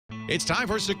It's time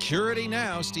for Security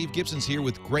Now. Steve Gibson's here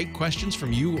with great questions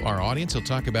from you, our audience. He'll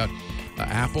talk about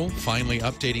Apple finally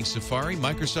updating Safari,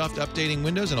 Microsoft updating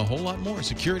Windows, and a whole lot more.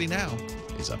 Security Now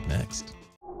is up next.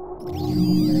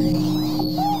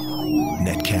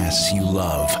 Netcasts you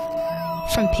love.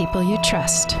 From people you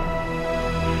trust.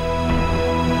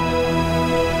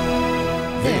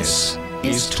 This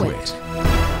is Twit.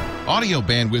 Audio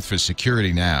bandwidth for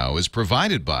Security Now is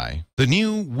provided by the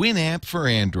new Winamp for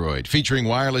Android, featuring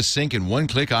wireless sync and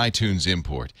one-click iTunes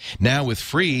import. Now with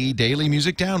free daily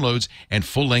music downloads and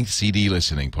full-length CD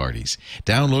listening parties.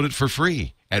 Download it for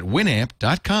free at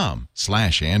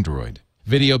winamp.com/Android.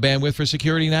 Video bandwidth for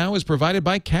Security Now is provided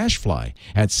by CacheFly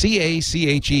at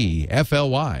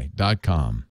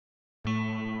CacheFly.com.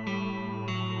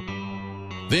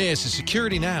 This is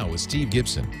Security Now with Steve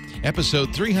Gibson,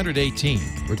 episode 318,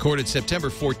 recorded September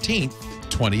 14th,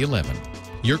 2011.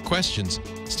 Your questions,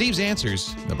 Steve's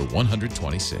answers, number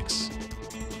 126.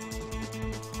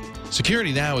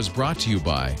 Security Now is brought to you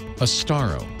by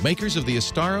Astaro, makers of the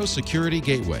Astaro Security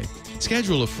Gateway.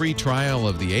 Schedule a free trial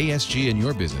of the ASG in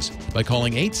your business by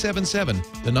calling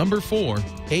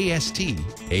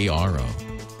 877-4-ASTARO.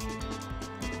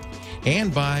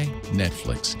 And by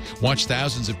Netflix. Watch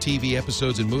thousands of TV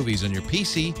episodes and movies on your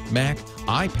PC, Mac,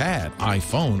 iPad,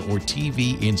 iPhone, or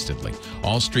TV instantly.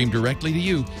 All streamed directly to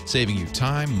you, saving you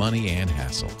time, money, and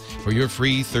hassle. For your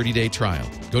free 30-day trial,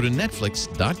 go to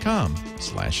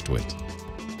netflix.com/twit.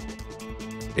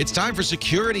 It's time for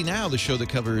Security Now, the show that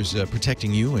covers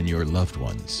protecting you and your loved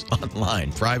ones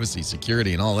online, privacy,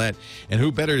 security, and all that. And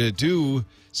who better to do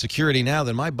Security Now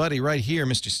than my buddy right here,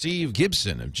 Mr. Steve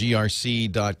Gibson of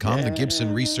grc.com, the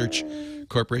Gibson Research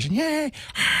Corporation. Yay!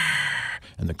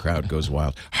 And the crowd goes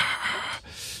wild.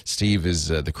 Steve is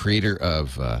the creator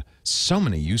of so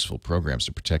many useful programs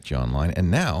to protect you online.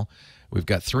 And now we've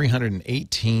got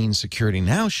 318 Security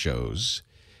Now shows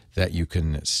that you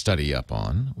can study up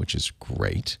on, which is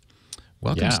great.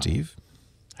 Welcome, Steve.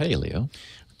 Hey, Leo.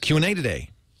 Q&A today.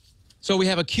 So we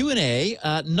have a Q&A.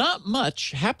 Not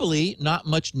much, happily, not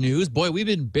much news. Boy, we've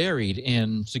been buried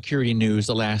in security news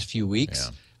the last few weeks.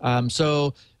 Yeah.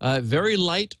 Very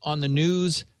light on the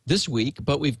news this week,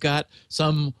 but we've got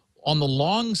some on the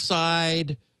long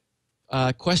side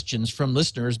questions from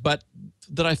listeners, but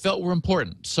that I felt were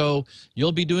important. So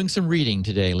you'll be doing some reading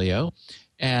today, Leo.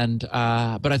 And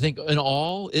but I think in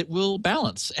all, it will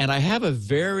balance. And I have a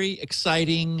very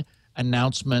exciting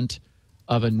announcement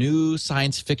of a new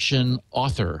science fiction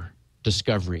author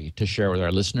discovery to share with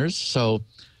our listeners. So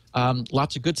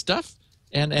lots of good stuff.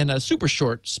 And a super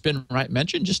short Spinrite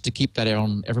mention just to keep that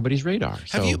on everybody's radar.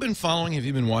 Have you been following, have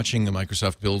you been watching the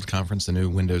Microsoft Build Conference, the new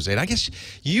Windows 8? I guess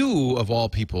you, of all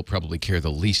people, probably care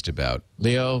the least about.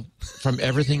 Leo, from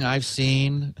everything I've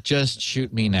seen, just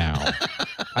shoot me now.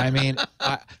 I mean,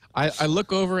 I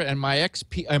look over and my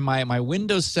XP, my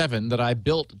Windows 7 that I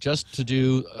built just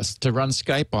to run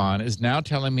Skype on is now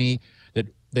telling me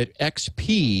that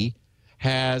XP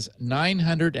has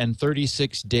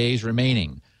 936 days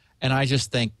remaining. And I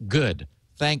just think, good,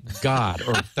 thank God,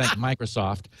 or thank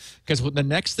Microsoft, because the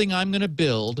next thing I'm going to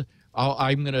build,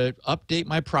 I'm going to update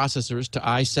my processors to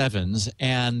i7s,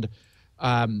 and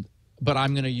but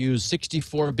I'm going to use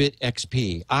 64-bit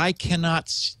XP. I cannot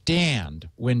stand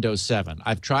Windows 7.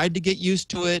 I've tried to get used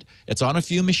to it. It's on a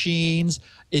few machines.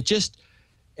 It just,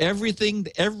 every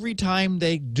time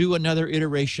they do another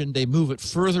iteration, they move it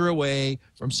further away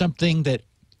from something that,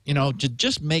 you know,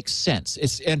 just makes sense.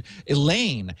 And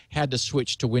Elaine had to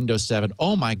switch to Windows 7.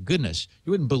 Oh, my goodness. You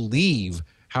wouldn't believe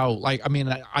how, I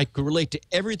could relate to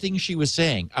everything she was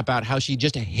saying about how she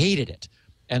just hated it.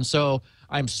 And so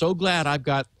I'm so glad I've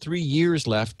got 3 years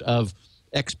left of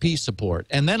XP support.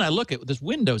 And then I look at this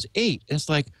Windows 8, and it's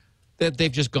like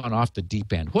they've just gone off the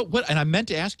deep end. And I meant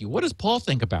to ask you, what does Paul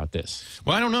think about this?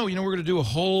 Well, I don't know. You know, we're going to do a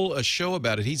whole show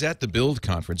about it. He's at the Build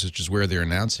Conference, which is where they're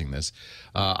announcing this.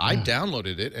 I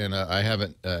downloaded it, and I have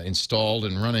it installed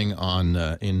and running on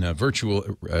in a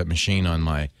virtual machine on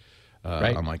my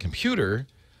computer.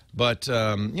 But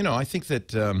you know, I think that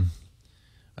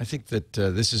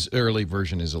this early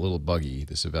version is a little buggy.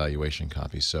 This evaluation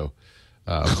copy, so.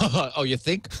 Oh, you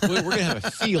think? We're going to have a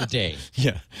field day.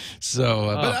 Yeah. So,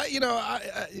 but you know,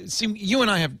 see, you and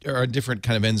I are different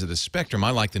kind of ends of the spectrum. I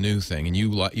like the new thing, and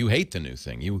you hate the new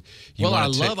thing. Well, I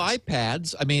love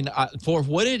iPads. I mean, for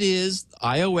what it is,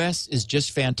 iOS is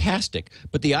just fantastic.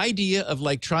 But the idea of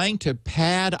like trying to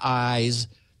pad-ize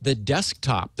the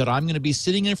desktop that I'm going to be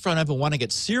sitting in front of and want to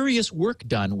get serious work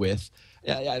done with,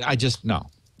 I just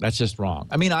no. That's just wrong.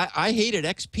 I mean, I hated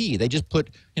XP. They just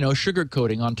put, you know, sugar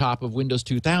coating on top of Windows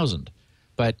 2000.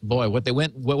 But boy, what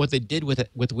they did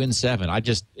with Win 7,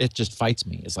 it just fights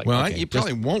me. It's like, well, okay, you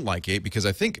probably won't like 8 because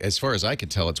I think, as far as I can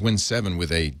tell, it's Win 7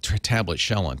 with a tablet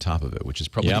shell on top of it, which is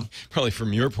probably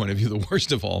from your point of view the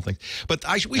worst of all things. But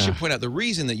we should point out the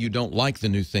reason that you don't like the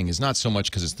new thing is not so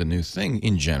much because it's the new thing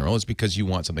in general. It's because you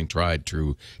want something tried,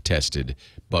 true, tested,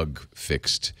 bug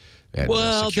fixed.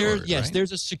 Well, secured,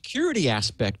 there's a security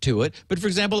aspect to it. But for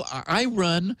example, I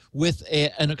run with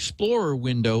an Explorer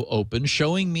window open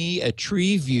showing me a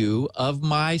tree view of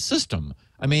my system.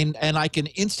 I mean, and I can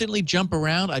instantly jump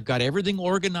around. I've got everything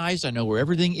organized. I know where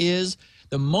everything is.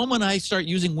 The moment I start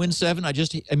using Win 7, I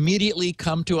just immediately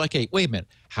come to, okay, wait a minute,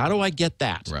 how do I get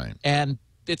that? Right. And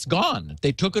it's gone.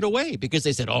 They took it away because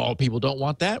they said, oh, people don't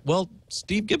want that. Well,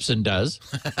 Steve Gibson does.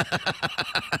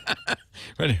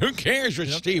 But who cares what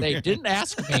Steve? They didn't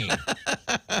ask me.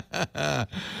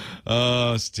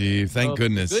 Oh, Steve, thank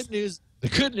goodness. The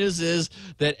good news is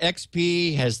that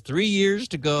XP has 3 years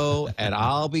to go, and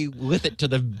I'll be with it to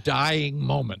the dying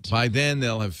moment. By then,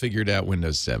 they'll have figured out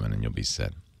Windows 7, and you'll be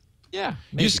set. Yeah.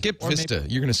 Maybe. You skip Vista.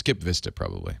 You're going to skip Vista,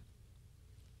 probably.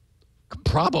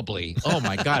 Probably. Oh,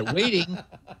 my God.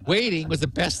 Waiting was the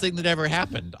best thing that ever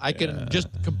happened. I could just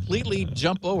completely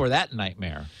jump over that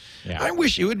nightmare. Yeah. I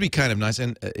wish it would be kind of nice,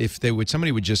 and if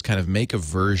somebody would just kind of make a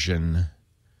version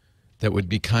that would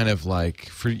be kind of like,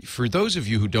 for those of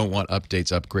you who don't want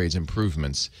updates, upgrades,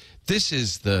 improvements, this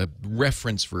is the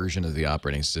reference version of the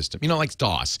operating system. You know, like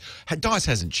DOS. DOS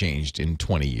hasn't changed in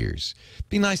 20 years. It'd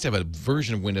be nice to have a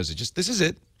version of Windows that just, this is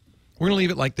it. We're going to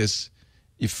leave it like this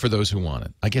for those who want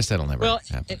it. I guess that'll never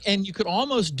happen. And you could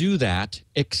almost do that,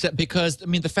 except because, I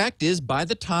mean, the fact is, by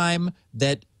the time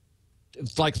that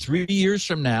it's like 3 years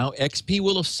from now, XP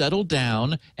will have settled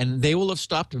down and they will have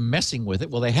stopped messing with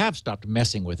it. Well, they have stopped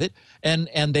messing with it. And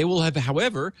they will have,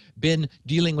 however, been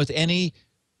dealing with any,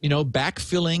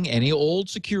 backfilling any old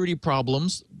security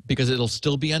problems because it'll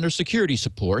still be under security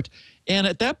support. And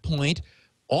at that point,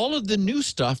 all of the new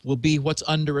stuff will be what's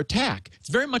under attack. It's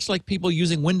very much like people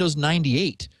using Windows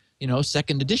 98,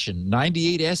 second edition,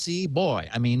 98 SE. Boy,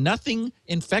 I mean, nothing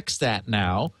infects that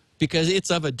now, because it's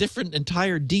of a different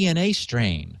entire DNA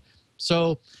strain.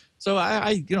 So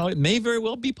it may very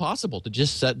well be possible to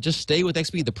just stay with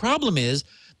XP. The problem is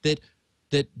that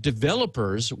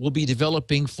developers will be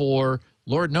developing for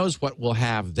Lord knows what we'll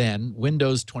have then,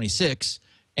 Windows 26,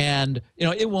 and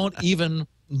it won't even,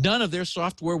 none of their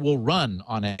software will run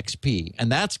on XP,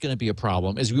 and that's going to be a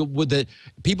problem. With the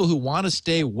people who want to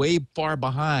stay way far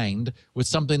behind with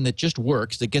something that just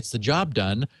works, that gets the job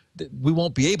done, we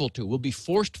won't be able to. We'll be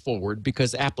forced forward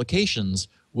because applications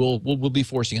will be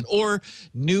forcing it, or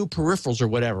new peripherals or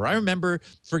whatever. I remember,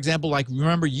 for example,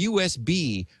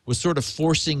 USB was sort of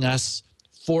forcing us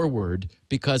forward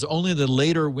because only the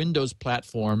later Windows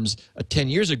platforms 10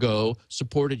 years ago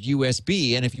supported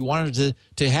USB, and if you wanted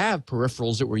to have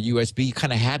peripherals that were USB, you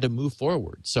kind of had to move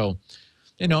forward. So,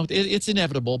 it's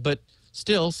inevitable, but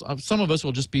still, some of us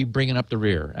will just be bringing up the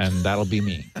rear, and that'll be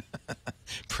me.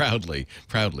 Proudly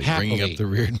Happily. Bringing up the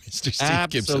rear, Mr. Steve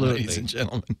Gibson, ladies and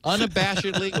gentlemen.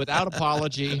 Unabashedly, without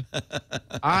apology.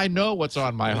 I know what's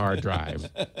on my hard drive.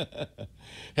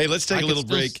 Hey, let's take a little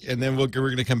break, and then we're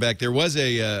going to come back. There was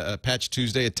a Patch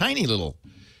Tuesday, a tiny little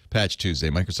Patch Tuesday.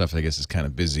 Microsoft, I guess, is kind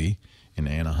of busy in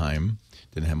Anaheim.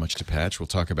 Didn't have much to patch. We'll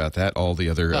talk about that. All the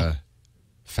other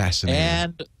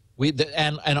fascinating.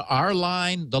 And our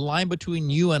line, the line between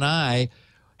you and I,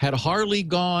 had hardly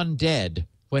gone dead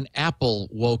when Apple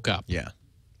woke up. Yeah,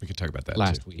 we could talk about that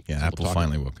last too. week. Yeah, so Apple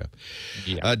finally woke up.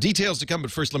 Yeah. Details to come, but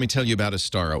first let me tell you about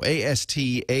Astaro.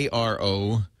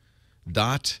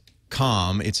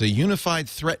 ASTARO.com. It's a unified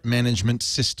threat management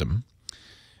system.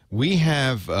 We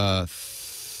have 2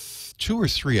 or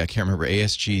 3, I can't remember,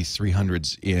 ASG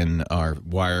 300s in our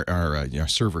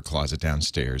server closet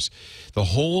downstairs.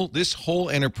 This whole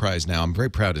enterprise now, I'm very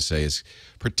proud to say, is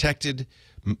protected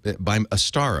by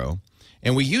Astaro.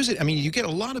 And we use it. I mean, you get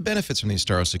a lot of benefits from the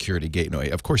Astaro security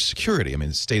gateway. Of course, security. I mean,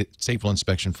 stateful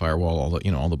inspection, firewall, all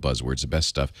the buzzwords, the best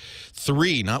stuff.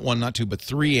 3, not 1, not 2, but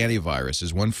 3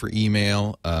 antiviruses. 1 for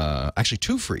email, actually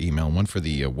 2 for email, 1 for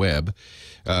the web.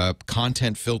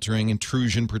 Content filtering,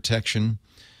 intrusion protection.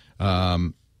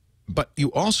 But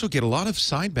you also get a lot of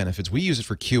side benefits. We use it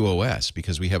for QoS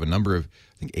because we have a number of,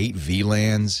 I think, 8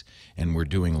 VLANs, and we're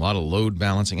doing a lot of load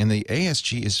balancing. And the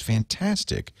ASG is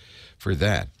fantastic for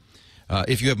that.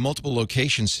 If you have multiple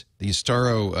locations, the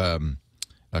Astaro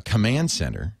Command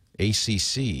Center,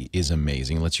 ACC, is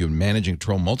amazing. It lets you manage and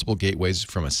control multiple gateways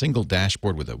from a single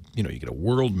dashboard with you get a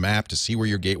world map to see where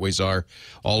your gateways are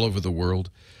all over the world.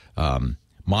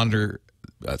 Monitor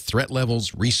threat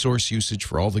levels, resource usage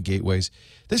for all the gateways.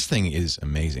 This thing is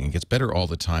amazing. It gets better all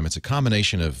the time. It's a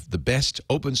combination of the best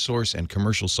open source and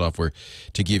commercial software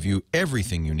to give you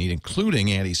everything you need, including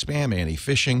anti-spam,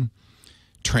 anti-phishing,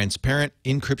 transparent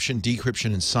encryption,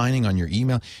 decryption, and signing on your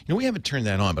email. You know, we haven't turned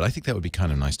that on, but I think that would be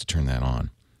kind of nice to turn that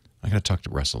on. I got to talk to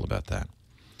Russell about that.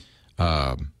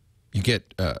 You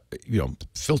get,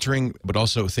 filtering, but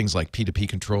also things like P2P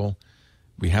control.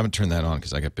 We haven't turned that on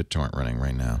because I got BitTorrent running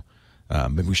right now.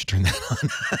 Maybe we should turn that on.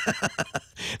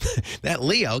 That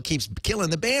Leo keeps killing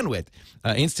the bandwidth.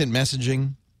 Instant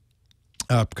messaging,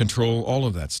 control, all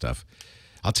of that stuff.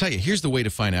 I'll tell you, here's the way to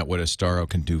find out what Astaro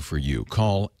can do for you.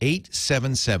 Call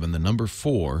 877, the number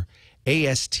 4,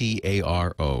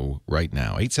 ASTARO right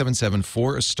now.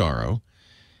 877-4-ASTARO,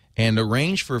 and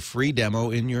arrange for a free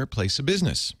demo in your place of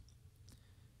business.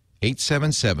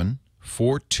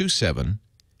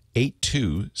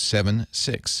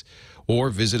 877-427-8276.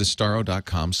 Or visit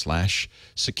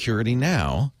astaro.com/security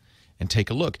now and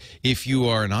take a look. If you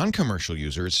are a non-commercial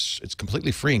user, it's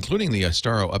completely free, including the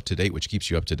Astaro Up-to-Date, which keeps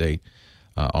you up to date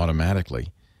automatically.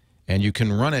 And you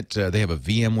can run it. They have a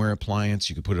VMware appliance.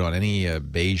 You can put it on any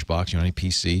beige box, any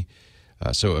PC.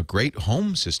 So a great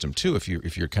home system too, if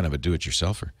you're kind of a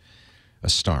do-it-yourselfer.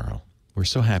 Astaro. We're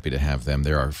so happy to have them.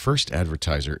 They're our first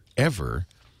advertiser ever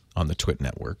on the Twit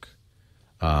network.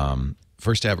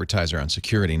 First advertiser on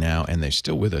Security Now, and they're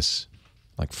still with us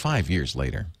like 5 years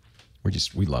later.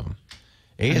 We love them.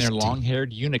 And they're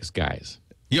long-haired Unix guys.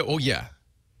 Yeah. Oh, yeah.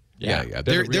 Yeah.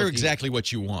 They're exactly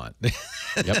what you want.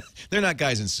 Yep. They're not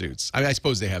guys in suits. I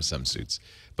suppose they have some suits,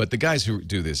 but the guys who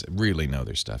do this really know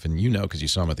their stuff, and you know because you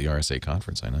saw them at the RSA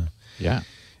conference. I know. Yeah.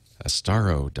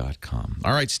 Astaro.com.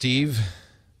 All right, Steve.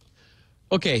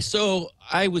 Okay, so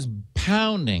I was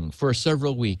pounding for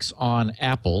several weeks on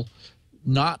Apple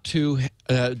not to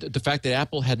the fact that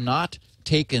Apple had not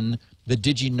taken the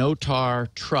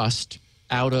DigiNotar trust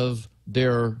out of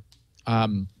their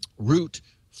root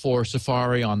for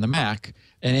Safari on the Mac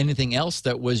and anything else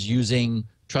that was using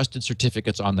trusted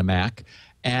certificates on the Mac.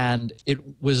 And it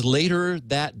was later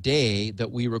that day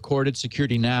that we recorded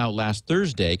Security Now last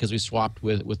Thursday, because we swapped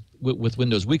with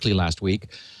Windows Weekly last week,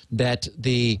 that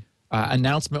the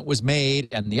announcement was made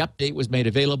and the update was made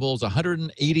available. It's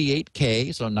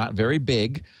 188K, so not very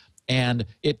big, and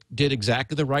it did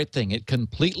exactly the right thing. It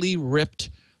completely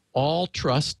ripped all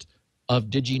trust of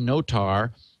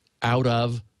DigiNotar out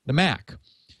of the Mac.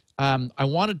 I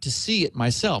wanted to see it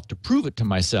myself, to prove it to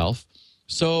myself,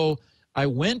 so I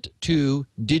went to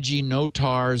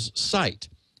DigiNotar's site,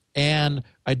 and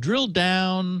I drilled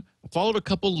down, followed a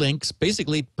couple links,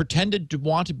 basically pretended to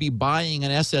want to be buying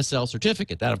an SSL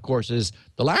certificate. That, of course, is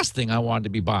the last thing I wanted to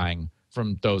be buying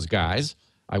from those guys.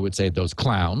 I would say those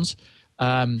clowns.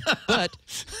 But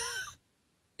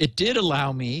it did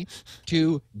allow me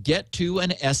to get to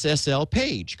an SSL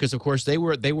page because, of course, they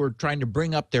were trying to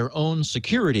bring up their own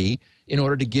security in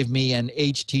order to give me an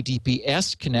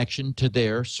HTTPS connection to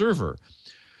their server.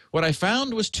 What I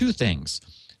found was two things.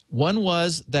 One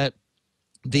was that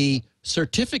the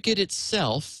certificate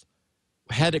itself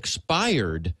had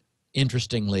expired,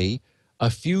 interestingly, a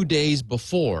few days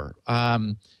before.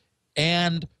 And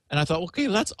I thought, okay,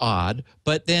 well, that's odd.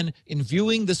 But then in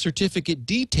viewing the certificate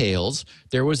details,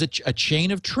 there was a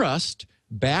chain of trust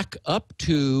back up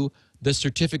to the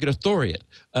certificate authority.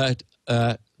 And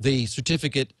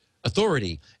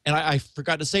I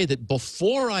forgot to say that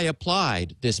before I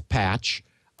applied this patch,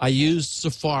 I used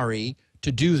Safari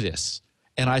to do this.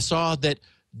 And I saw that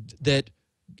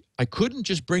I couldn't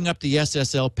just bring up the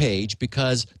SSL page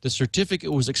because the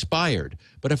certificate was expired.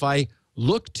 But if I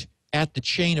looked at the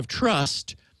chain of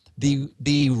trust,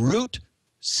 the root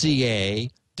CA,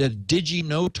 the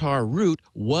DigiNotar root,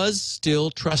 was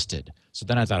still trusted. So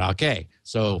then I thought, okay,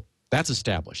 so that's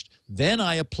established. Then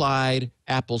I applied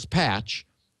Apple's patch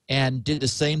and did the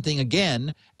same thing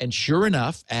again. And sure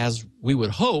enough, as we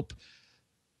would hope,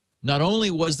 not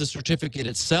only was the certificate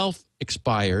itself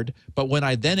expired, but when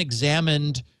I then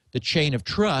examined the chain of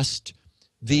trust,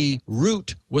 the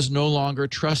root was no longer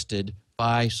trusted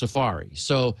by Safari.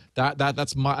 So that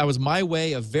was my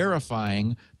way of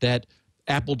verifying that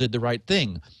Apple did the right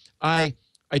thing. I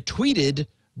tweeted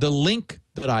the link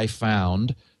that I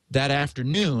found that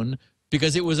afternoon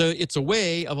because it's a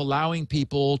way of allowing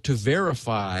people to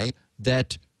verify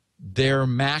that their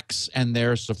Macs and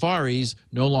their Safaris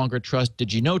no longer trust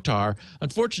DigiNotar.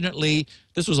 Unfortunately,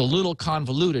 this was a little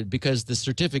convoluted because the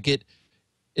certificate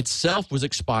itself was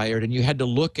expired and you had to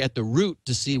look at the root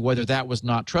to see whether that was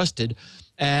not trusted.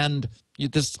 And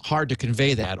it's hard to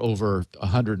convey that over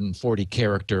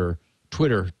 140-character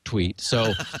Twitter tweet.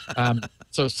 So,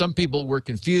 so some people were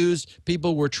confused.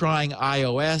 People were trying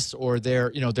iOS or their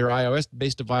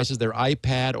iOS-based devices, their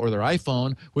iPad or their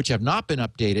iPhone, which have not been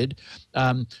updated.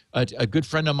 A good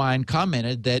friend of mine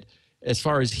commented that, as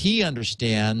far as he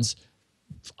understands,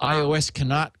 iOS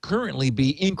cannot currently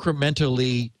be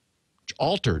incrementally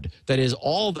altered. That is,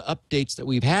 all the updates that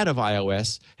we've had of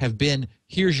iOS have been,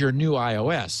 here's your new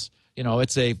iOS.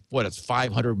 It's it's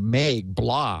 500 meg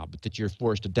blob that you're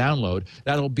forced to download.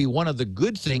 That'll be one of the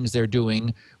good things they're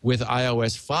doing with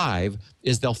iOS 5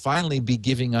 is they'll finally be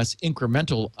giving us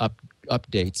incremental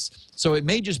updates. So it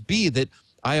may just be that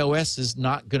iOS is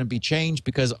not going to be changed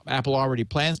because Apple already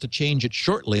plans to change it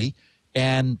shortly,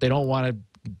 and they don't want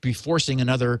to be forcing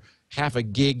another half a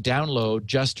gig download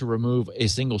just to remove a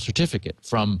single certificate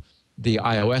from the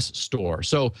iOS store.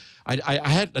 So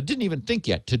I didn't even think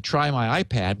yet to try my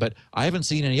iPad, but I haven't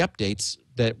seen any updates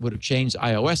that would have changed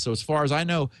iOS. So as far as I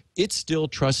know, it still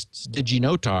trusts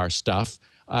DigiNotar stuff.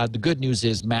 The good news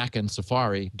is Mac and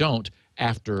Safari don't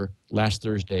after last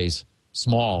Thursday's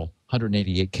small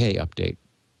 188K update.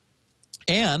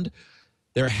 And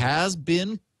there has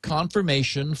been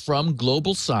confirmation from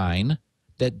GlobalSign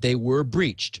that they were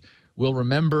breached. We'll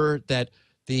remember that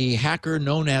the hacker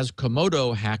known as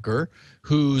Komodo hacker,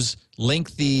 whose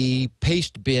lengthy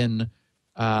paste bin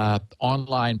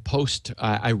online post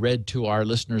I read to our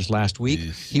listeners last week,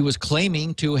 he was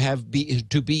claiming to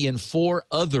be in 4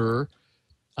 other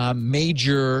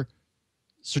major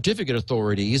certificate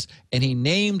authorities, and he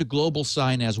named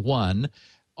GlobalSign as one.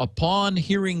 Upon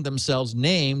hearing themselves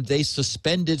named, they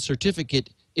suspended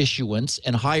certificate issuance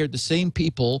and hired the same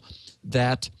people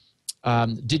that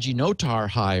DigiNotar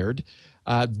hired.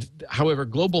 However,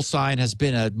 GlobalSign has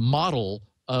been a model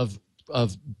of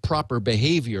proper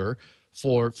behavior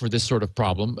for this sort of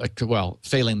problem, well,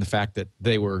 failing the fact that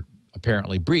they were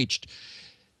apparently breached.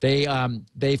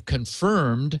 They've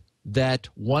confirmed that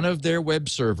one of their web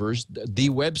servers, the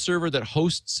web server that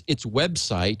hosts its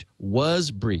website,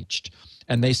 was breached.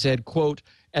 And they said, quote,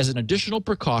 "As an additional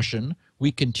precaution,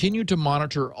 we continue to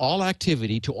monitor all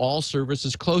activity to all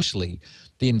services closely.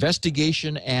 The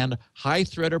investigation and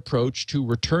high-threat approach to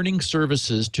returning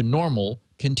services to normal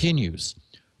continues.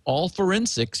 All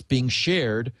forensics being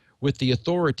shared with the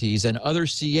authorities and other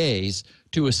CAs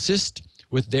to assist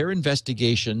with their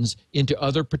investigations into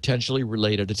other potentially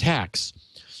related attacks."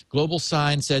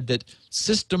 GlobalSign said that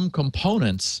system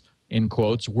components, in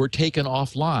quotes, were taken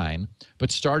offline,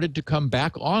 but started to come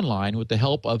back online with the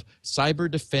help of Cyber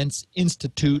Defense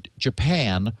Institute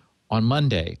Japan on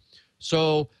Monday.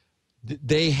 So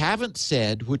they haven't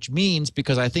said, which means,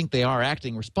 because I think they are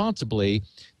acting responsibly,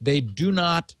 they do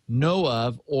not know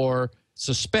of or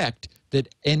suspect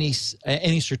that any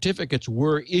certificates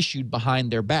were issued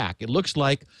behind their back. It looks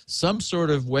like some sort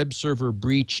of web server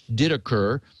breach did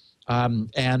occur,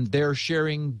 and they're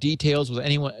sharing details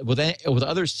with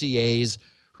other CAs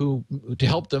to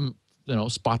help them,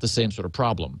 spot the same sort of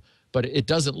problem. But it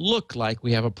doesn't look like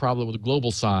we have a problem with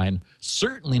GlobalSign.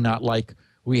 Certainly not like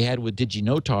we had with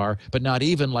DigiNotar, but not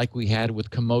even like we had with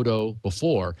Komodo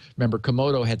before. Remember,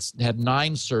 Komodo had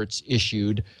 9 certs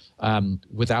issued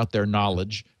without their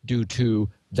knowledge due to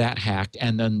that hack,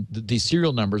 and then the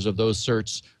serial numbers of those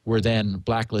certs were then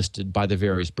blacklisted by the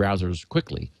various browsers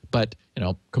quickly. But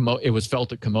it was felt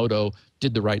that Komodo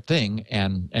did the right thing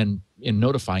and in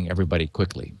notifying everybody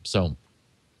quickly. So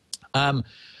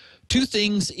 2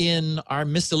 things in our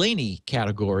miscellany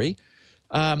category.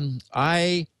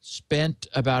 I spent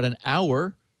about an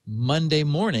hour Monday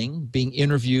morning being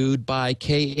interviewed by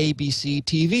KABC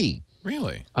TV.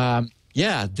 Really?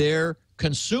 Yeah, their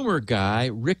consumer guy,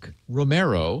 Rick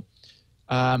Romero,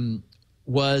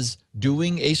 was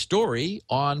doing a story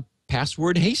on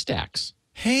password haystacks.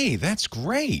 Hey, that's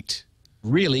great.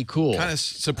 Really cool. Kind of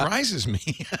surprises me,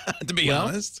 to be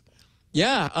honest.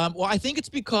 Yeah. Well, I think it's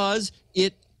because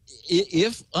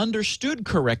if understood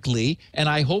correctly, and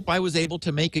I hope I was able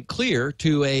to make it clear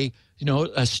to a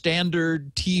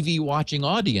standard TV watching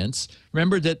audience.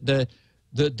 Remember that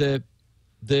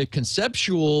the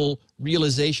conceptual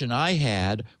realization I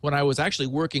had when I was actually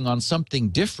working on something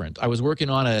different. I was working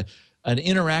on an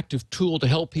interactive tool to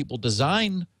help people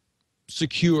design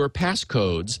secure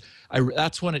passcodes.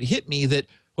 That's when it hit me that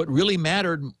what really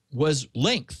mattered was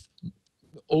length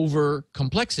over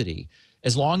complexity.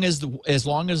 As long as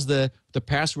the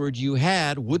password you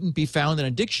had wouldn't be found in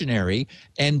a dictionary,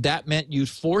 and that meant you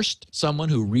forced someone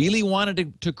who really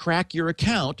wanted to crack your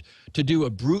account to do a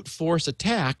brute force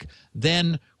attack,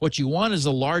 then what you want is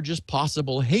the largest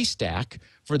possible haystack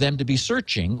for them to be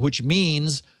searching, which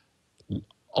means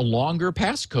a longer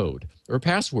passcode or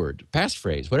password,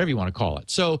 passphrase, whatever you want to call it.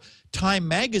 So Time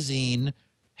Magazine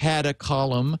had a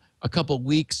column a couple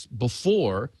weeks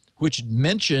before which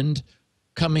mentioned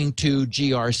coming to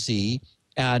GRC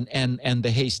and the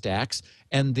Haystacks,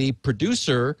 and the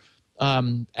producer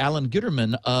Alan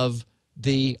Gitterman of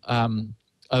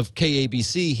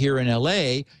KABC here in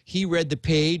LA, he read the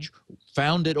page,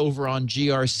 found it over on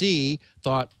GRC,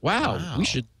 thought, wow. We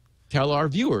should tell our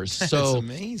viewers. So that's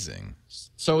amazing.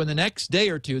 So in the next day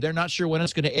or two, they're not sure when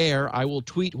it's going to air. I will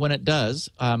tweet when it does.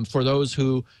 For those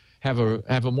who have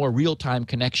a more real-time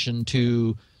connection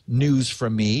to news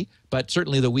from me, but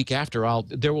certainly the week after,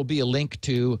 there will be a link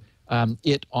to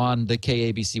it on the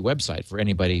KABC website for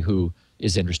anybody who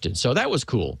is interested. So that was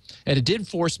cool. And it did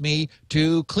force me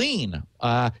to clean.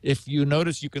 If you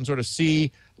notice, you can sort of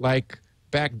see, like,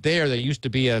 back there used to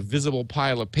be a visible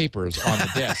pile of papers on the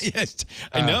desk. Yes,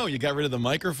 I know. You got rid of the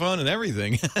microphone and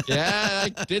everything. Yeah,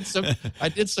 I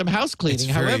did some house cleaning.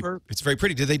 However, it's very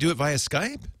pretty. Did they do it via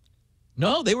Skype?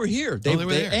 No, they were here. They were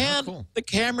there. And cool. The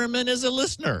cameraman is a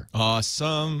listener.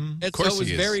 Awesome. And so it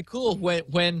was very cool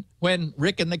when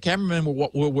Rick and the cameraman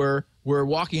were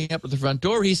walking up at the front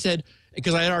door. He said,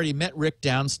 because I had already met Rick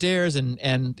downstairs, and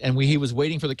he was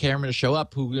waiting for the cameraman to show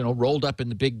up, who rolled up in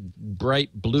the big bright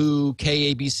blue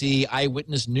KABC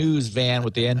Eyewitness News van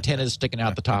with the antennas sticking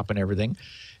out the top and everything.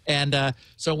 And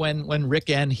so when Rick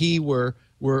and he were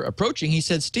approaching, he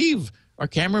said, "Steve, our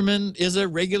cameraman is a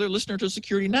regular listener to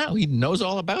Security Now. He knows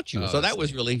all about you." So that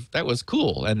was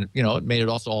cool. And, it made it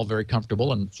also all very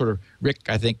comfortable. And sort of Rick,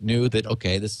 I think, knew that,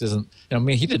 okay, this isn't,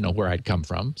 he didn't know where I'd come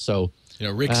from. So,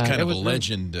 Rick's kind of a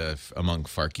legend among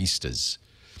Farkistas.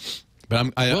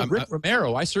 But Rick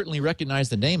Romero, I certainly recognize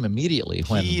the name immediately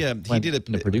when he did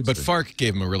it. But Fark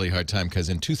gave him a really hard time because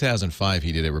in 2005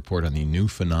 he did a report on the new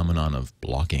phenomenon of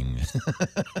blocking.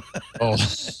 Oh,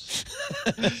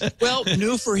 well,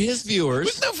 new for his viewers.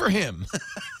 It was new for him.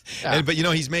 Yeah. But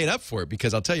he's made up for it,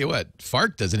 because I'll tell you what,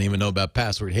 Fark doesn't even know about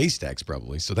password haystacks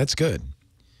probably, so that's good.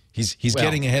 He's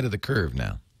getting ahead of the curve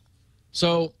now.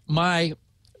 So my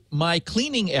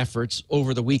cleaning efforts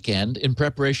over the weekend in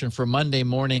preparation for Monday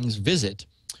morning's visit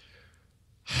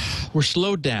were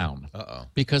slowed down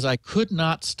because I could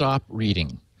not stop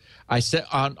reading. I said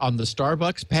on the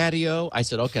Starbucks patio, I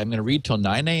said, okay, I'm going to read till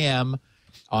 9 a.m.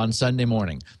 on Sunday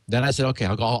morning. Then I said, okay,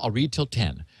 I'll read till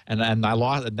 10. And I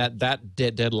lost, and that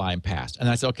deadline passed. And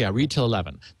I said, okay, I'll read till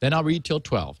 11. Then I'll read till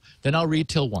 12. Then I'll read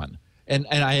till 1. And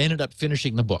I ended up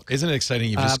finishing the book. Isn't it exciting?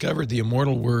 You've discovered the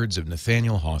immortal words of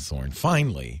Nathaniel Hawthorne.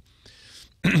 Finally.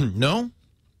 No?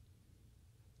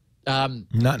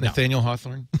 Not Nathaniel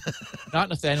Hawthorne? Not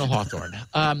Nathaniel Hawthorne.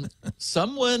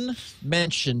 Someone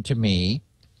mentioned to me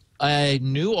a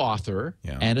new author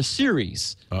and a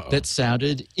series that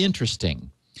sounded interesting.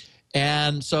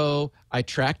 And so I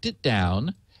tracked it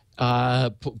down,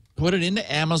 put it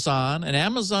into Amazon, and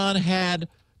Amazon had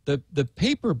the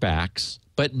paperbacks,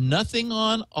 but nothing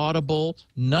on Audible,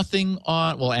 nothing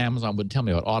on, well, Amazon wouldn't tell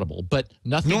me about Audible, but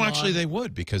nothing No, actually they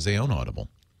would, because they own Audible.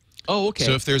 Oh, okay.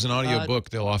 So if there's an audio book,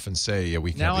 they'll often say, yeah,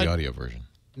 we can have the audio version.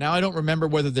 Now, I don't remember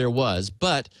whether there was,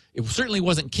 but it certainly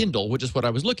wasn't Kindle, which is what I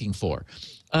was looking for.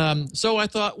 So I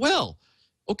thought, well,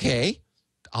 okay,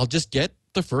 I'll just get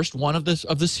the first one of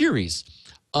the series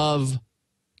of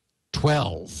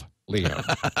 12. Leo.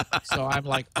 So I'm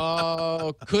like,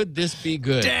 oh, could this be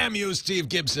good? Damn you, Steve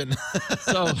Gibson.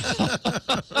 So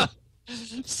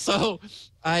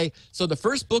the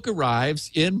first book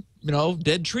arrives in,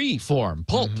 dead tree form,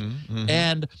 pulp.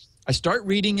 And I start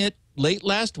reading it late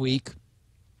last week.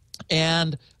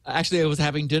 And actually I was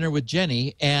having dinner with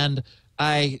Jenny, and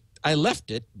I left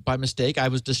it by mistake. I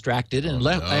was distracted and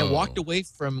left. No. I walked away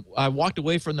from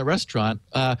the restaurant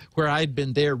where I'd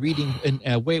been there reading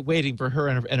and waiting for her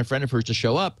and a friend of hers to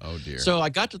show up. Oh dear! So I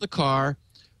got to the car,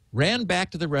 ran back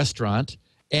to the restaurant,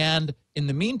 and in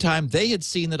the meantime, they had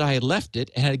seen that I had left it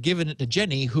and had given it to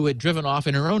Jenny, who had driven off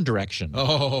in her own direction.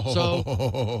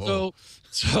 Oh.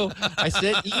 So I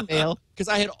sent email because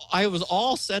I was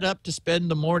all set up to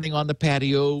spend the morning on the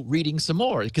patio reading some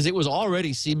more because it was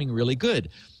already seeming really good.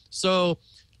 So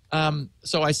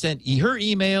I sent her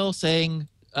email saying,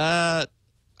 I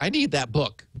need that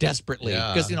book desperately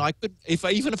because I could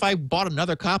even if I bought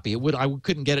another copy, I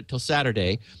couldn't get it till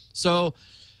Saturday. So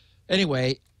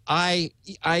anyway, I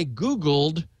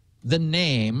Googled the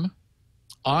name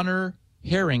Honor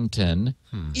Harrington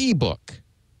ebook,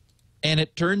 and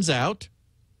it turns out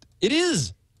it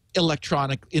is in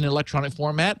electronic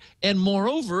format, and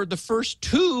moreover, the first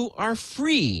two are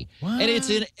free. What? And it's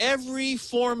in every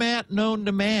format known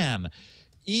to man: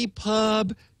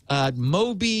 EPUB,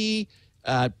 Mobi,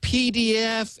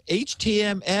 PDF,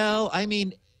 HTML. I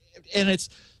mean, and it's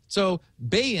so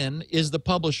Baen is the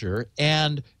publisher,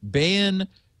 and Baen,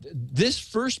 this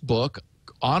first book,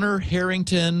 Honor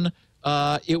Harrington,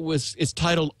 it's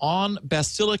titled On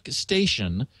Basilic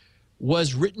Station,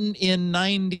 was written in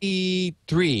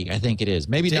 93, I think it is,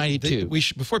 maybe 92.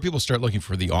 Before people start looking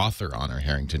for the author, Honor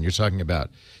Harrington, you're talking about,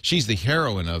 she's the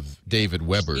heroine of David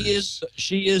Weber's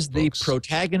She is the books.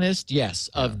 protagonist,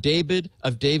 yes, of David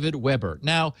Weber.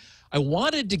 Now, I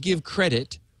wanted to give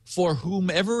credit for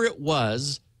whomever it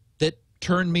was that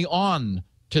turned me on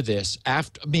to this,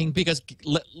 because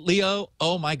Leo,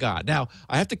 oh my God. Now,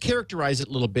 I have to characterize it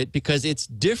a little bit because it's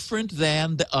different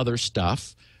than the other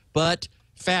stuff, but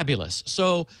fabulous.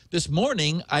 So this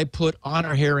morning, I put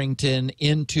Honor Harrington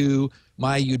into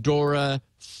my Eudora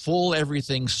full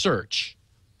everything search,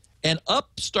 and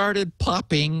up started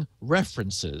popping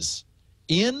references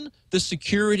in the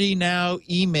Security Now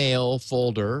email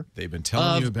folder. They've been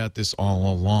telling you about this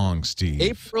all along, Steve.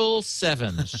 April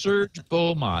 7, Serge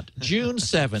Beaumont. June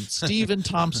 7th, Stephen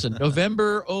Thompson.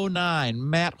 November 09,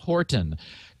 Matt Horton.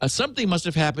 Something must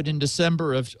have happened in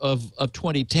December of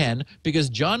 2010 because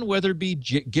John Weatherby,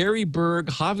 Gary Berg,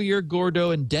 Javier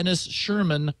Gordo, and Dennis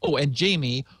Sherman, and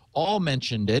Jamie all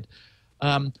mentioned it.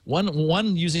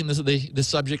 One using the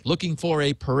subject, looking for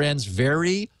a parens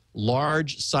very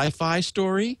large sci-fi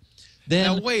story.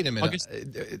 Then now, wait a minute.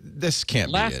 This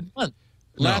can't be it.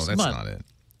 Last month. Not it.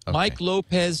 Okay. Mike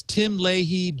Lopez, Tim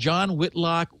Leahy, John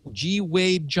Whitlock, G.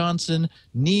 Wade Johnson,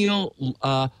 Neil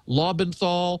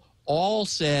Lobenthal, all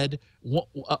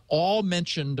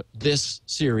mentioned this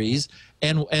series,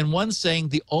 and one saying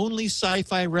the only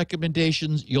sci-fi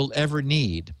recommendations you'll ever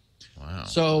need. Wow.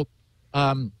 So,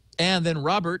 and then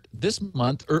Robert this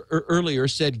month earlier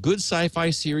said good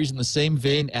sci-fi series in the same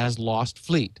vein as Lost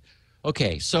Fleet.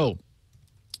 The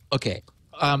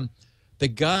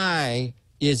guy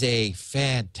is a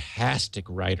fantastic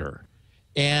writer,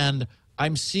 and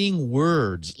I'm seeing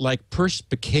words like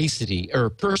perspicacity or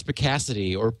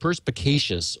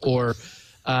perspicacious or,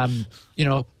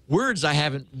 words I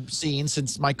haven't seen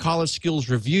since my college skills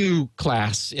review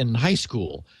class in high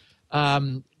school.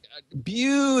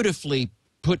 Beautifully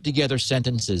put together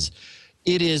sentences.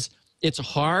 It's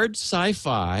hard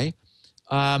sci-fi.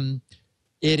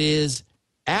 It is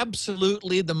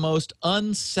absolutely the most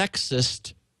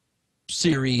unsexist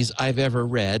series I've ever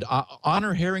read.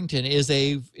 Honor Harrington is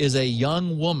a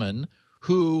young woman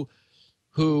who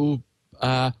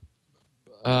does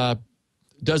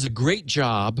a great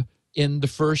job in the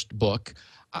first book.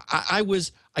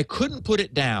 I couldn't put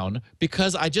it down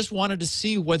because I just wanted to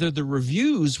see whether the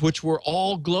reviews, which were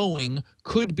all glowing,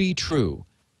 could be true.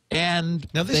 And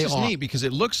now this is neat because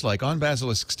it looks like on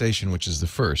Basilisk Station, which is the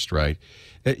first, right?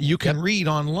 You can read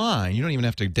online. You don't even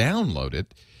have to download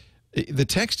it. The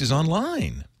text is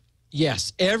online.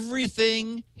 Yes,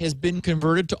 everything has been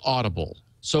converted to Audible.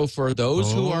 So for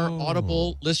those who are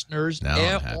Audible listeners,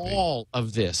 all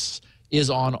of this is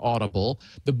on Audible.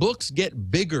 The books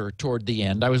get bigger toward the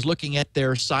end. I was looking at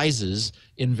their sizes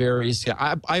in various.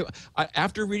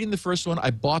 After reading the first one,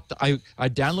 I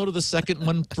downloaded the second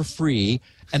one for free,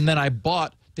 and then I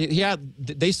bought.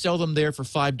 They sell them there for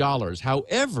 $5.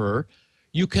 However,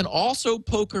 you can also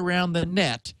poke around the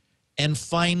net and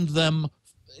find them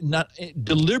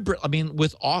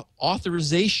with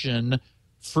authorization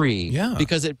free. Yeah.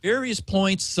 Because at various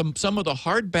points, some of the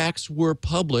hardbacks were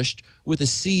published with a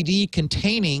CD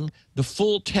containing the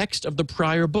full text of the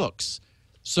prior books.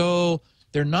 So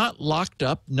they're not locked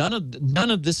up. None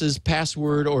of this is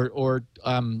password or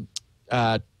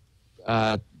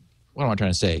what am I trying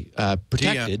to say?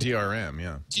 Protected. DRM,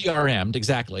 yeah. DRM'd,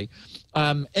 exactly.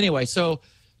 Anyway, so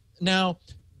now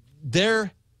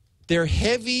they're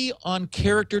heavy on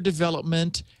character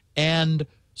development and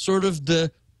sort of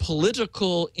the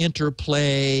political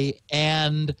interplay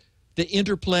and the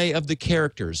interplay of the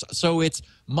characters. So it's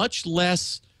much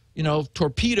less,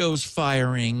 torpedoes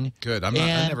firing. Good. I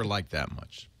never liked that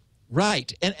much.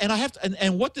 Right.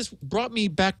 And what this brought me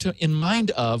back in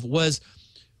mind of was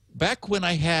back when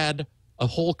I had a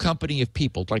whole company of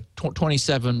people, like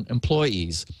 27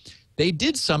 employees, they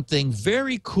did something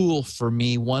very cool for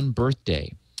me one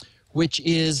birthday, which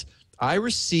is I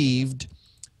received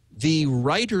the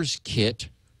writer's kit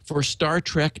for Star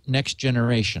Trek Next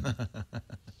Generation.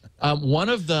 One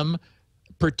of them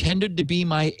pretended to be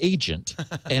my agent,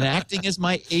 and acting as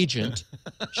my agent,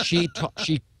 she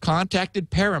contacted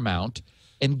Paramount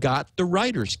and got the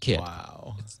writer's kit.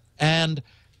 Wow. And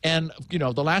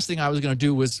the last thing I was going to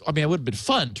do was, it would have been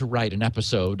fun to write an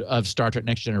episode of Star Trek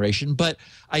Next Generation, but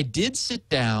I did sit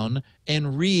down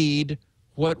and read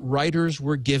what writers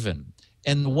were given.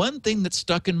 And the one thing that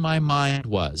stuck in my mind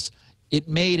was it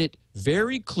made it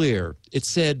very clear. It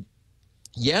said,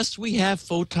 yes, we have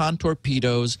photon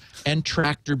torpedoes and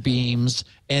tractor beams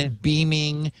and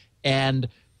beaming and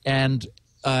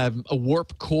a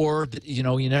warp core that,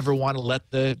 you never want to let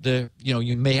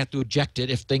you may have to eject it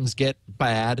if things get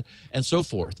bad and so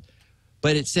forth.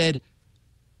 But it said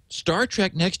Star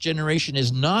Trek Next Generation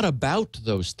is not about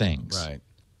those things. Right.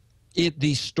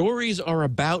 The stories are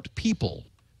about people.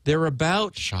 They're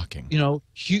about shocking,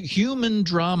 human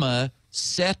drama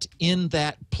placed in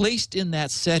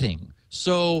that setting.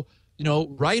 So,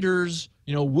 writers,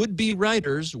 would-be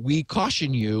writers, we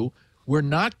caution you, we're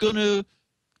not going to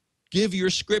give your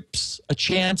scripts a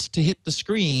chance to hit the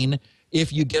screen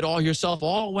if you get yourself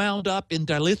all wound up in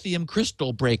dilithium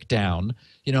crystal breakdown.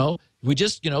 We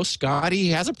just, Scotty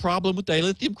has a problem with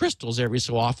dilithium crystals every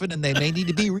so often, and they may need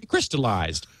to be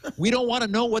recrystallized. We don't want to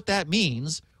know what that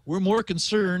means. We're more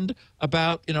concerned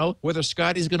about, whether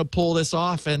Scotty's going to pull this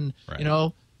off and,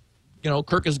 right.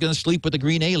 Kirk is going to sleep with a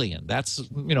green alien. That's,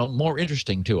 more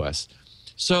interesting to us.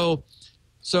 So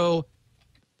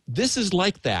this is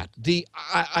like that.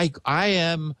 I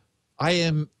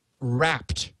am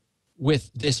wrapped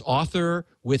with this author,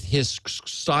 with his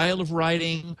style of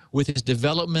writing, with his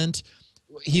development.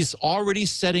 He's already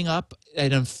setting up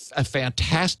a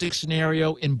fantastic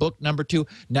scenario in book number 2.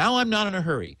 Now I'm not in a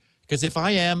hurry, because if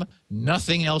I am,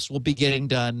 nothing else will be getting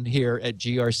done here at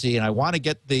GRC, and I want to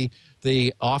get the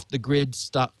off-the-grid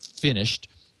stuff finished.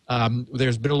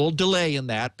 There's been a little delay in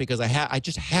that because I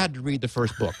just had to read the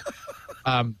first book.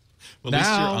 Well, at least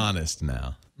you're honest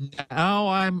now. Now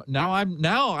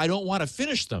I don't want to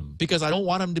finish them because I don't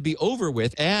want them to be over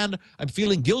with, and I'm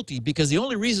feeling guilty because the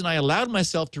only reason I allowed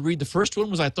myself to read the first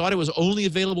one was I thought it was only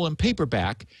available in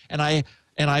paperback, and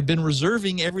I've been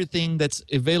reserving everything that's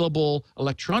available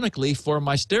electronically for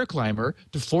my stair climber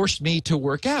to force me to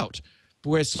work out.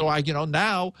 So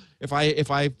now if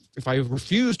I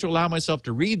refuse to allow myself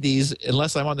to read these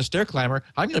unless I'm on the stair climber,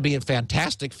 I'm going to be in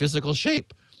fantastic physical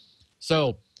shape.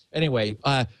 So anyway,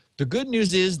 the good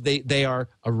news is they are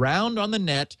around on the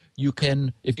net. You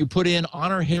can, if you put in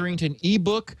Honor Harrington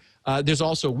ebook, there's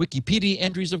also Wikipedia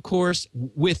entries, of course,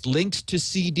 with links to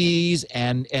CDs,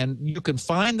 and you can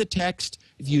find the text.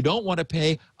 If you don't want to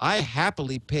pay, I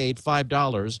happily paid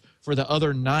 $5 for the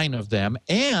other 9 of them,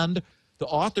 and the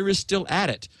author is still at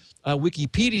it.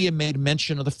 Wikipedia made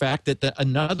mention of the fact that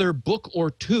another book or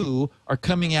 2 are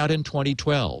coming out in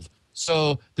 2012.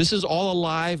 So this is all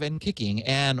alive and kicking,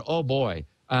 and oh boy.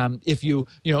 If you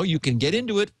can get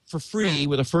into it for free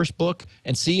with a first book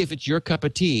and see if it's your cup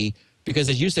of tea, because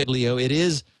as you said, Leo,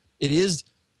 it's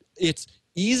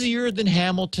easier than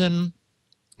Hamilton,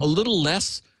 a little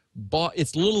less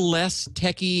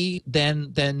techie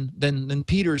than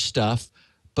Peter's stuff,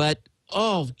 but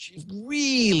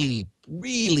really,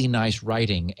 really nice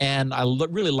writing, and I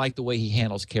really like the way he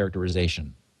handles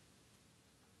characterization.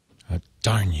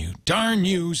 Darn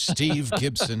you, Steve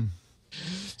Gibson.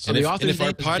 So and if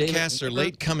our podcasts are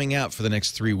late coming out for the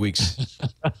next 3 weeks,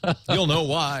 you'll know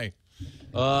why.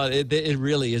 It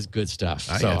really is good stuff.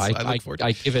 So I look forward to it.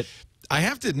 I give it. I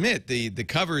have to admit, the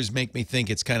covers make me think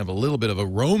it's kind of a little bit of a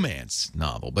romance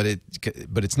novel, but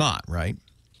it's not, right?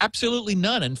 Absolutely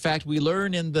none. In fact, we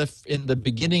learn in the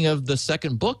beginning of the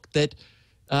second book that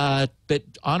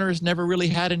Honor has never really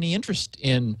had any interest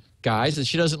in guys, and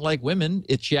she doesn't like women.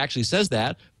 She actually says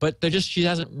that, but she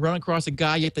hasn't run across a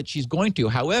guy yet that she's going to.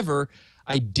 However,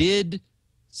 I did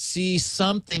see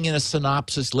something in a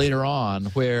synopsis later on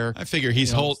where I figure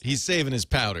he's saving his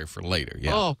powder for later.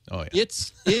 Yeah. Oh yeah.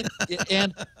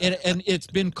 And it's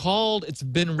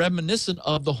been reminiscent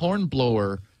of the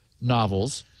Hornblower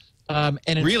novels. And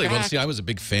really, I was a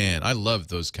big fan. I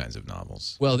loved those kinds of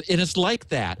novels. Well, and it's like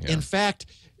that. Yeah. In fact,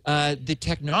 the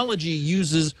technology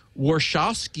uses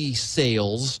Warshawski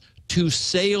sails to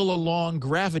sail along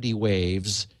gravity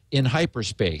waves in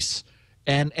hyperspace,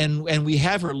 and we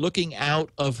have her looking out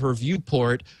of her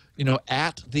viewport,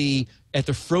 at the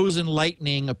frozen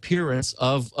lightning appearance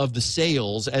of the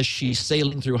sails as she's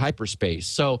sailing through hyperspace.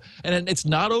 So, and it's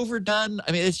not overdone.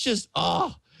 I mean, it's just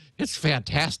it's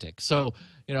fantastic. So,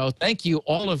 thank you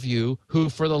all of you who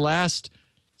for the last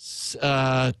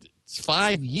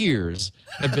 5 years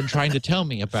have been trying to tell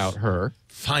me about her.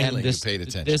 Finally, you paid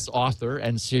attention. This author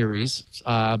and series.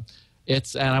 And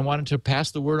I wanted to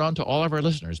pass the word on to all of our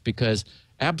listeners because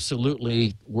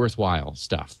absolutely worthwhile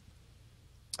stuff.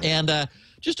 And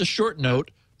just a short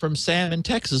note from Sam in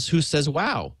Texas who says,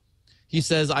 wow. He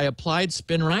says, I applied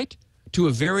Spinrite to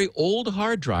a very old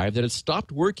hard drive that had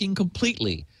stopped working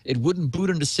completely. It wouldn't boot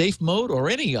into safe mode or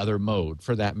any other mode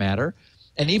for that matter.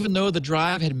 And even though the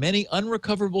drive had many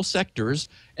unrecoverable sectors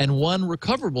and one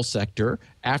recoverable sector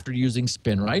after using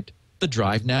Spinrite, the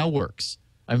drive now works.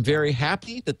 I'm very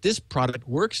happy that this product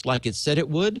works like it said it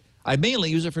would. I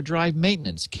mainly use it for drive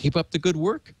maintenance. Keep up the good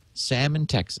work. Sam in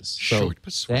Texas. Short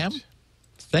but sweet. Sam,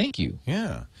 thank you.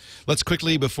 Yeah. Let's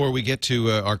quickly, before we get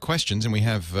to our questions, and we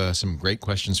have some great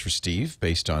questions for Steve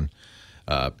based on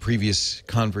previous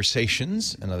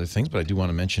conversations and other things, but I do want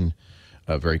to mention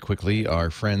very quickly our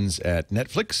friends at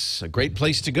Netflix, a great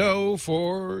place to go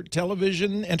for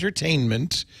television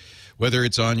entertainment, whether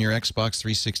it's on your Xbox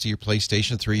 360, your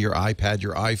PlayStation 3, your iPad,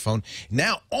 your iPhone.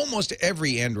 Now, almost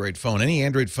every Android phone, any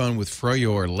Android phone with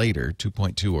Froyo or later,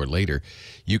 2.2 or later,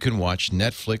 you can watch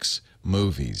Netflix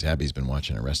movies. Abby's been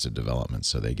watching Arrested Development,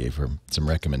 so they gave her some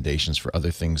recommendations for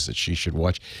other things that she should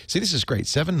watch. See, this is great.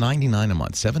 $7.99 a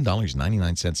month,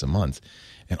 $7.99 a month,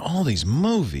 and all these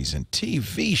movies and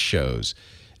TV shows.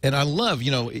 And I love,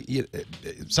 you know,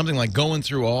 something like going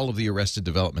through all of the Arrested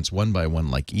Developments one by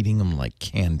one, like eating them like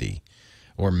candy,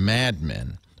 or Mad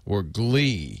Men, or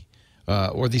Glee,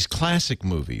 or these classic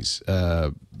movies.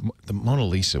 The Mona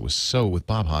Lisa was with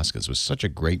Bob Hoskins, was such a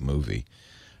great movie.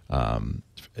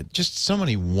 Just so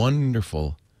many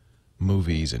wonderful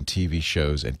movies and TV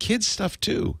shows and kids stuff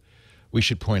too. We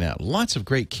should point out lots of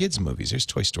great kids movies. There's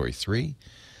Toy Story 3.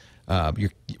 If you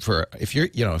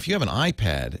have an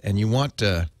iPad and you want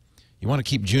to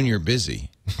keep Junior busy,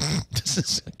 this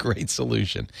is a great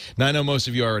solution. Now I know most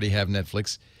of you already have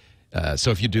Netflix,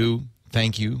 so if you do,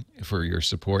 thank you for your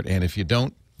support. And if you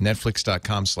don't,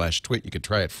 Netflix.com/twit. You could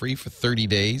try it free for 30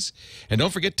 days. And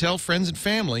don't forget, tell friends and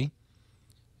family.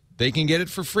 They can get it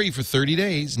for free for 30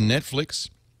 days.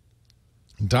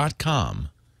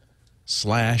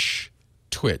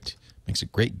 Netflix.com/twit. Makes a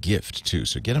great gift, too.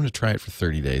 So get them to try it for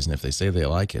 30 days. And if they say they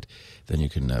like it, then you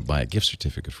can buy a gift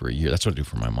certificate for a year. That's what I do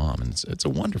for my mom. And it's a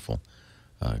wonderful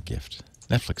gift.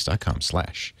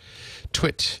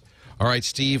 Netflix.com/twit. All right,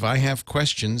 Steve, I have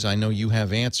questions. I know you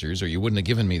have answers, or you wouldn't have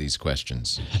given me these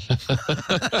questions.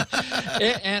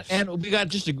 and we got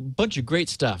just a bunch of great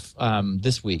stuff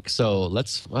this week. So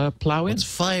let's plow in. Let's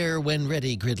fire when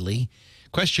ready, Gridley.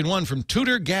 Question 1 from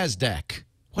Tudor Gazdak.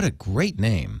 What a great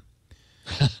name.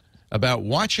 About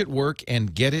Watch It Work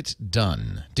and Get It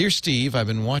Done. Dear Steve, I've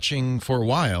been watching for a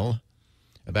while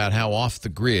about how Off the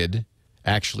Grid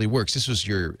actually works. This was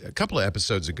a couple of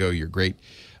episodes ago, your great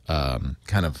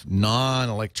kind of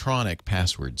non-electronic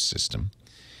password system.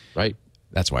 Right.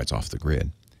 That's why it's Off the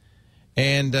Grid.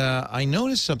 And I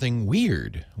noticed something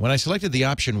weird. When I selected the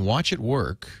option Watch It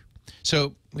Work,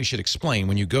 so we should explain,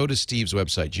 when you go to Steve's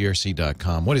website,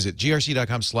 grc.com, what is it?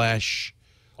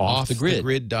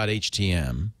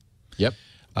 grc.com/offthegrid.htm. Yep.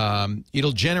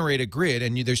 It'll generate a grid,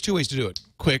 and there's two ways to do it.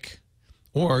 Quick,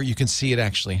 or you can see it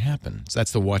actually happen. So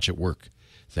that's the Watch It Work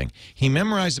thing. He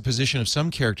memorized the position of some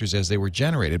characters as they were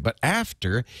generated, but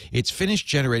after it's finished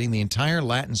generating the entire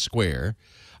Latin square,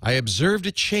 I observed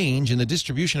a change in the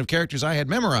distribution of characters I had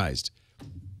memorized.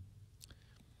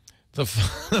 The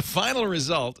final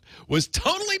result was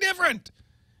totally different.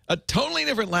 A totally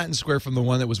different Latin square from the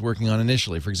one that was working on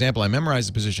initially. For example, I memorized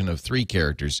the position of 3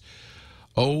 characters,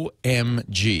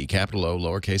 OMG, capital O,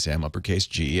 lowercase m, uppercase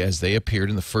G, as they appeared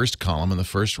in the first column in the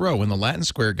first row. When the Latin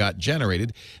square got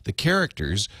generated, the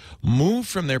characters moved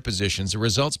from their positions, the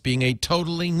results being a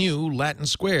totally new Latin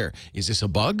square. Is this a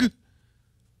bug?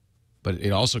 But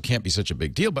it also can't be such a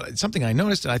big deal. But it's something I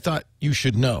noticed and I thought you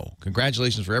should know.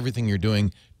 Congratulations for everything you're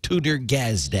doing, Tudor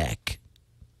Gazdak.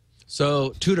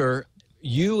 So, Tudor,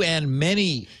 you and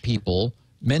many people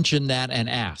mentioned that and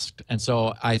asked. And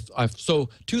so so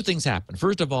 2 things happened.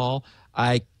 First of all,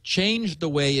 I changed the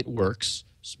way it works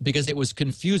because it was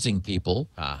confusing people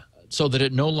so that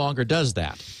it no longer does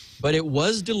that. But it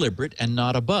was deliberate and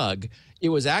not a bug. It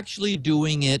was actually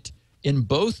doing it in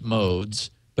both modes,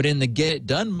 but in the Get It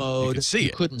Done mode, you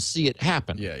couldn't see it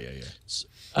happen. Yeah.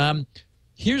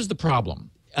 Here's the problem.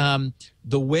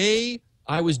 The way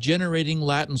I was generating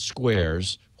Latin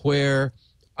squares, where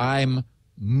I'm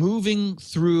moving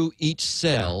through each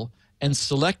cell and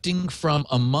selecting from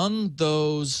among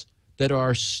those that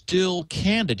are still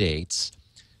candidates,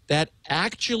 that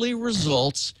actually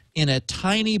results in a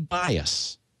tiny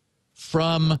bias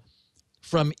from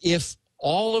if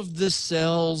all of the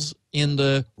cells in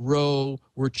the row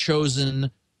were chosen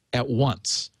at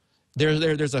once.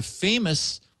 There's a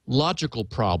famous logical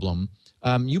problem.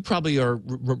 You probably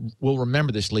will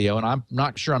remember this, Leo, and I'm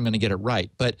not sure I'm going to get it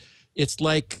right, but it's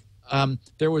like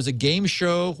there was a game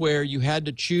show where you had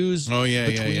to choose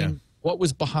between what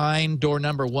was behind door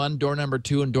number 1, door number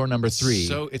 2, and door number 3.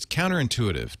 So it's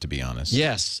counterintuitive, to be honest.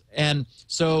 Yes, and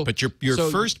so. But your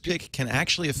first pick can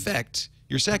actually affect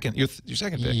your second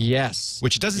pick. Yes.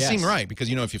 Which doesn't seem right because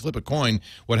if you flip a coin,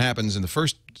 what happens in the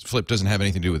first flip doesn't have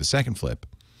anything to do with the second flip.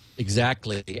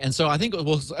 Exactly. And so I think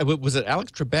was it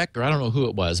Alex Trebek, or I don't know who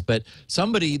it was, but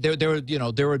somebody there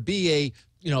would be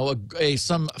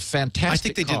some fantastic I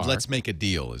think they car. did Let's Make a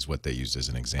Deal is what they used as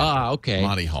an example. Okay.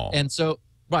 Monty Hall. And so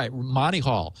Monty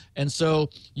Hall. And so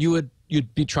you'd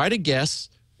try to guess,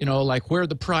 like where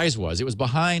the prize was. It was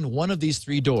behind one of these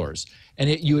 3 doors. And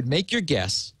you would make your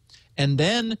guess, and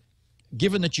then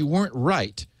given that you weren't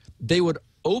right, they would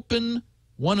open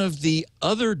one of the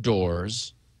other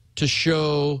doors to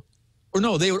show, or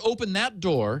no, they would open that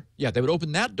door. Yeah, they would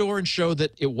open that door and show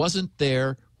that it wasn't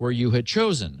there where you had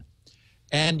chosen.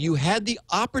 And you had the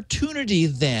opportunity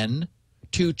then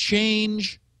to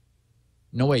change.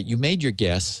 No, wait, you made your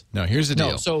guess. No, here's the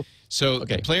deal. So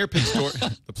okay. The player picks door.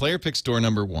 The player picks door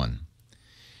number 1.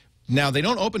 Now they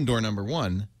don't open door number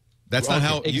 1. That's not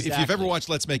how. If you've ever watched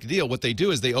Let's Make a Deal, what they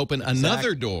do is they open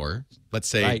another door. Let's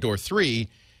say door 3,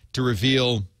 to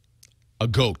reveal a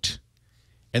goat,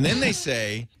 and then they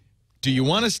say, "Do you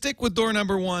want to stick with door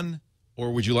number 1,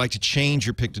 or would you like to change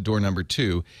your pick to door number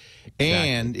 2?" Exactly.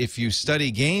 And if you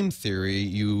study game theory,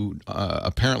 you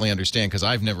apparently understand, because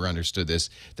I've never understood this,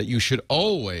 that you should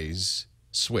always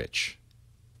switch.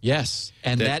 Yes,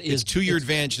 and that is to your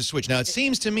advantage to switch. Now, it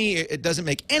seems to me it doesn't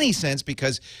make any sense,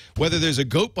 because whether there's a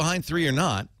goat behind 3 or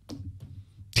not,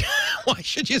 why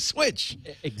should you switch?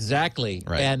 Exactly.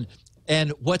 Right.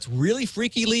 And what's really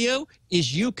freaky, Leo,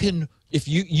 is you can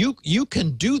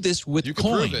do this with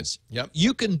coins. Prove it. Yep.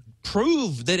 You can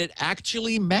prove that it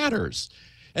actually matters.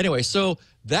 Anyway, so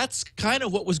that's kind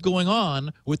of what was going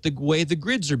on with the way the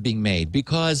grids are being made,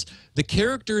 because the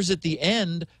characters at the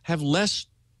end have less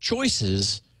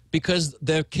choices, because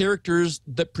the characters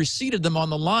that preceded them on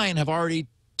the line have already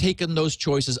taken those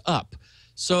choices up.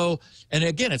 So, and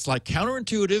again, it's like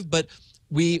counterintuitive, but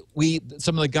we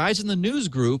some of the guys in the news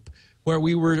group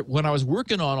when I was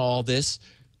working on all this,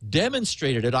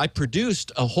 demonstrated it. I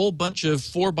produced a whole bunch of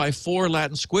 4x4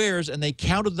 Latin squares, and they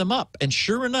counted them up. And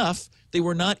sure enough, they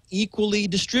were not equally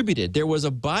distributed. There was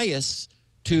a bias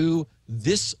to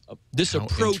this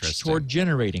approach toward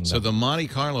generating them. So the Monte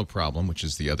Carlo problem, which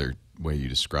is the other way you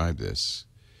describe this,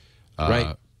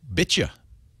 bit you.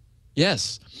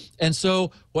 Yes. And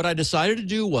so what I decided to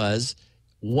do was,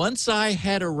 once I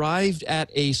had arrived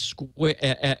at a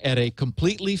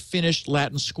completely finished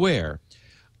Latin square,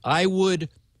 I would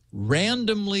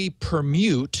randomly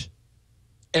permute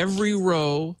every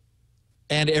row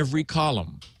and every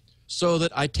column, so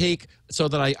that I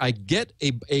get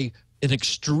an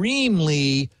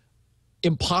extremely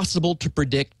impossible to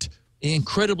predict,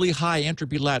 incredibly high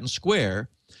entropy Latin square.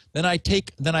 Then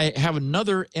I have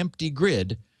another empty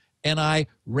grid, and I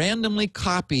randomly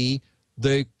copy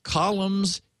the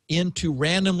columns into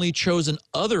randomly chosen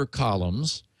other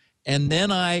columns, and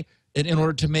then in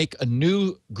order to make a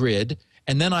new grid,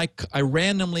 and then I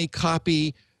randomly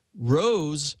copy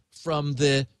rows from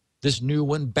this new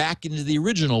one back into the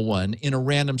original one in a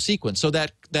random sequence. So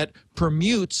that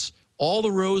permutes all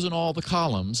the rows and all the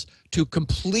columns to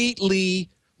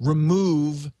completely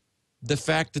remove the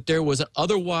fact that there was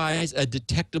otherwise a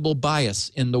detectable bias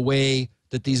in the way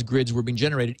that these grids were being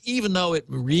generated, even though it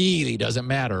really doesn't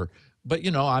matter. But,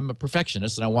 I'm a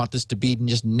perfectionist, and I want this to be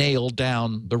just nailed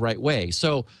down the right way.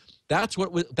 So that's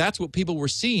what people were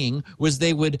seeing, was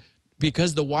they would,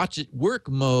 because the watch it work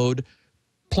mode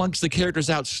plunks the characters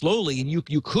out slowly, and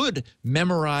you could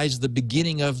memorize the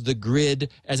beginning of the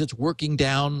grid as it's working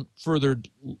down further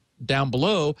down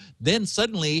below. Then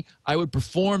suddenly I would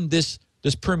perform this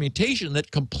permutation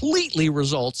that completely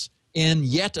results in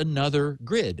yet another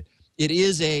grid. It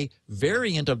is a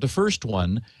variant of the first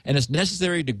one, and it's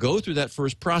necessary to go through that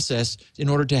first process in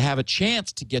order to have a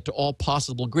chance to get to all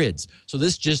possible grids. So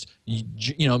this just,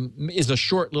 is a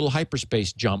short little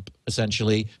hyperspace jump,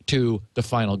 essentially, to the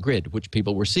final grid, which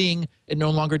people were seeing. It no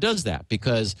longer does that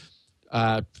because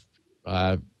because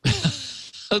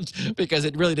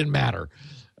it really didn't matter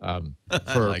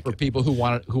for people who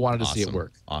wanted to see it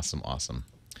work. Awesome.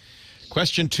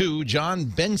 Question 2, John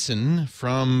Benson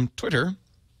from Twitter,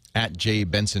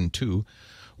 @JBenson2,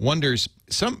 wonders,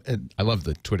 I love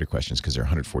the Twitter questions because they're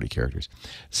 140 characters.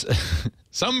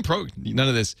 None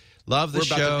of this. Love the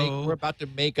show. We're about to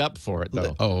make up for it,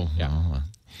 though.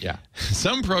 Yeah.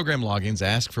 Some program logins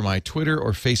ask for my Twitter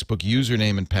or Facebook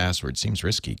username and password. Seems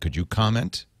risky. Could you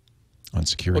comment on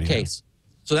security? Okay.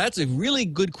 So that's a really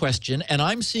good question, and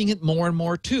I'm seeing it more and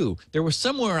more, too. There was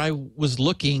somewhere I was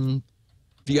looking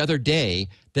the other day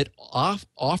that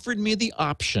offered me the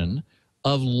option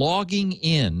of logging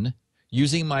in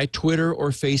using my Twitter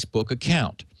or Facebook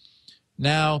account.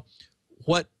 Now,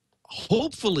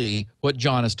 hopefully what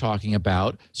John is talking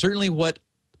about, certainly what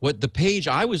the page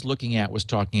I was looking at was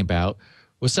talking about,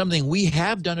 was something we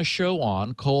have done a show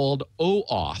on called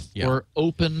OAuth, or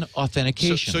Open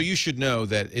Authentication. So you should know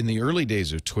that in the early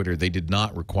days of Twitter, they did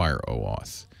not require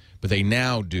OAuth, but they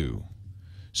now do.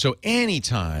 So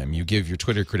anytime you give your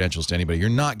Twitter credentials to anybody, you're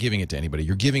not giving it to anybody.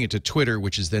 You're giving it to Twitter,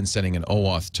 which is then sending an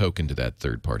OAuth token to that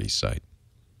third-party site.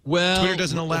 Well, Twitter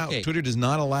doesn't allow. Twitter does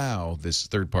not allow this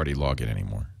third-party login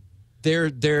anymore.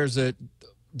 There's the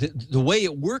way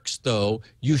it works, though.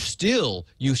 You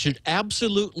should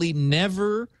absolutely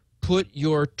never put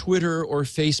your Twitter or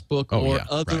Facebook or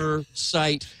other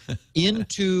site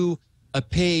into a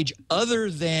page other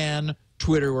than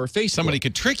Twitter or Facebook. Somebody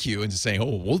could trick you into saying,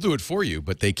 "Oh, we'll do it for you,"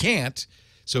 but they can't.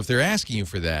 So if they're asking you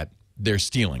for that, they're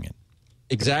stealing it.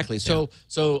 Exactly. So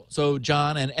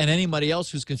John and anybody else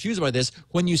who's confused by this,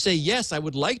 when you say, yes, I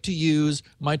would like to use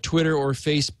my Twitter or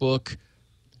Facebook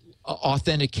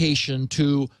authentication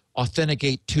to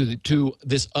authenticate to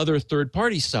this other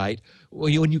third-party site,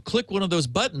 when you click one of those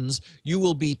buttons, you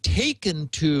will be taken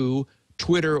to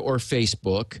Twitter or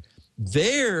Facebook.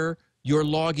 There, you're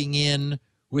logging in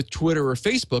with Twitter or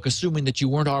Facebook, assuming that you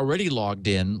weren't already logged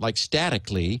in, like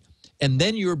statically, and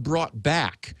then you're brought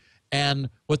back. And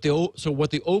what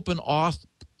the Open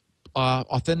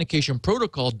Authentication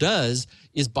Protocol does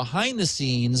is, behind the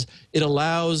scenes, it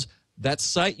allows that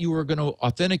site you were going to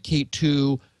authenticate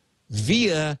to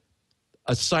via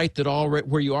a site that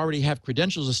where you already have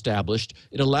credentials established.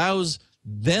 It allows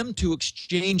them to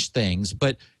exchange things,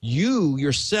 but you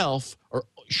yourself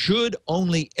should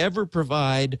only ever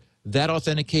provide that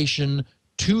authentication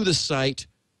to the site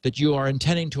that you are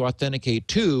intending to authenticate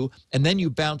to, and then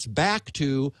you bounce back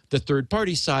to the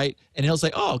third-party site, and he'll say,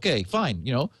 oh, okay, fine.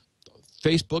 You know,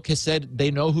 Facebook has said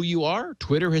they know who you are.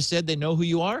 Twitter has said they know who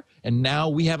you are, and now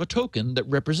we have a token that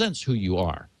represents who you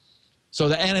are.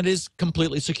 So and it is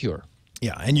completely secure.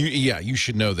 Yeah, and you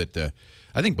should know that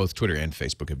I think both Twitter and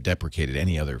Facebook have deprecated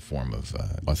any other form of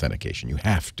authentication. You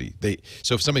have to.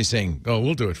 So if somebody's saying, "Oh,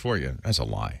 we'll do it for you," that's a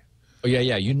lie. Oh,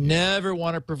 yeah. You never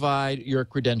want to provide your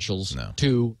credentials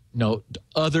to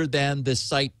other than the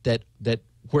site that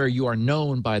where you are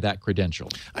known by that credential.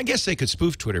 I guess they could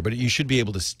spoof Twitter, but you should be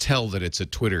able to tell that it's a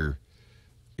Twitter.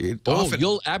 You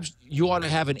ought to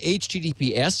have an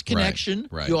HTTPS connection.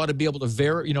 Right. You ought to be able to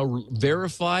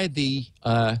verify the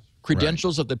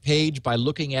credentials of the page by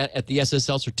looking at the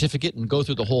SSL certificate and go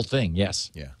through the whole thing.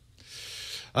 Yes. Yeah.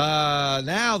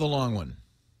 Now the long one.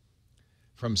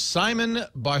 From Simon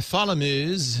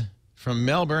Bartholomews from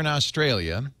Melbourne,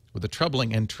 Australia, with a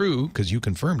troubling and true, because you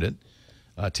confirmed it,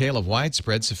 a tale of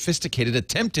widespread, sophisticated,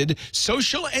 attempted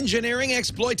social engineering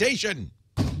exploitation.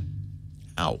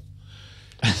 Ow.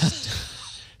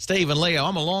 Steve and Leo,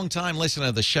 I'm a long-time listener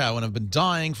of the show, and I've been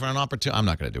dying for an opportunity. I'm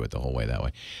not going to do it the whole way that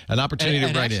way. An opportunity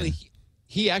to write in.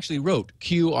 He actually wrote,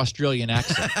 cue Australian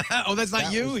accent. Oh, that's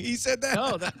not you? He said that?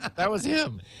 No, that was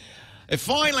him. It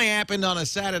finally happened on a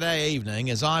Saturday evening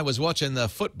as I was watching the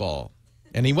football.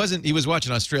 And he was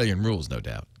watching Australian rules, no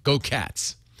doubt. Go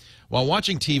Cats. While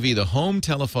watching TV, the home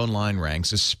telephone line rang,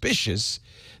 suspicious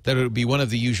that it would be one of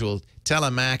the usual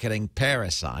telemarketing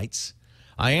parasites.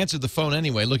 I answered the phone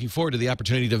anyway, looking forward to the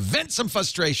opportunity to vent some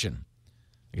frustration.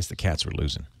 I guess the Cats were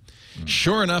losing.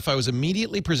 Sure enough, I was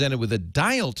immediately presented with a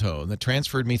dial tone that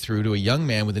transferred me through to a young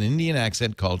man with an Indian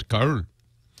accent called Carl.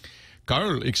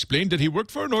 Carl explained that he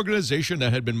worked for an organization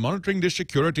that had been monitoring the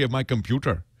security of my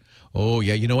computer. Oh,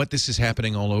 yeah, you know what? This is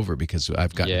happening all over because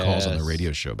I've gotten calls on the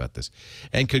radio show about this.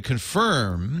 And could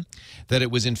confirm that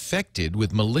it was infected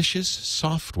with malicious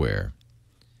software.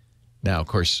 Now, of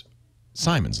course,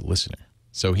 Simon's a listener.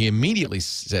 So he immediately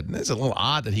said, and it's a little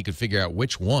odd that he could figure out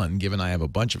which one, given I have a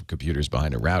bunch of computers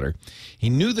behind a router. He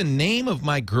knew the name of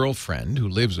my girlfriend, who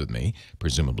lives with me,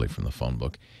 presumably from the phone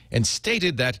book, and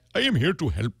stated that, I am here to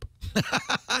help.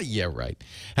 Yeah, right.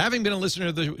 Having been a listener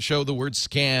of the show, the word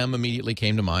scam immediately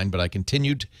came to mind, but I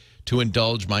continued to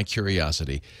indulge my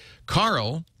curiosity.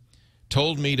 Carl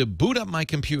told me to boot up my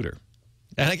computer.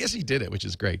 And I guess he did it, which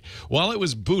is great. While it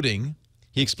was booting,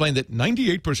 he explained that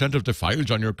 98% of the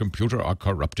files on your computer are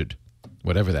corrupted,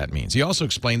 whatever that means. He also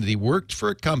explained that he worked for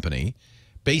a company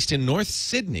based in North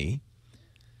Sydney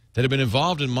that had been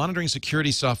involved in monitoring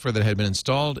security software that had been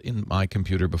installed in my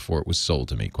computer before it was sold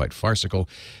to me. Quite farcical,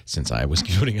 since I was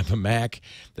booting up a Mac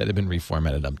that had been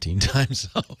reformatted umpteen times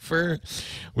over.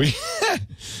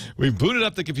 We booted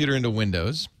up the computer into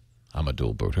Windows. I'm a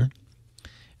dual booter.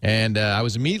 And I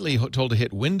was immediately told to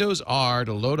hit Windows R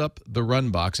to load up the run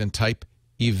box and type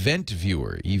Event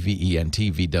Viewer,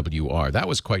 EVENTVWR. That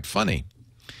was quite funny.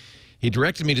 He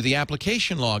directed me to the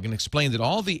application log and explained that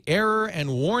all the error and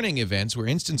warning events were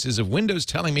instances of Windows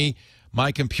telling me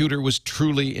my computer was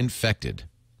truly infected.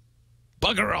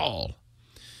 Bugger all.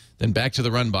 Then back to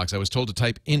the run box. I was told to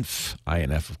type inf.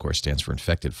 INF, of course, stands for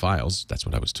infected files. That's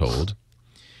what I was told.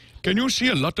 Can you see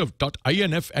a lot of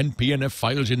 .inf and .pnf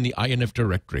files in the INF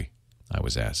directory? I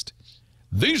was asked.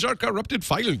 These are corrupted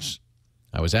files.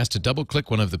 I was asked to double-click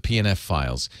one of the PNF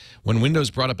files. When Windows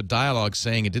brought up a dialog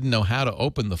saying it didn't know how to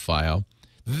open the file,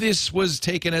 this was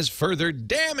taken as further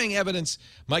damning evidence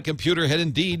my computer had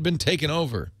indeed been taken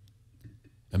over.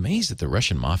 Amazed that the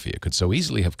Russian mafia could so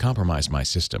easily have compromised my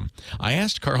system, I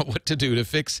asked Carl what to do to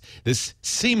fix this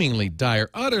seemingly dire,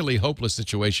 utterly hopeless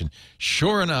situation.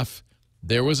 Sure enough,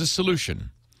 there was a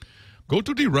solution. Go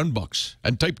to the run box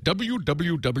and type www.ammyy.com.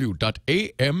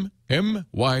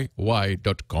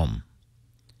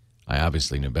 I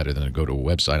obviously knew better than to go to a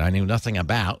website I knew nothing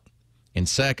about. In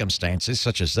circumstances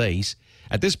such as these,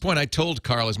 at this point I told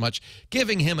Carl as much,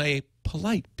 giving him a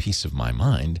polite piece of my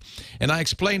mind, and I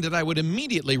explained that I would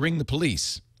immediately ring the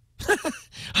police.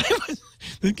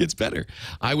 It gets better.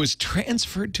 I was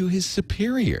transferred to his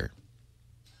superior,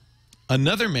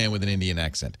 another man with an Indian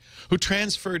accent, who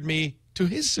transferred me to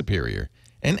his superior,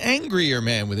 an angrier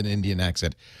man with an Indian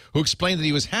accent, who explained that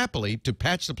he was happily to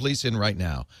patch the police in right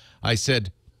now. I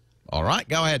said, all right,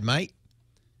 go ahead, mate.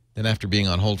 Then after being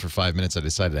on hold for 5 minutes, I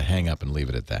decided to hang up and leave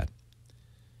it at that.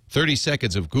 30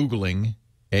 seconds of Googling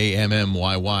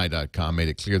ammyy.com made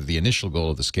it clear that the initial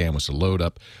goal of the scam was to load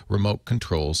up remote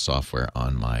control software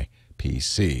on my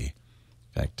PC. In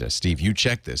fact, Steve, you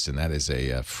check this, and that is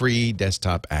a free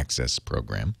desktop access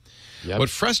program. Yep. What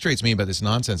frustrates me about this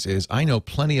nonsense is I know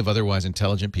plenty of otherwise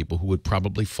intelligent people who would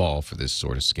probably fall for this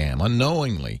sort of scam,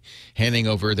 unknowingly handing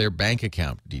over their bank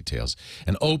account details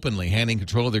and openly handing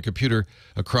control of their computer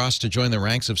across to join the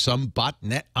ranks of some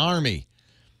botnet army.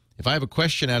 If I have a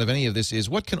question out of any of this is,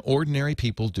 what can ordinary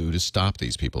people do to stop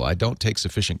these people? I don't take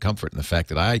sufficient comfort in the fact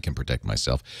that I can protect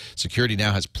myself. Security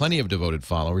Now has plenty of devoted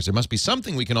followers. There must be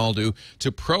something we can all do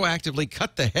to proactively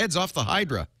cut the heads off the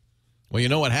Hydra. Well, you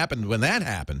know what happened when that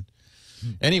happened.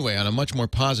 Anyway, on a much more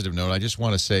positive note, I just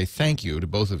want to say thank you to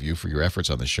both of you for your efforts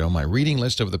on the show. My reading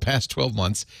list over the past 12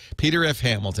 months, Peter F.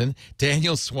 Hamilton,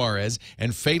 Daniel Suarez,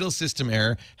 and Fatal System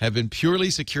Error have been purely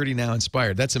Security Now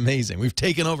inspired. That's amazing. We've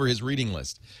taken over his reading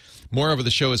list. Moreover,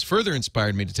 the show has further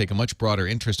inspired me to take a much broader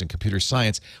interest in computer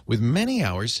science, with many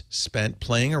hours spent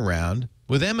playing around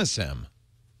with MSM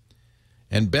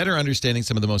and better understanding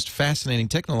some of the most fascinating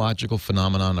technological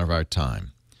phenomenon of our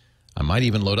time. I might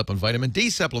even load up on vitamin D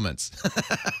supplements.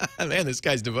 Man, this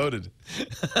guy's devoted.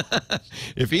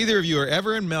 If either of you are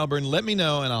ever in Melbourne, let me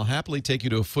know, and I'll happily take you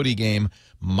to a footy game.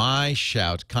 My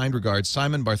shout. Kind regards,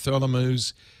 Simon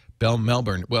Bartholomew's,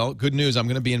 Melbourne. Well, good news. I'm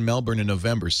going to be in Melbourne in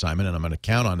November, Simon, and I'm going to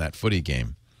count on that footy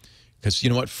game. Because you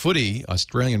know what? Footy,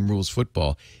 Australian rules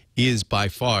football, is by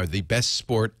far the best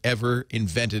sport ever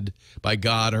invented by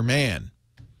God or man,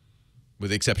 with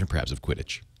the exception perhaps of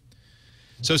Quidditch.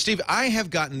 So, Steve, I have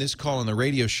gotten this call on the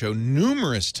radio show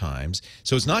numerous times.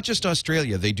 So it's not just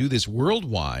Australia. They do this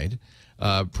worldwide.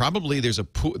 Probably there's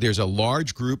a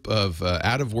large group of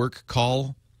out-of-work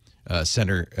call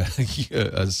center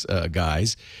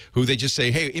guys who they just say,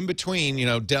 hey, in between, you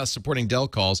know, supporting Dell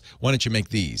calls, why don't you make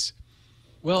these?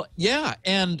 Well, yeah,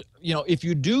 and, you know, if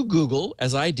you do Google,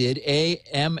 as I did,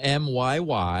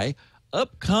 AMMYY,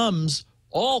 up comes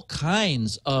all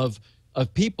kinds of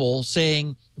people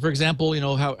saying, for example, you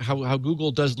know, how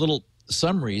Google does little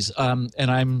summaries, and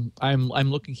I'm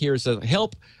looking here. It says,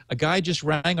 help, a guy just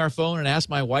rang our phone and asked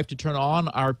my wife to turn on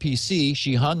our PC.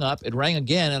 She hung up, it rang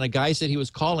again, and a guy said he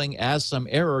was calling as some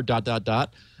error, ...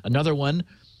 Another one,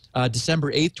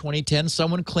 December 8th, 2010,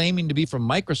 someone claiming to be from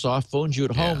Microsoft phones you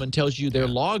at home and tells you their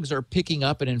logs are picking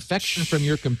up an infection from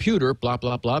your computer, blah,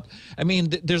 blah, blah. I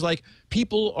mean, there's like,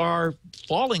 people are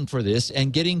falling for this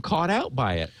and getting caught out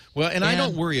by it. Well, and I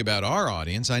don't worry about our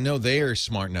audience. I know they are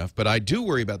smart enough, but I do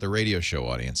worry about the radio show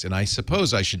audience. And I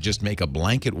suppose I should just make a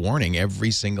blanket warning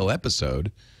every single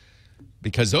episode,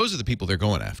 because those are the people they're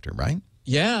going after, right?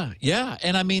 Yeah, yeah.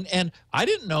 And I mean, and I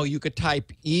didn't know you could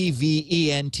type EVENTVWR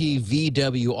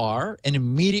and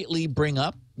immediately bring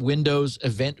up Windows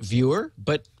Event Viewer,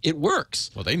 but it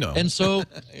works. Well, they know. And so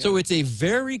so it's a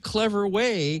very clever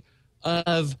way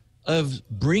of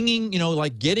bringing, you know,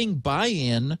 like getting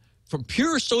buy-in from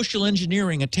pure social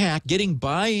engineering attack, getting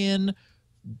buy-in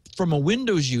from a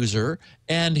Windows user.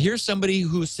 And here's somebody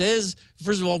who says,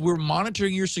 first of all, we're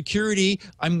monitoring your security.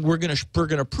 We're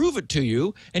gonna prove it to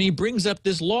you. And he brings up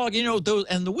this log, you know,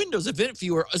 and the Windows Event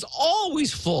Viewer is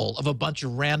always full of a bunch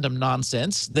of random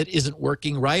nonsense that isn't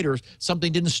working right, or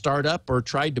something didn't start up or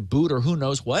tried to boot or who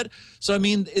knows what. So I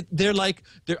mean,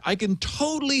 I can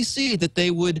totally see that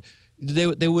they would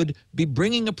be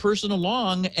bringing a person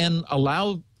along and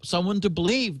allow someone to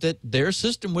believe that their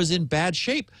system was in bad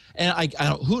shape. And I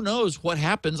don't, who knows what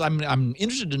happens. I'm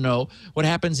interested to know what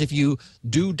happens if you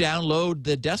do download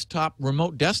the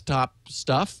remote desktop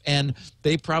stuff, and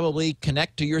they probably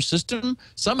connect to your system.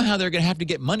 Somehow they're going to have to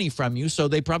get money from you, so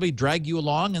they probably drag you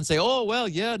along and say, oh, well,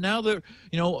 yeah, now they're,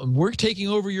 we're taking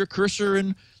over your cursor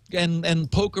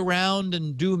and poke around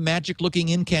and do magic-looking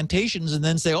incantations, and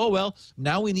then say, oh, well,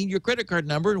 now we need your credit card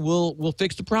number, and we'll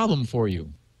fix the problem for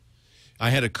you. I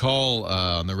had a call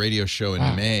on the radio show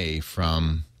in May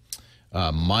from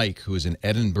Mike, who is in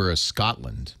Edinburgh,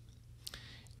 Scotland.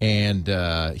 And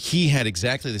he had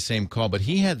exactly the same call, but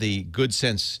he had the good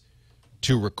sense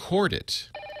to record it.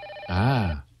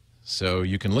 So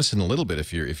you can listen a little bit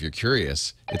if you're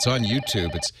curious. It's on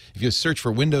YouTube. If you search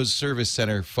for Windows Service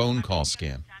Center phone call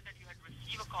scam. You had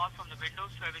received a call from the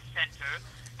Windows Service Center,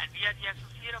 and we are the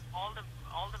associate of all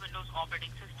the Windows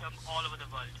operating system all over the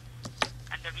world.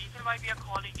 And the reason why we are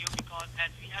calling you, because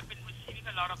as we have been receiving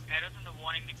a lot of errors and the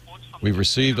warning reports from We've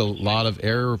received a lot of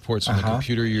error reports from the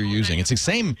computer you're using. It's the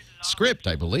same script,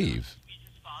 I believe.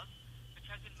 Which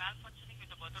has been malfunctioning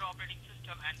with the mother operating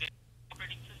system, and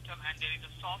there is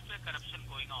a software corruption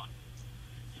going on.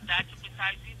 So that's the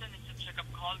precise reason it's a checkup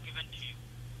call given to you.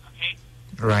 Okay?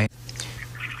 Right.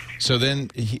 So then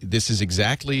this is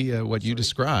exactly what you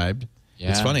described. Yeah.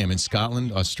 It's funny. I'm in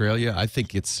Scotland, Australia. I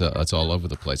think it's all over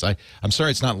the place. I'm sorry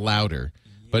it's not louder,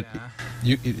 but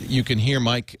you can hear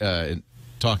Mike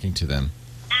talking to them.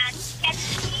 And can you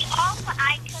see all the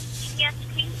icons in your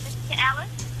screen, Mr. Allen?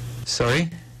 Sorry?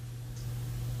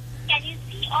 Can you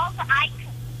see all the icons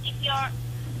in your...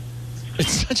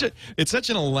 It's such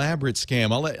an elaborate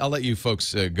scam. I'll let you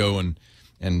folks go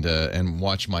and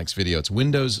watch Mike's video. It's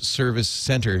Windows Service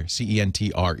Center,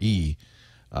 CENTRE,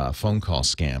 phone call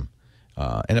scam.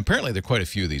 And apparently there are quite a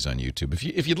few of these on YouTube.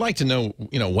 If you'd like to know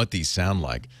what these sound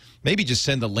like, maybe just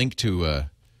send the link to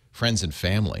friends and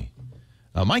family.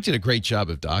 Mike did a great job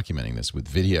of documenting this with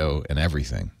video and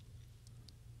everything.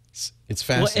 It's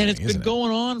fascinating. Well, and it's been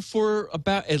going on for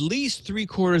about at least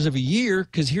 3/4 of a year,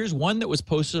 because here's one that was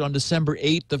posted on December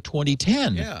 8th of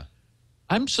 2010. Yeah.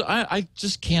 I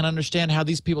just can't understand how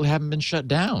these people haven't been shut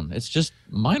down. It's just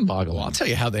mind-boggling. Well, I'll tell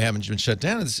you how they haven't been shut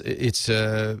down. It's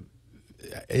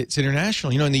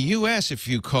international. In the U.S., if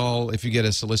you get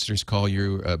a solicitor's call,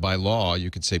 by law,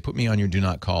 you could say, put me on your do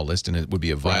not call list, and it would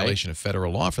be a violation of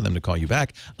federal law for them to call you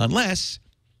back, unless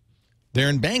they're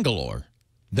in Bangalore.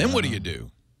 Then what do you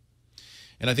do?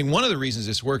 And I think one of the reasons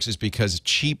this works is because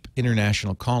cheap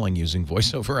international calling using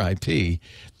voice over IP,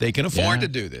 they can afford to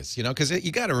do this, because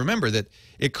you got to remember that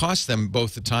it costs them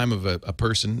both the time of a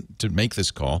person to make this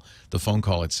call, the phone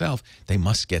call itself. They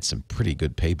must get some pretty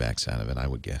good paybacks out of it, I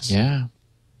would guess. Yeah.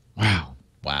 Wow.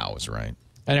 Wow is right.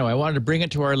 Anyway, I wanted to bring it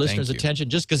to our listeners'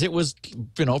 attention just because it was,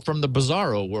 from the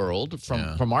bizarro world,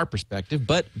 from our perspective.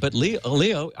 But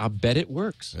Leo, I bet it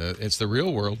works. It's the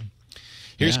real world.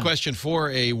 Here's question 4.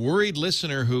 A worried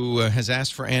listener who has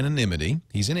asked for anonymity.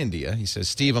 He's in India. He says,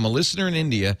 Steve, I'm a listener in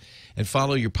India and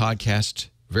follow your podcast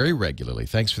very regularly.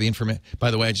 Thanks for the information.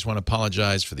 By the way, I just want to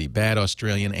apologize for the bad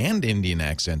Australian and Indian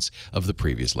accents of the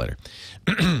previous letter.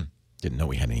 Didn't know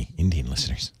we had any Indian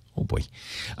listeners. Oh, boy.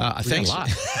 Thanks. A lot.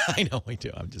 I know we do.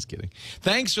 I'm just kidding.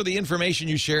 Thanks for the information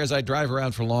you share as I drive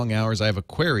around for long hours. I have a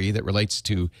query that relates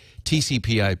to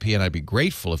TCP/IP, and I'd be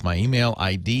grateful if my email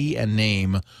ID and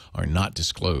name are not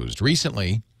disclosed.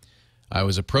 Recently, I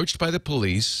was approached by the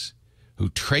police who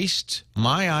traced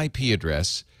my IP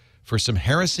address for some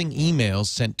harassing emails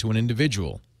sent to an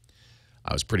individual.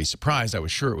 I was pretty surprised. I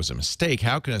was sure it was a mistake.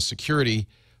 How can a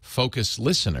security-focused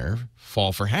listener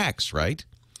fall for hacks, right?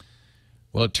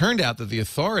 Well, it turned out that the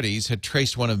authorities had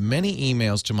traced one of many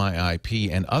emails to my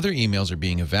IP, and other emails are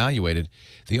being evaluated.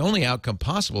 The only outcome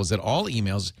possible is that all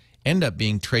emails end up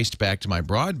being traced back to my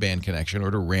broadband connection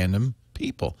or to random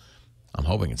people. I'm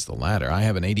hoping it's the latter. I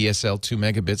have an ADSL 2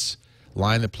 megabits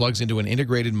line that plugs into an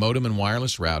integrated modem and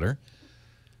wireless router.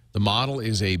 The model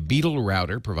is a Beetle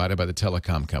router provided by the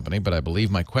telecom company, but I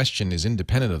believe my question is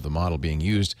independent of the model being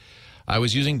used. I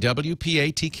was using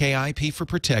WPA TKIP for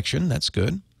protection. That's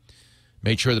good.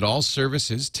 Made sure that all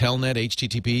services, Telnet,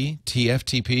 HTTP,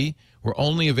 TFTP, were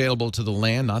only available to the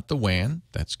LAN, not the WAN.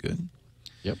 That's good.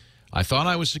 Yep. I thought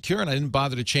I was secure, and I didn't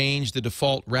bother to change the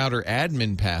default router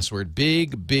admin password.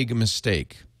 Big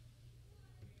mistake.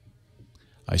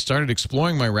 I started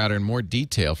exploring my router in more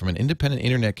detail from an independent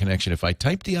internet connection. If I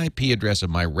typed the IP address of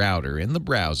my router in the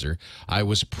browser, I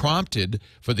was prompted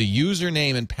for the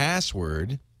username and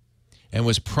password and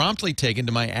was promptly taken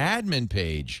to my admin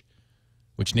page,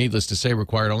 which, needless to say,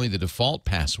 required only the default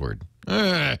password.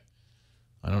 I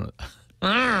don't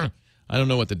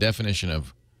know what the definition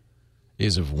of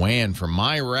is of WAN for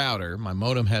my router. My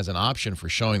modem has an option for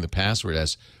showing the password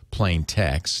as plain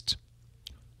text.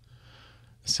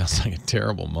 Sounds like a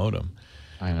terrible modem.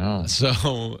 I know.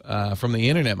 So from the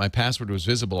internet, my password was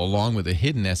visible along with a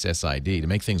hidden SSID. To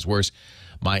make things worse,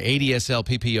 my ADSL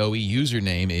PPOE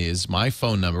username is my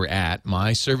phone number at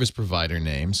my service provider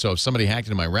name. So if somebody hacked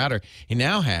into my router, he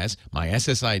now has my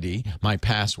SSID, my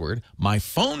password, my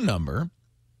phone number.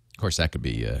 Of course, that could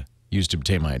be used to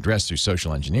obtain my address through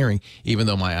social engineering, even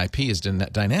though my IP is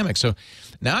dynamic. So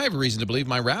now I have a reason to believe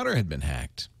my router had been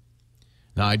hacked.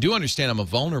 Now, I do understand I'm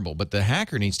vulnerable, but the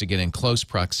hacker needs to get in close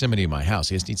proximity to my house.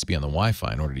 He just needs to be on the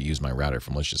Wi-Fi in order to use my router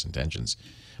for malicious intentions.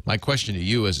 My question to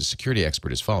you as a security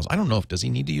expert is follows. I don't know if does he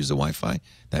need to use the Wi-Fi?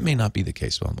 That may not be the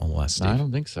case. Well, we'll ask Steve. I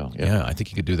don't think so. Yeah, I think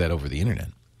he could do that over the internet.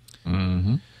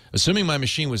 Mm-hmm. Assuming my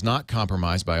machine was not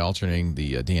compromised by alternating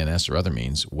the DNS or other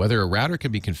means, whether a router can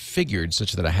be configured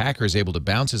such that a hacker is able to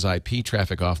bounce his IP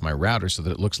traffic off my router so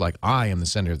that it looks like I am the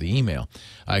sender of the email.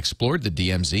 I explored the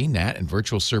DMZ, NAT, and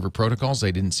virtual server protocols.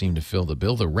 They didn't seem to fill the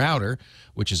bill. The router,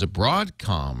 which is a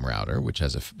Broadcom router, which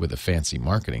has with a fancy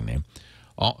marketing name,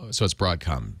 so it's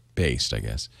Broadcom-based, I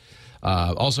guess,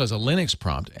 also has a Linux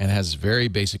prompt and has very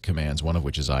basic commands, one of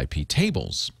which is IP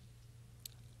tables,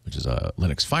 which is a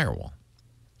Linux firewall.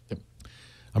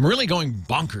 I'm really going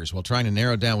bonkers while trying to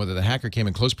narrow down whether the hacker came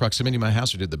in close proximity to my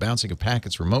house or did the bouncing of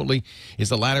packets remotely. Is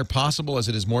the latter possible as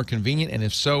it is more convenient? And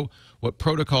if so, what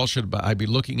protocol should I be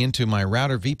looking into? My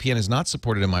router VPN is not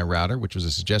supported in my router, which was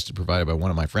a suggestion provided by one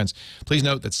of my friends. Please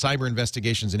note that cyber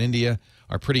investigations in India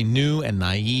are pretty new and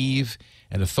naive,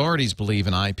 and authorities believe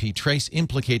an IP trace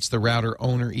implicates the router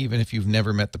owner even if you've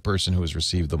never met the person who has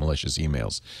received the malicious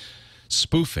emails.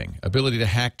 Spoofing, ability to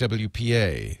hack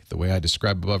WPA, the way I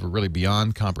described above, are really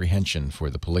beyond comprehension for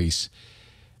the police.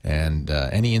 And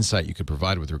any insight you could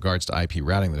provide with regards to IP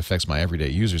routing that affects my everyday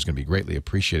users is going to be greatly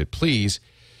appreciated. Please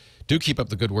do keep up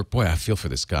the good work. Boy, I feel for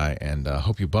this guy, and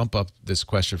hope you bump up this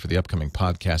question for the upcoming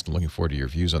podcast. I'm looking forward to your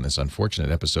views on this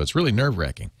unfortunate episode. It's really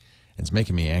nerve-wracking, and it's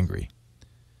making me angry.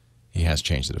 He has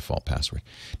changed the default password.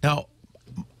 Now,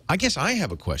 I guess I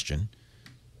have a question.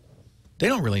 They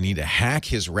don't really need to hack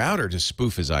his router to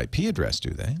spoof his IP address,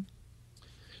 do they?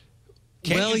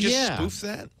 Can't you just spoof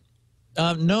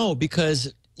that? No,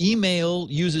 because email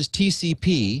uses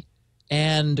TCP,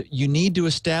 and you need to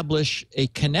establish a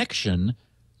connection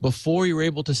before you're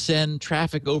able to send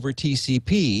traffic over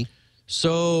TCP.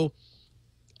 So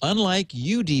unlike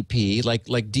UDP, like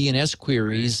DNS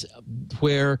queries,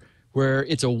 where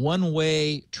it's a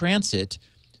one-way transit,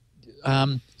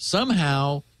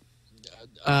 somehow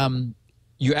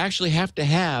you actually have to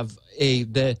have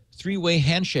the three-way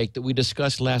handshake that we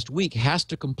discussed last week has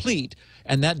to complete,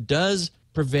 and that does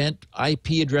prevent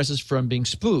IP addresses from being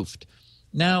spoofed.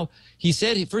 Now, he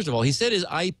said, first of all, he said his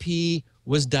IP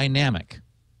was dynamic.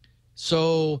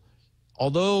 So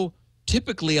although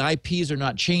typically IPs are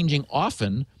not changing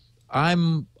often,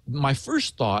 my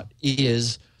first thought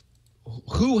is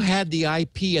who had the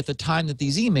IP at the time that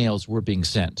these emails were being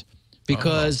sent?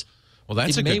 Because well,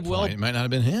 that's a good point. It might not have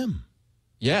been him.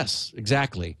 Yes,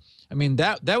 exactly. I mean,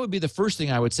 that would be the first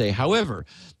thing I would say. However,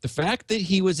 the fact that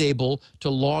he was able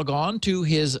to log on to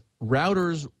his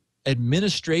router's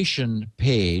administration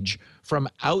page from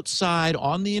outside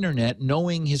on the internet,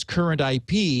 knowing his current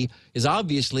IP, is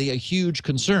obviously a huge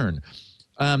concern.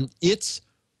 It's,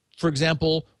 for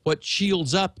example, what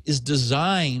Shields Up is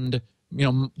designed,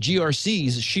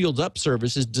 GRC's Shields Up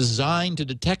service is designed to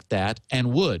detect that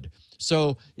and would.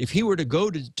 So if he were to go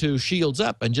to Shields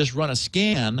Up and just run a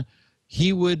scan,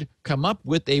 he would come up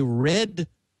with a red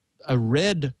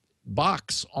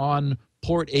box on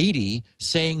port 80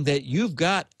 saying that you've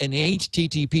got an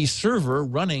HTTP server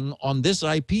running on this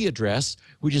IP address,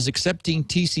 which is accepting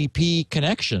TCP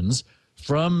connections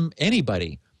from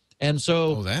anybody. And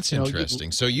so, oh, that's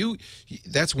interesting. So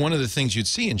that's one of the things you'd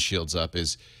see in Shields Up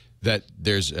is that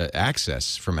there's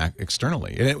access from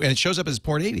externally, and it shows up as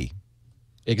port 80.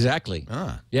 Exactly.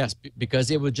 Yes,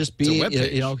 because it would just be,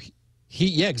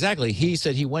 yeah, exactly. He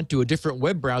said he went to a different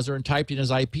web browser and typed in his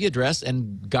IP address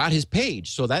and got his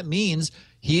page. So that means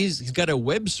he's got a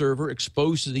web server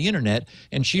exposed to the internet,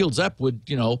 and Shields Up would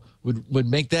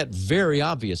make that very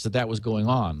obvious that was going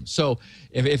on. So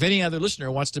if any other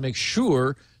listener wants to make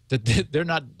sure that they're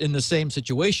not in the same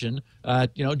situation,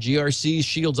 GRC's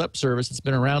Shields Up service that's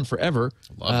been around forever,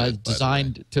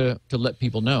 designed to let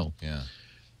people know. Yeah.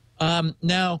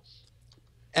 Now,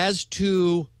 as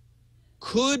to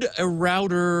could a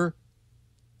router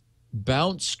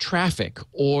bounce traffic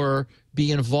or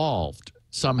be involved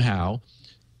somehow,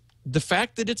 the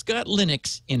fact that it's got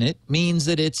Linux in it means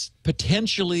that it's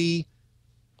potentially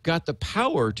got the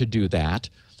power to do that,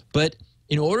 but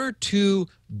in order to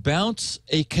bounce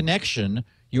a connection,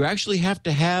 you actually have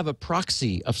to have a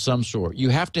proxy of some sort. You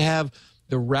have to have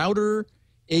the router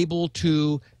able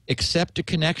to accept a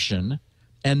connection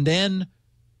and then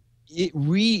it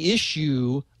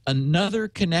reissue another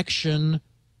connection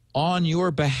on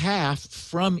your behalf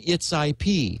from its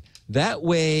IP. That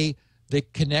way, the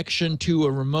connection to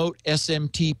a remote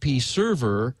SMTP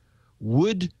server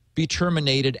would be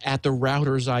terminated at the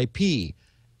router's IP.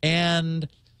 And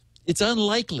it's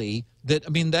unlikely that, I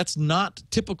mean, that's not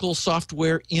typical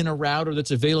software in a router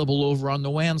that's available over on the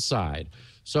WAN side.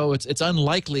 So it's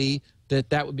unlikely that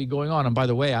that would be going on. And by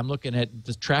the way, I'm looking at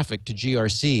the traffic to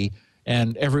GRC,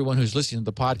 and everyone who's listening to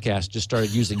the podcast just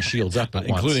started using Shields Up at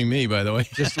once. Including me, by the way.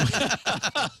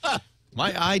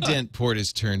 My ident port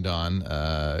is turned on.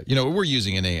 You know, we're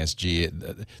using an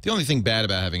ASG. The only thing bad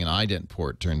about having an ident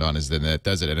port turned on is that it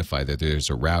does identify that there's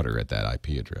a router at that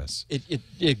IP address.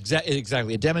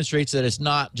 Exactly. It demonstrates that it's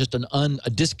not just a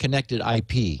disconnected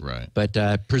IP. Right. But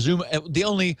the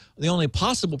only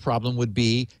possible problem would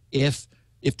be if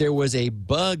there was a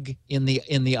bug in the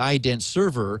ident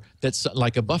server that's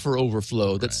like a buffer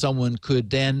overflow that someone could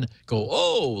then go,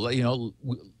 oh, you know,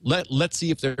 let's see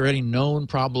if there are any known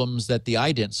problems that the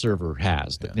ident server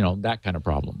has, you know, that kind of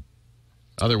problem.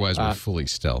 Otherwise, we're fully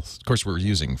stealth. Of course, we're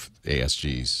using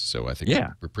ASGs, so I think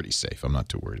we're pretty safe. I'm not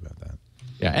too worried about that.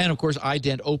 Yeah, and of course,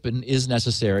 ident open is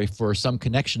necessary for some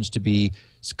connections to be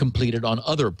completed on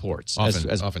other ports.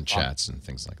 Often chats and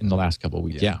things like that. In the last couple of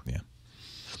weeks, yeah.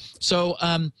 So,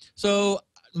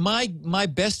 my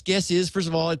best guess is, first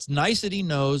of all, it's nice that he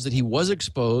knows that he was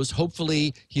exposed.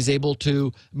 Hopefully, he's able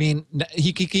to. I mean,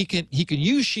 he can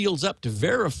use Shields Up to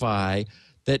verify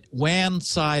that WAN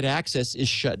side access is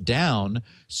shut down.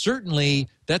 Certainly,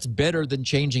 that's better than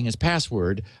changing his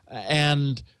password.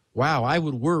 And wow, I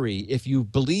would worry if you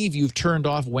believe you've turned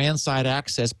off WAN side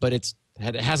access, but it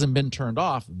hasn't been turned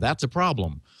off. That's a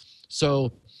problem.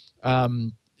 So,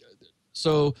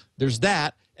 so there's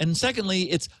that. And secondly,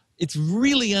 it's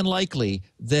really unlikely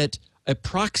that a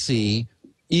proxy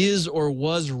is or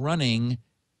was running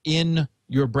in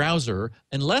your browser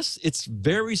unless it's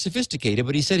very sophisticated.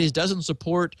 But he said he doesn't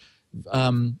support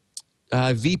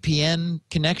VPN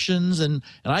connections, and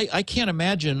I can't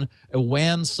imagine a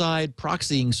WAN side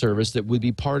proxying service that would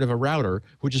be part of a router,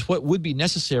 which is what would be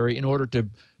necessary in order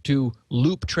to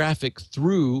loop traffic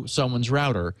through someone's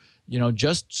router. You know,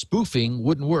 just spoofing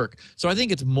wouldn't work. So I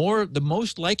think it's the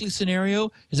most likely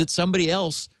scenario is that somebody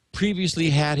else previously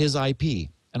had his IP.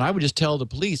 And I would just tell the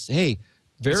police, hey,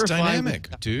 verify. It's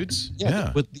dynamic, dudes.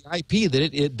 Yeah. With the IP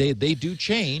that they do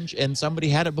change, and somebody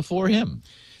had it before him.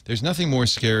 There's nothing more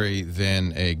scary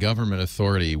than a government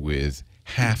authority with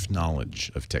half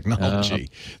knowledge of technology.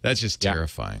 That's just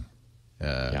terrifying.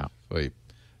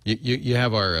 You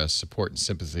have our support and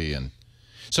sympathy. And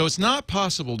so it's not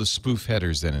possible to spoof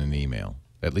headers then in an email,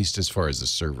 at least as far as the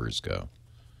servers go.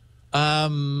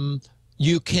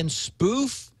 You can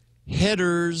spoof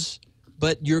headers,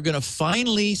 but you're going to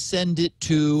finally send it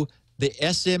to the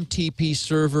SMTP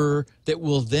server that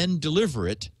will then deliver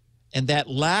it, and that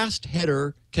last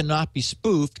header cannot be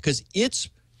spoofed because it's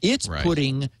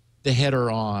putting the header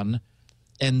on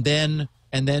and then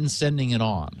sending it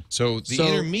on. So the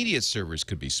intermediate servers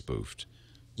could be spoofed.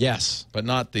 Yes. But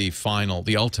not the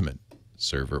ultimate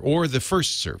server or the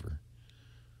first server.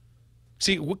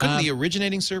 See, couldn't the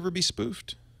originating server be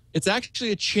spoofed? It's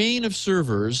actually a chain of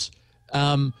servers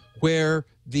where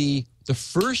the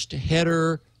first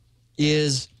header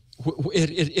is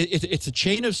it's a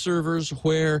chain of servers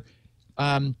where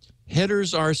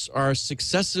headers are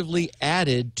successively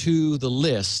added to the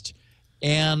list,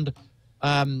 and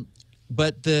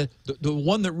but the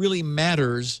one that really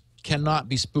matters cannot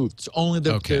be spoofed. It's only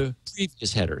the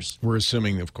previous headers. We're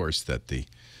assuming, of course, that the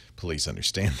police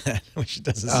understand that, which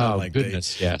doesn't sound like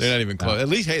goodness, they're not even close. At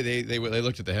least, hey, they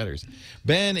looked at the headers.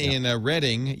 Ben in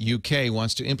Reading, UK,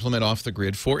 wants to implement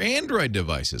off-the-grid for Android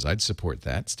devices. I'd support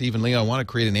that. Stephen Lee, I want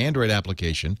to create an Android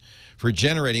application for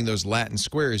generating those Latin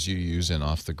squares you use in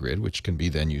off-the-grid, which can be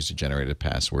then used to generate a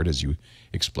password, as you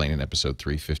explain in episode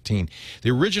 315.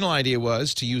 The original idea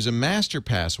was to use a master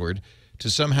password to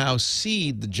somehow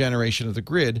seed the generation of the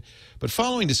grid, but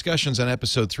following discussions on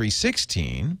episode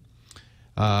 316,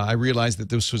 I realized that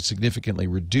this would significantly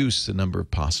reduce the number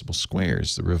of possible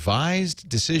squares. The revised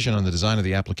decision on the design of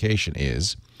the application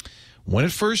is, when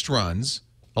it first runs,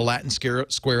 a Latin square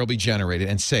will be generated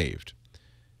and saved.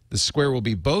 The square will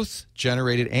be both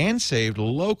generated and saved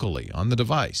locally on the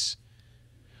device.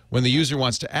 When the user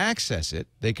wants to access it,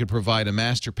 they could provide a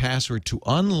master password to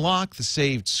unlock the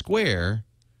saved square.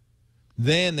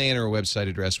 Then they enter a website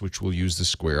address which will use the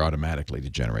square automatically to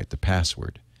generate the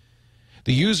password.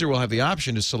 The user will have the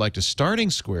option to select a starting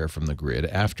square from the grid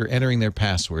after entering their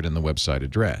password and the website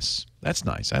address. That's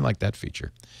nice. I like that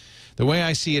feature. The way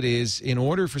I see it is, in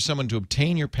order for someone to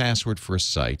obtain your password for a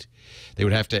site, they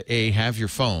would have to A, have your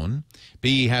phone,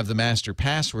 B, have the master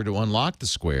password to unlock the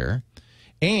square,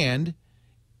 and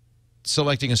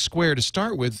selecting a square to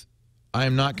start with, I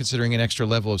am not considering an extra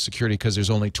level of security because there's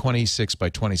only 26 by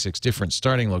 26 different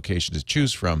starting locations to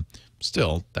choose from.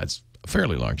 Still, that's a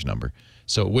fairly large number.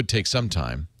 So it would take some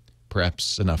time,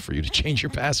 perhaps enough for you to change your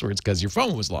passwords because your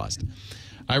phone was lost.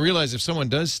 I realize if someone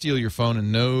does steal your phone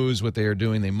and knows what they are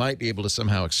doing, they might be able to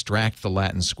somehow extract the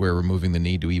Latin square, removing the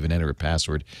need to even enter a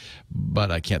password,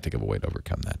 but I can't think of a way to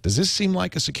overcome that. Does this seem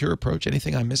like a secure approach?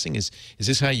 Anything I'm missing? Is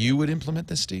this how you would implement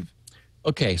this, Steve?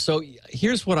 Okay, so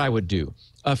here's what I would do.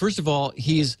 First of all,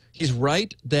 he's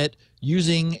right that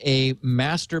using a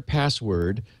master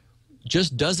password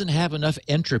just doesn't have enough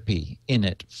entropy in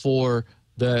it for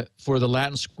the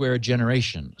Latin square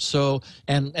generation. So,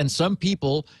 and some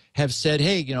people have said,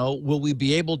 hey, you know, will we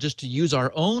be able just to use our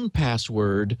own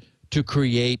password to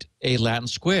create a Latin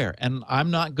square? And I'm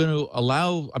not going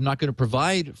to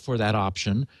provide for that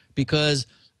option because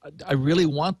I really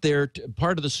want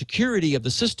part of the security of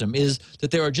the system is that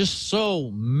there are just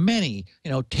so many,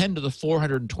 10 to the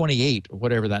 428 or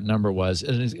whatever that number was,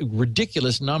 a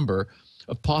ridiculous number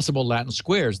of possible Latin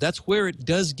squares. That's where it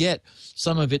does get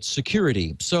some of its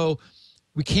security. So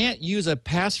we can't use a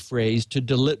passphrase to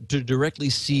directly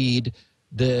seed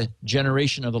the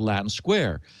generation of the Latin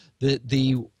square.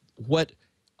 What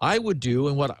I would do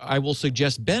and what I will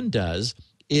suggest Ben does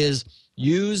is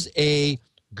use a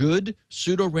good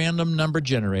pseudo-random number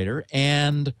generator,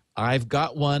 and I've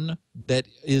got one that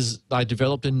I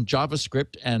developed in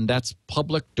JavaScript, and that's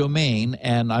public domain,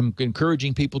 and I'm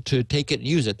encouraging people to take it and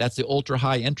use it. That's the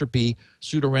ultra-high entropy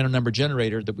pseudo-random number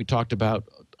generator that we talked about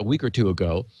a week or two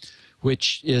ago,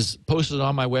 which is posted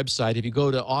on my website. If you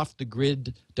go to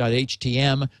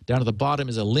offthegrid.htm, down at the bottom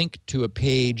is a link to a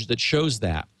page that shows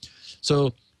that.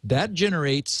 So that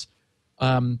generates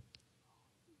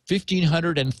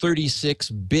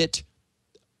 1,536-bit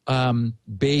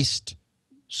based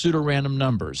pseudo-random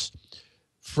numbers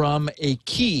from a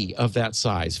key of that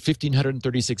size,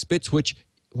 1,536 bits, which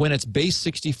when it's base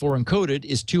 64 encoded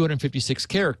is 256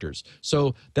 characters.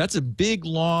 So that's a big,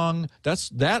 long,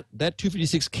 that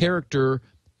 256 character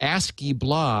ASCII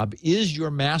blob is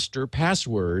your master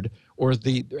password, or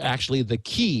actually the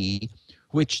key,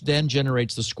 which then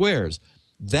generates the squares.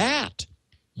 That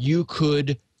you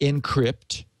could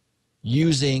encrypt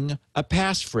using a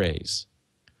passphrase.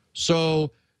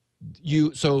 So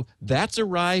that's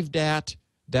arrived at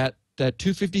that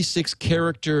 256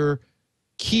 character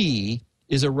key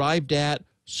is arrived at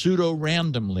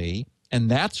pseudo-randomly, and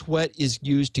that's what is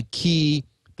used to key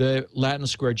the Latin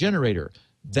square generator.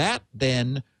 That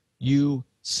then you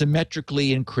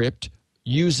symmetrically encrypt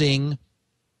using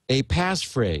a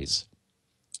passphrase.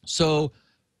 So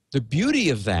the beauty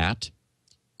of that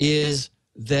is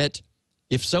that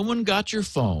if someone got your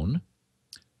phone,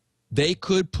 they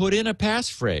could put in a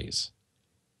passphrase,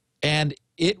 and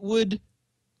it would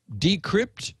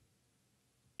decrypt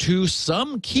to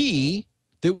some key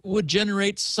that would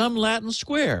generate some Latin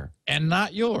square and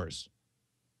not yours.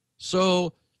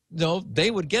 So,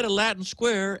 they would get a Latin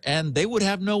square, and they would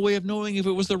have no way of knowing if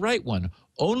it was the right one.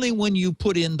 Only when you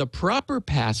put in the proper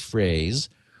passphrase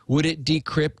would it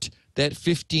decrypt that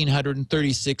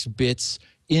 1,536 bits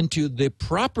into the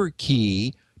proper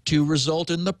key to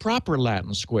result in the proper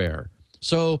Latin square.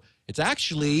 So it's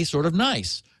actually sort of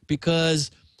nice because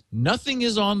nothing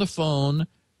is on the phone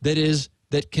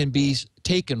that can be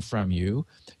taken from you.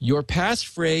 Your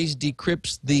passphrase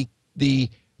decrypts the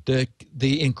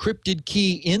encrypted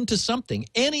key into something.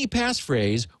 Any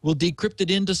passphrase will decrypt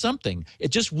it into something. It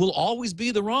just will always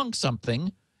be the wrong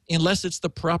something unless it's the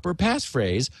proper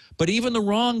passphrase. But even the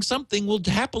wrong something will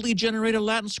happily generate a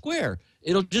Latin square.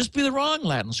 It'll just be the wrong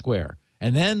Latin square.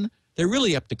 And then they're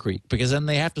really up the creek because then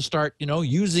they have to start,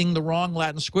 using the wrong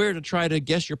Latin square to try to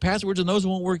guess your passwords, and those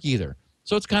won't work either.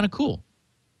 So it's kind of cool.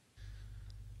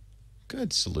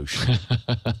 Good solution.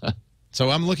 So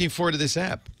I'm looking forward to this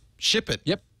app. Ship it.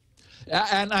 Yep.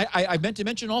 And I meant to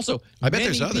mention also, I bet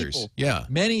there's others. Yeah.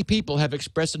 Many people have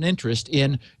expressed an interest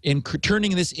in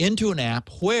turning this into an app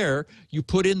where you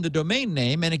put in the domain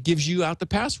name and it gives you out the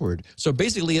password. So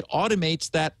basically it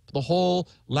automates that the whole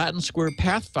Latin square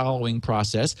path following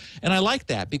process. And I like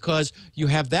that because you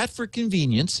have that for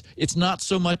convenience. It's not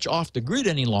so much off the grid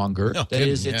any longer. No That kidding,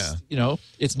 is, it's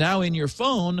it's now in your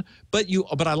phone. But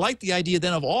I like the idea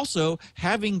then of also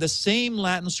having the same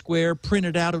Latin square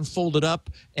printed out and folded up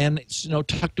and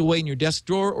tucked away in your desk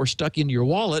drawer or stuck into your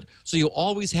wallet, so you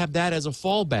always have that as a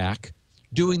fallback,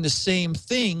 doing the same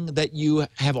thing that you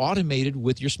have automated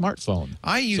with your smartphone.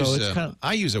 I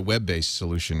use a web-based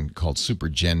solution called Super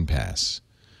Gen Pass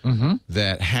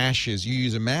that hashes. You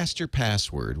use a master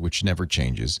password, which never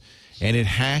changes, and it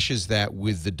hashes that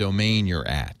with the domain you're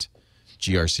at,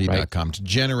 grc.com, to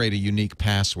generate a unique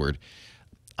password.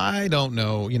 I don't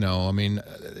know, I mean,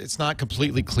 it's not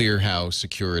completely clear how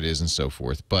secure it is and so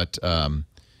forth, but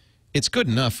it's good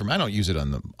enough for me. I don't use it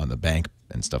on the bank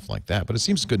and stuff like that, but it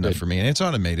seems good enough for me, and it's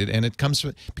automated, and it comes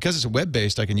because it's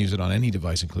web-based. I can use it on any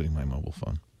device, including my mobile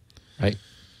phone. Right.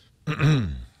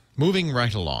 Moving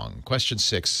right along. Question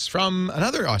 6 from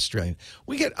another Australian.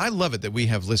 I love it that we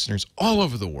have listeners all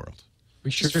over the world.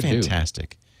 We sure do.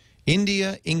 Fantastic.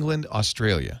 India, England,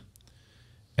 Australia,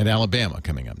 and Alabama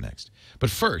coming up next. But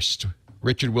first,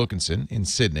 Richard Wilkinson in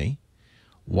Sydney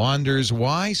wonders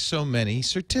why so many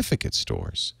certificate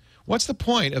stores. What's the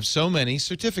point of so many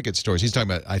certificate stores? He's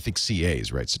talking about, I think,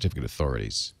 CAs, right? Certificate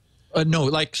authorities. No,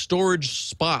 like storage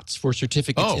spots for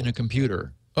certificates in a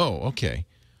computer. Oh, okay.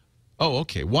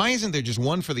 Why isn't there just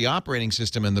one for the operating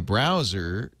system and the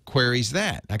browser queries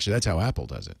that? Actually, that's how Apple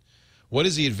does it. What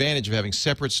is the advantage of having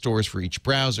separate stores for each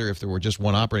browser? If there were just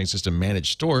one operating system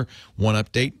managed store, one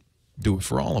update, do it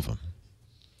for all of them.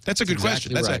 That's a good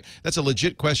question. That's a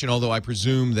legit question, although I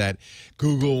presume that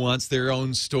Google wants their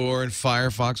own store and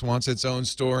Firefox wants its own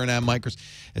store and Microsoft,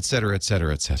 et cetera, et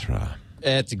cetera, et cetera.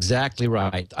 That's exactly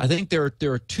right. I think there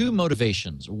are two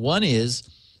motivations. One is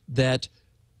that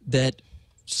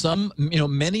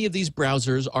many of these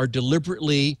browsers are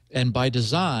deliberately and by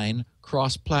design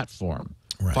cross-platform.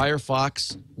 Right.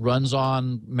 Firefox runs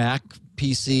on Mac,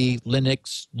 PC,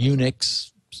 Linux, Unix,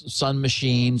 Sun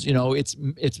machines.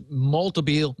 It's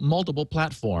multiple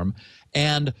platform,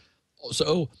 and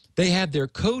so they have their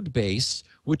code base,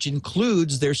 which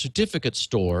includes their certificate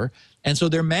store, and so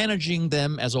they're managing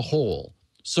them as a whole.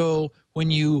 So when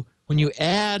you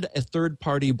add a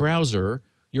third-party browser,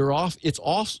 it's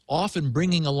often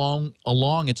bringing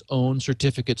along its own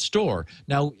certificate store.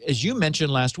 Now, as you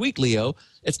mentioned last week, Leo,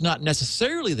 it's not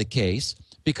necessarily the case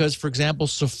because, for example,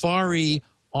 Safari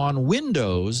on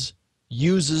Windows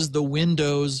uses the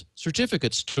Windows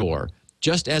certificate store,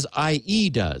 just as IE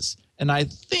does. And I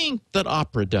think that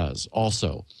Opera does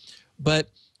also. But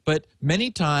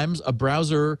many times a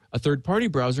third-party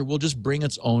browser will just bring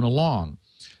its own along.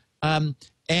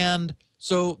 And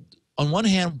so on one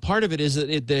hand, part of it is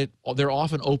that they're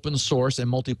often open source and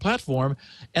multi-platform.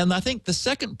 And I think the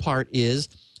second part is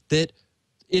that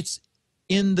it's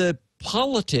in the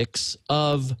politics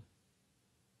of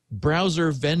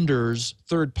browser vendors,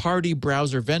 third-party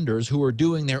browser vendors who are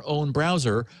doing their own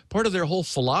browser. Part of their whole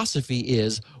philosophy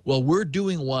is, well, we're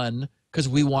doing one because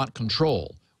we want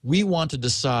control. We want to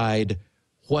decide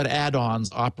what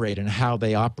add-ons operate and how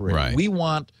they operate. Right. We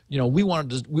want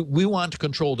to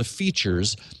control the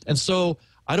features, and so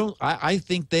I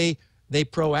think they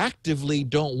proactively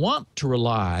don't want to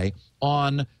rely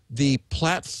on the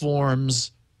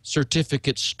platform's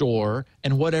certificate store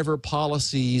and whatever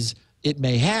policies it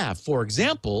may have. For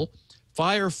example,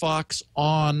 Firefox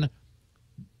on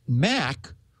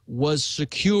Mac was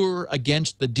secure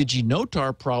against the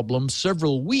DigiNotar problem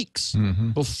several weeks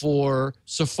before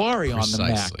Safari on the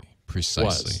Mac.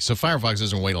 Precisely. So Firefox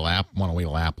doesn't want to wait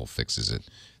till Apple fixes it.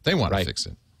 They want to fix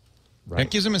it. Right.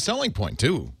 That gives them a selling point,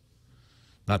 too.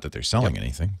 Not that they're selling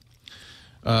anything.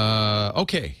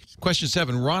 Okay. Question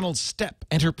 7. Ronald Stepp,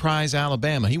 Enterprise,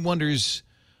 Alabama. He wonders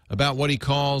about what he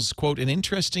calls, quote, an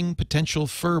interesting potential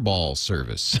furball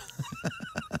service.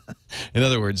 In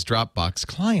other words, Dropbox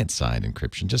client-side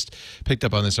encryption. Just picked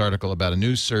up on this article about a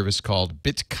new service called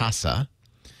Bitcasa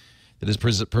that is,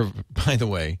 by the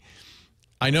way,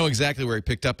 I know exactly where he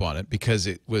picked up on it because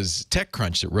it was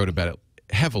TechCrunch that wrote about it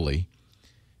heavily.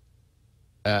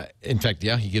 In fact,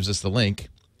 yeah, he gives us the link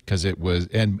because it was,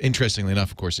 and interestingly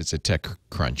enough, of course, it's a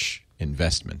TechCrunch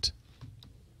investment.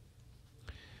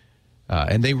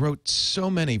 And they wrote so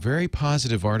many very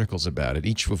positive articles about it,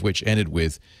 each of which ended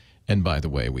with, and by the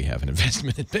way, we have an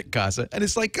investment in Bitcasa. And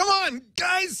it's like, come on,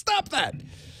 guys, stop that.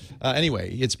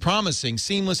 Anyway, it's promising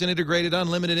seamless and integrated,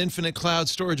 unlimited, infinite cloud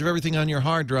storage of everything on your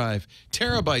hard drive,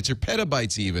 terabytes or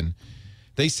petabytes even.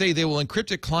 They say they will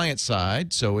encrypt it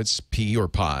client-side, so it's P or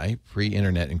Pi,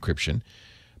 pre-internet encryption,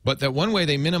 But that one way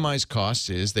they minimize costs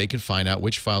is they can find out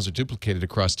which files are duplicated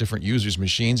across different users'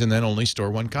 machines and then only store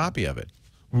one copy of it.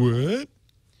 What?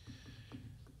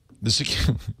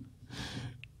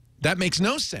 That makes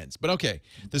no sense. But okay,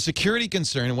 the security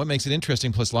concern and what makes it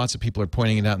interesting, plus lots of people are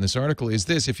pointing it out in this article, is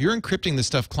this. If you're encrypting the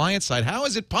stuff client-side, how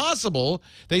is it possible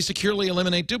they securely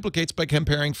eliminate duplicates by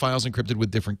comparing files encrypted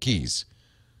with different keys?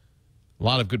 A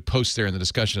lot of good posts there in the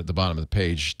discussion at the bottom of the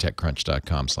page,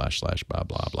 techcrunch.com/blah,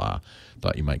 blah, blah.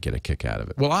 Thought you might get a kick out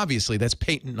of it. Well, obviously, that's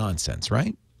patent nonsense,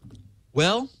 right?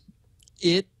 Well,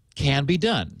 it can be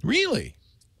done. Really?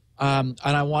 And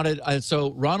I wanted,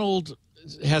 so Ronald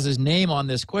has his name on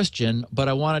this question, but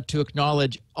I wanted to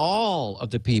acknowledge all of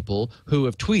the people who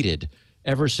have tweeted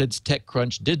ever since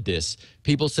TechCrunch did this.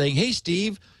 People saying, hey,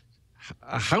 Steve,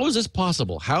 how is this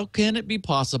possible? How can it be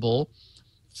possible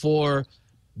for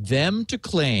them to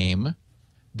claim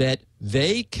that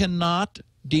they cannot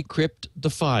decrypt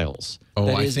the files? Oh,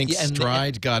 that I is, think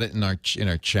Stride got it in our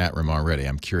chat room already.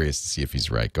 I'm curious to see if he's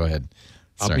right. Go ahead.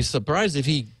 I'll be surprised if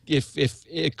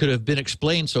it could have been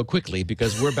explained so quickly,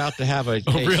 because we're about to have a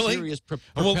serious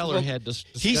propeller head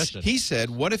discussion. He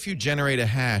said, what if you generate a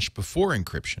hash before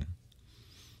encryption?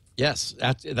 Yes,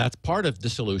 that's part of the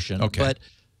solution. Okay.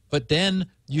 But then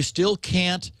you still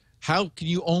can't. How can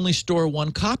you only store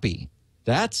one copy?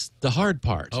 That's the hard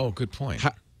part. Oh, good point.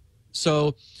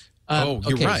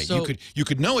 You're right. So, you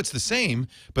could know it's the same,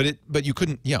 but you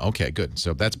couldn't. Yeah. Okay. Good.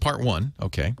 So that's part one.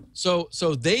 Okay. So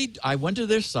I went to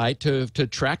their site to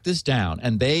track this down,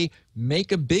 and they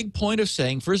make a big point of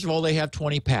saying, first of all, they have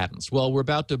 20 patents. Well, we're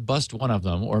about to bust one of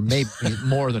them, or maybe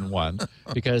more than one,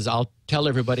 because I'll tell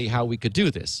everybody how we could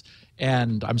do this.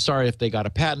 And I'm sorry if they got a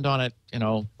patent on it.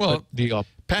 Well,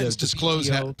 patents disclose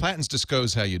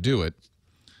how you do it,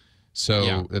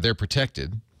 so they're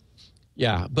protected.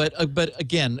 Yeah, but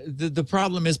again, the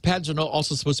problem is patents are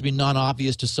also supposed to be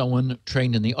non-obvious to someone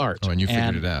trained in the art. Oh, and you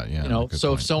figured it out, yeah.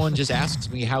 So if someone just asks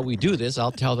me how we do this,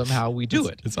 I'll tell them how we do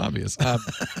it. It's obvious. But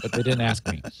they didn't ask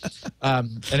me.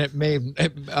 And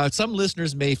some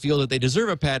listeners may feel that they deserve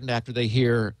a patent after they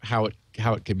hear how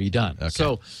it can be done. Okay.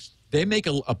 So they make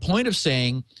a point of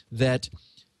saying that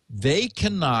they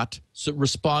cannot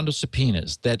respond to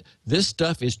subpoenas, that this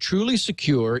stuff is truly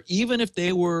secure, even if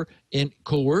they were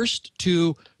coerced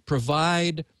to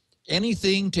provide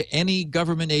anything to any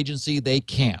government agency, they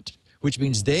can't, which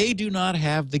means they do not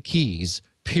have the keys,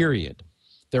 period.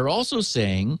 They're also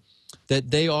saying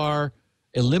that they are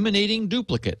eliminating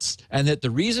duplicates, and that the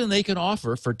reason they can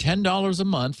offer for $10 a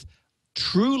month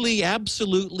truly,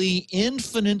 absolutely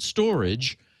infinite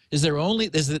storage is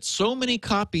that so many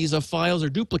copies of files are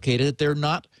duplicated that they're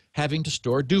not having to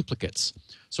store duplicates.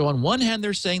 So on one hand,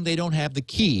 they're saying they don't have the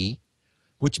key,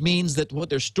 which means that what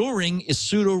they're storing is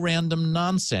pseudo-random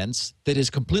nonsense that is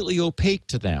completely opaque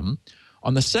to them.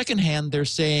 On the second hand, they're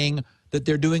saying that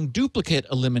they're doing duplicate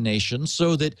elimination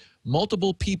so that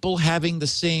multiple people having the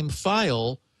same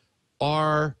file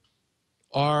are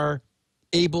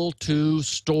able to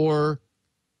store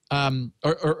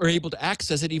are able to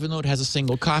access it even though it has a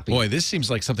single copy. Boy, this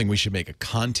seems like something we should make a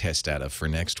contest out of for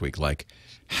next week. Like,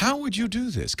 how would you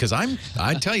do this? Because I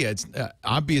tell you, it's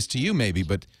obvious to you maybe,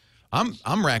 but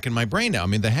I'm racking my brain now. I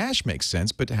mean, the hash makes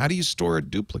sense, but how do you store a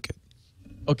duplicate?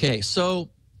 Okay, so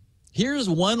here's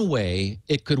one way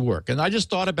it could work. And I just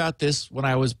thought about this when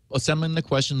I was assembling the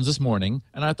questions this morning,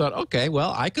 and I thought, okay,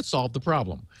 well, I could solve the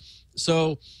problem.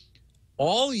 So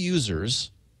all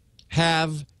users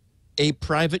have a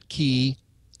private key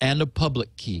and a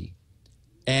public key.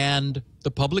 And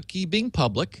the public key being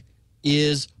public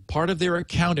is part of their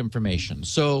account information.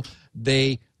 So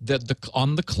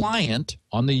on the client,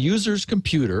 on the user's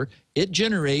computer, it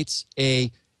generates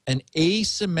an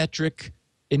asymmetric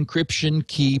encryption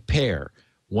key pair.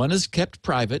 One is kept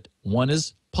private, one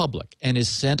is public, and is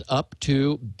sent up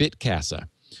to Bitcasa.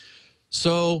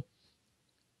 So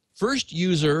first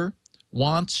user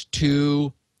wants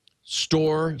to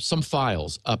store some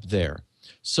files up there.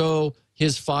 So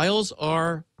his files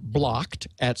are blocked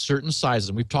at certain sizes.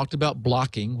 And we've talked about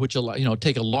blocking, which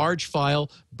take a large file,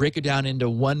 break it down into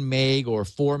 1 meg or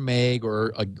 4 meg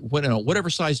or whatever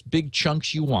size big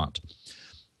chunks you want.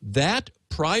 That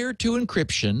prior to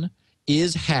encryption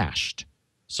is hashed.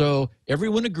 So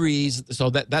everyone agrees. So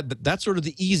that's sort of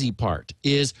the easy part,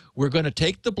 is we're going to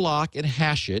take the block and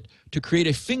hash it to create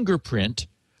a fingerprint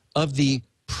of the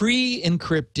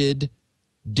pre-encrypted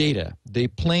data, the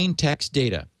plain text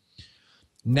data.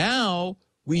 Now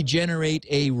we generate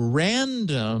a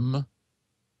random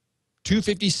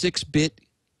 256-bit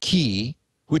key,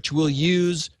 which we'll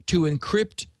use to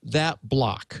encrypt that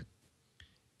block.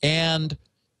 And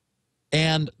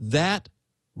that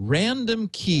random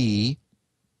key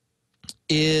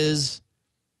is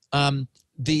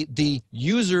the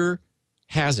user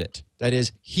has it. That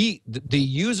is, the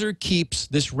user keeps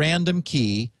this random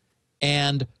key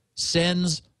and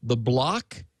sends the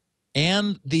block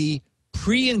and the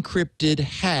pre-encrypted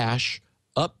hash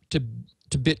up to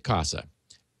Bitcasa.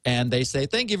 And they say,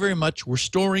 thank you very much. We're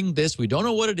storing this. We don't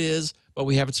know what it is, but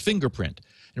we have its fingerprint.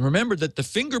 And remember that the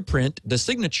fingerprint, the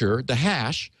signature, the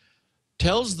hash,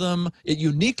 tells them it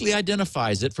uniquely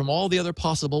identifies it from all the other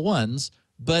possible ones,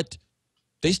 but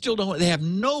they still don't, they have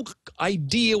no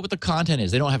idea what the content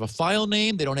is. They don't have a file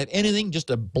name. They don't have anything, just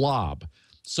a blob.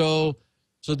 So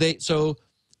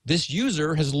this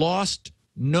user has lost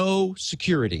no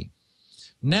security.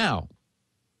 Now,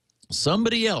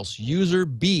 somebody else, user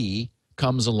B,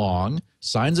 comes along,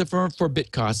 signs up for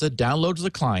Bitcasa, downloads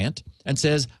the client, and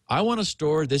says, I want to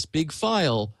store this big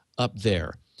file up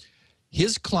there.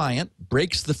 His client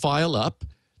breaks the file up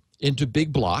into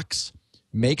big blocks,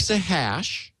 makes a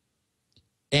hash,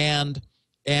 and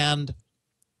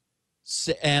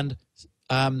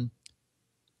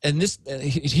this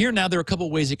here now there are a couple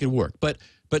of ways it could work, but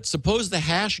suppose the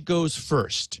hash goes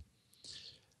first.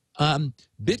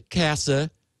 Bitcasa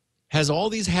has all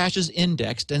these hashes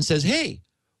indexed and says, hey,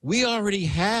 we already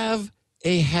have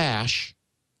a hash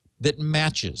that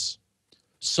matches.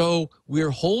 So we're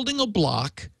holding a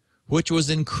block which was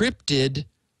encrypted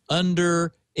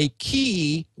under a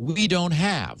key we don't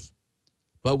have,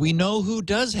 but we know who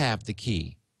does have the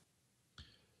key.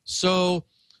 So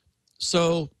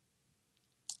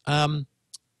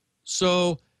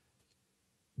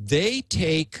they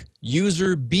take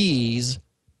user B's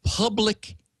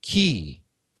public key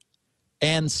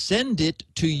and send it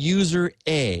to user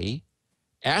A,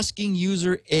 asking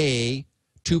user A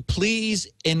to please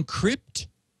encrypt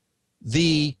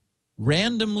the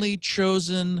randomly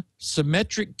chosen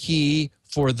symmetric key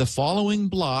for the following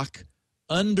block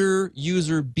under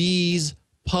user B's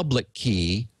public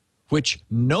key, which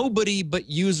nobody but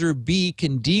user B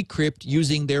can decrypt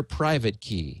using their private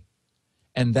key.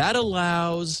 And that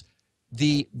allows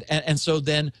and so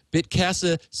then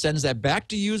Bitcasa sends that back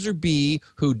to user B,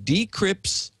 who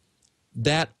decrypts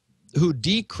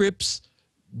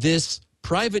this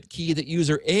private key that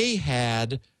user A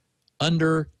had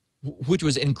which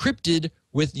was encrypted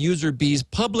with user B's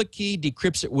public key,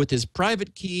 decrypts it with his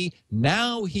private key.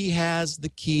 Now he has the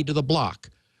key to the block.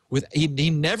 He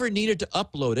never needed to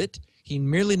upload it. He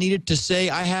merely needed to say,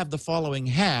 I have the following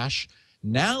hash.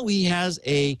 Now he has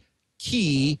a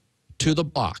key to the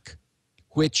block,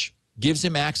 which gives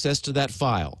him access to that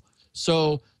file.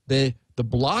 So the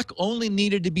block only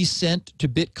needed to be sent to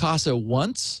Bitcasa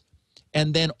once,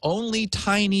 and then only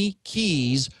tiny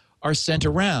keys are sent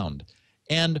around.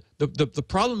 And the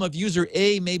problem of user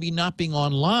A maybe not being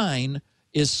online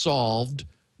is solved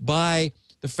by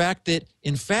the fact that,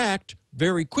 in fact,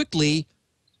 very quickly,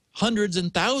 hundreds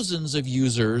and thousands of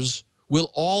users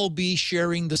will all be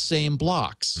sharing the same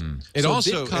blocks. It So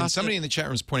also, Bitcasa, and somebody in the chat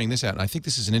room is pointing this out, and I think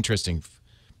this is an interesting,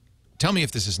 tell me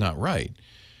if this is not right.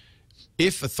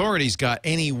 If authorities got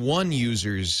any one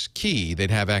user's key,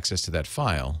 they'd have access to that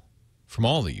file from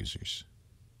all the users.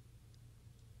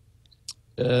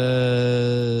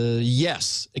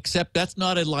 Yes, except that's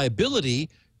not a liability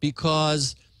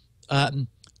because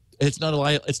it's not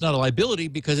a liability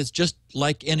because it's just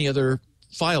like any other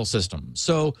file system.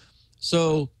 So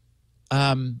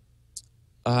I'm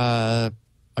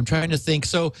trying to think.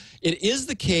 So it is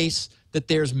the case that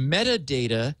there's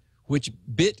metadata which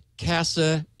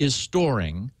Bitcasa is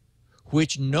storing,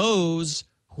 which knows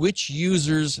which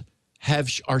users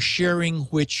are sharing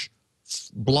which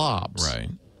blobs. Right.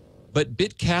 But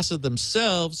Bitcasa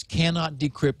themselves cannot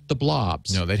decrypt the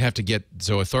blobs. No, they'd have to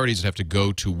so authorities would have to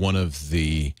go to one of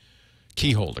the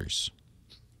key holders.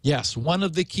 Yes, one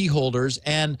of the key holders,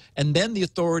 and then the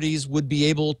authorities would be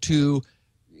able to,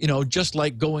 just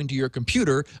like going to your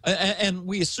computer, and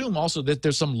we assume also that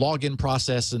there's some login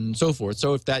process and so forth.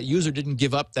 So if that user didn't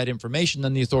give up that information,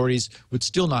 then the authorities would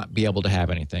still not be able to have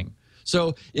anything.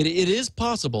 So it is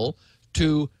possible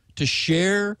to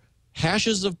share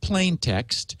hashes of plain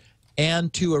text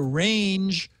and to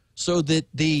arrange so that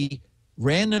the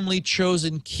randomly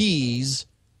chosen keys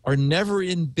are never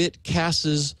in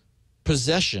Bitcasa's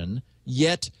possession,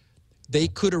 yet they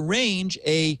could arrange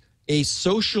a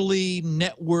socially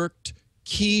networked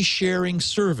key sharing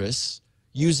service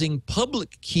using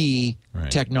public key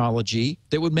technology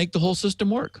that would make the whole system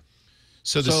work.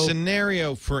 So the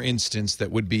scenario, for instance, that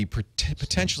would be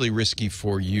potentially risky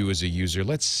for you as a user,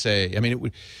 let's say,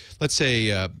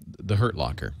 the Hurt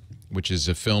Locker which is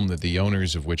a film that the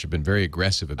owners of which have been very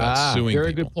aggressive about suing very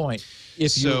people. good point.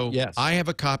 If yes. I have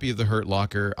a copy of The Hurt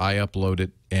Locker. I upload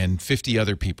it, and 50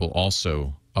 other people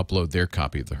also upload their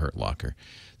copy of The Hurt Locker.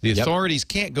 The authorities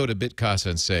can't go to BitCasa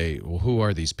and say, well, who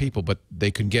are these people? But they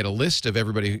can get a list of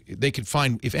everybody. They could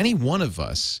find, if any one of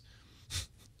us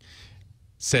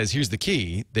says, here's the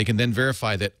key, they can then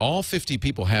verify that all 50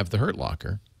 people have The Hurt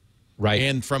Locker. Right.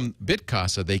 And from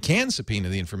BitCasa, they can subpoena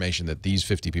the information that these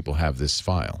 50 people have this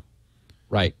file.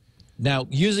 Right. Now,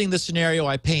 using the scenario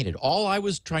I painted, all I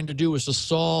was trying to do was to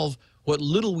solve what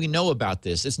little we know about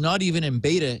this. It's not even in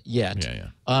beta yet.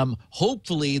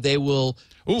 Hopefully, they will.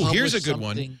 Ooh, here's a good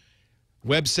one.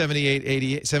 Web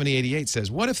 7088 says,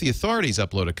 what if the authorities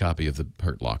upload a copy of The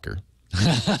Hurt Locker?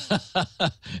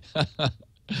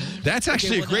 That's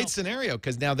actually a great scenario,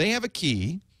 because now they have a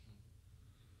key.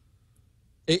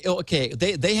 Okay,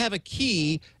 they have a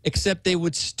key, except they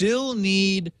would still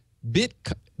need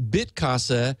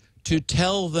BitCasa to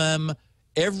tell them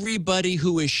everybody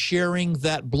who is sharing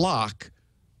that block,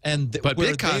 and but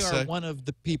where BitCasa they are one of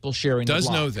the people sharing the block. Does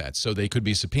know that, so they could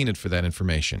be subpoenaed for that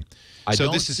information. I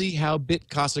don't see how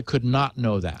BitCasa could not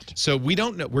know that. So we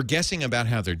don't know. We're guessing about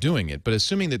how they're doing it, but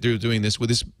assuming that they're doing this with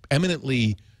this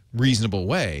eminently reasonable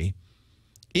way,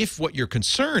 if what your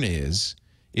concern is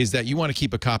that you want to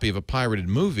keep a copy of a pirated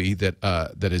movie that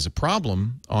that is a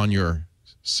problem on your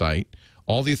site,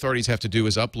 all the authorities have to do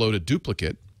is upload a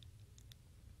duplicate,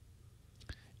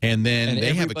 and then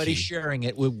they have a key. Sharing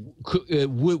it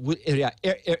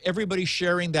everybody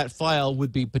sharing that file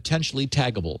would be potentially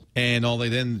taggable. And all they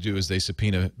then do is they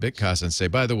subpoena BitCasa and say,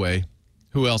 by the way,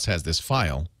 who else has this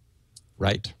file?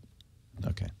 Right.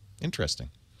 Okay.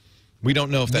 Interesting. We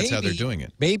don't know if that's how they're doing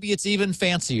it. Maybe it's even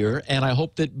fancier, and I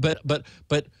hope that.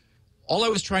 But all I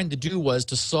was trying to do was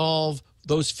to solve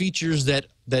those features that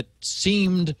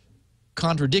seemed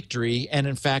contradictory, and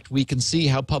in fact, we can see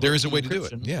how public. There is a way to do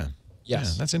it. Yeah.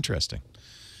 Yes. Yeah, that's interesting.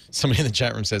 Somebody in the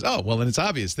chat room says, "Oh, well, then it's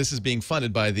obvious. This is being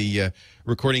funded by the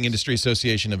Recording Industry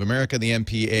Association of America, the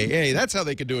MPAA. That's how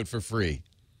they could do it for free."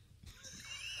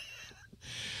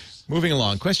 Moving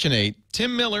along, question 8: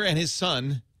 Tim Miller and his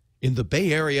son in the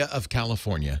Bay Area of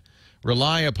California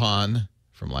rely upon,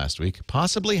 from last week,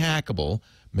 possibly hackable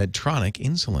Medtronic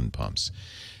insulin pumps.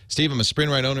 Steve, I'm a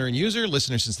Spinrite owner and user,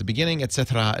 listener since the beginning,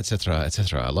 etc., etc.,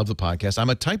 etc. I love the podcast. I'm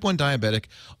a type 1 diabetic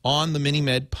on the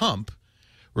MiniMed pump.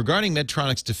 Regarding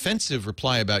Medtronic's defensive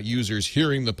reply about users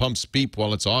hearing the pumps beep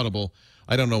while it's audible,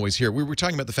 I don't always hear. We were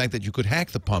talking about the fact that you could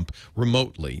hack the pump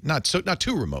remotely, not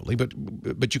too remotely, but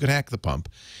you could hack the pump.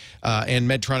 And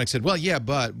Medtronic said, well, yeah,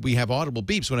 but we have audible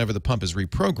beeps whenever the pump is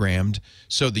reprogrammed,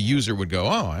 so the user would go,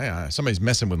 oh, yeah, somebody's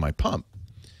messing with my pump.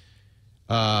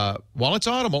 While it's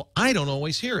audible, I don't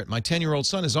always hear it. My 10-year-old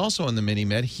son is also on the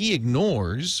MiniMed. He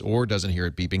ignores or doesn't hear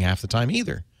it beeping half the time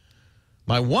either.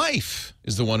 My wife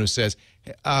is the one who says,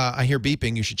 I hear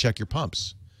beeping, you should check your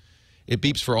pumps. It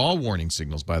beeps for all warning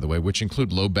signals, by the way, which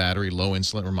include low battery, low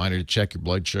insulin, reminder to check your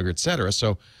blood sugar, etc.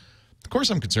 So, of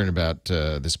course, I'm concerned about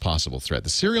this possible threat.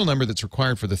 The serial number that's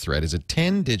required for the threat is a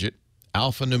 10-digit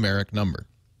alphanumeric number.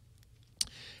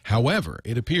 However,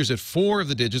 it appears that 4 of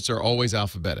the digits are always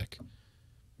alphabetic.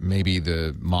 Maybe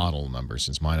the model number,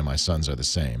 since mine and my son's are the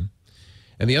same.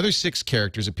 And the other 6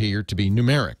 characters appear to be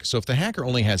numeric. So if the hacker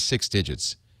only has 6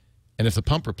 digits, and if the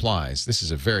pump replies, this is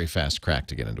a very fast crack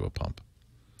to get into a pump.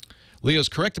 Leo's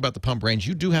correct about the pump range.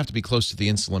 You do have to be close to the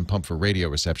insulin pump for radio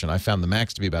reception. I found the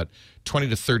max to be about 20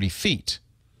 to 30 feet.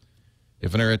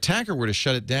 If an attacker were to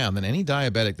shut it down, then any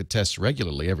diabetic that tests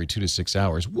regularly every 2 to 6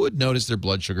 hours would notice their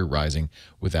blood sugar rising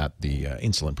without the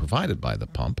insulin provided by the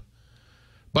pump.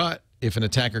 But if an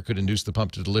attacker could induce the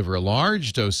pump to deliver a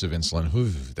large dose of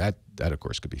insulin, that of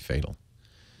course could be fatal.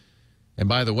 And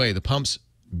by the way, the pump's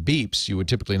beeps you would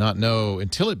typically not know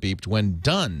until it beeped when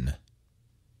done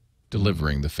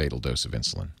delivering the fatal dose of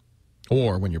insulin,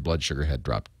 or when your blood sugar had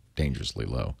dropped dangerously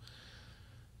low.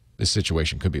 This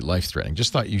situation could be life-threatening.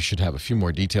 Just thought you should have a few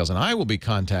more details, and I will be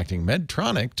contacting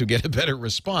Medtronic to get a better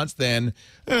response than,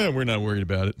 we're not worried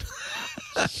about it.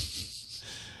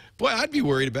 Boy, I'd be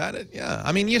worried about it. Yeah,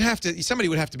 I mean, somebody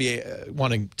would have to be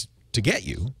wanting to get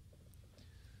you.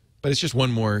 But it's just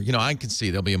one more, I can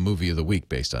see there'll be a movie of the week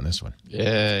based on this one.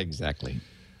 Yeah, exactly.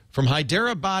 From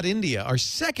Hyderabad, India, our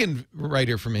second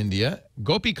writer from India,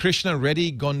 Gopi Krishna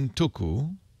Reddy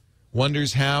Gontuku,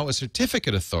 wonders how a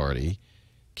certificate authority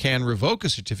can revoke a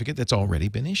certificate that's already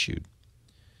been issued.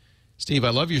 Steve,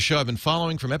 I love your show. I've been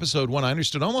following from episode 1. I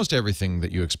understood almost everything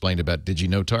that you explained about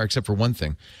DigiNotar, except for one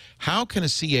thing. How can a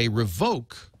CA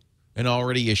revoke an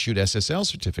already issued SSL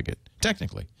certificate,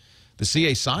 technically? The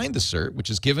CA signed the cert, which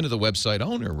is given to the website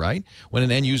owner, right? When an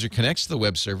end user connects to the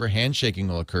web server, handshaking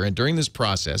will occur, and during this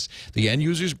process, the end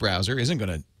user's browser isn't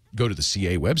going to go to the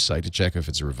CA website to check if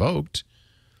it's revoked.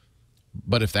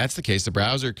 But if that's the case, the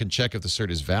browser can check if the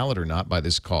cert is valid or not by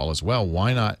this call as well.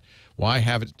 Why not? Why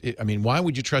have it? I mean, why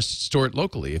would you store it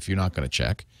locally if you're not going to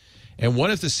check? And what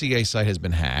if the CA site has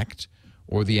been hacked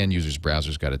or the end user's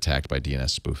browsers got attacked by DNS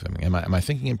spoofing? Am I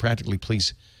thinking impractically?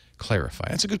 Please clarify.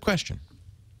 That's a good question.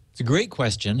 It's a great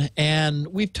question, and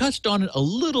we've touched on it a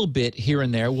little bit here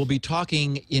and there. We'll be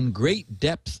talking in great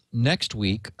depth next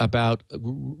week about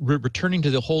returning to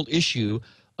the whole issue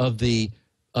of the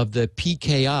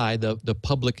PKI, the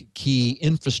public key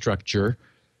infrastructure,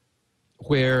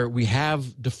 where we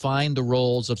have defined the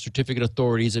roles of certificate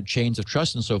authorities and chains of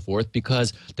trust and so forth,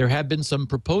 because there have been some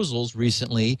proposals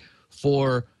recently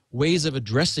for ways of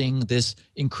addressing this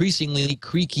increasingly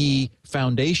creaky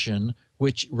foundation,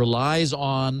 which relies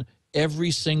on every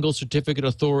single certificate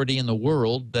authority in the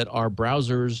world that our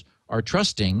browsers are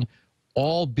trusting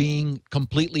all being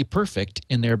completely perfect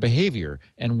in their behavior.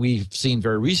 And we've seen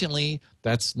very recently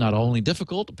that's not only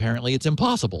difficult, apparently it's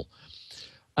impossible.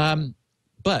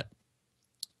 But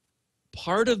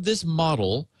part of this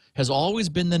model has always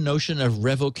been the notion of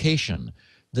revocation.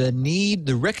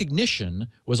 The recognition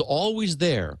was always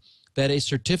there that a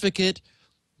certificate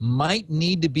might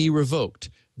need to be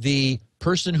revoked. The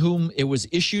person whom it was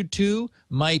issued to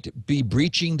might be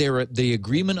breaching the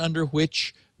agreement under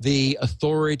which the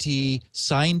authority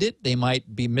signed it. They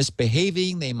might be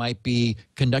misbehaving. They might be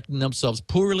conducting themselves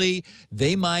poorly.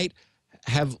 They might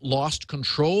have lost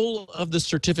control of the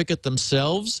certificate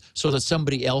themselves so that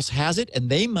somebody else has it, and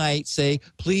they might say,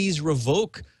 please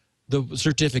revoke the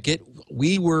certificate.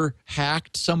 We were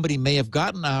hacked. Somebody may have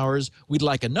gotten ours. We'd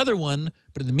like another one,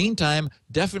 but in the meantime,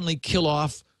 definitely kill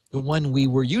off the one we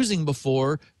were using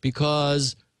before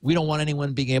because we don't want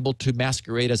anyone being able to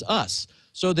masquerade as us.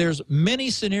 So there's many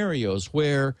scenarios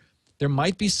where there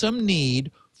might be some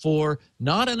need for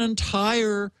not an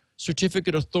entire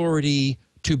certificate authority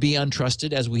to be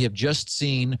untrusted, as we have just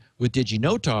seen with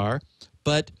DigiNotar,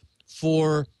 but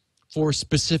for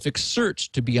specific certs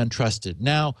to be untrusted.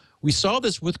 Now, we saw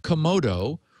this with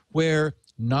Komodo, where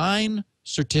 9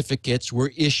 certificates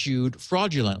were issued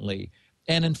fraudulently.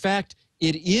 And in fact,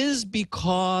 it is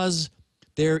because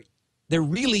there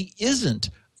really isn't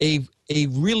a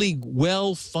really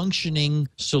well-functioning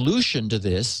solution to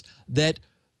this, that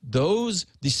the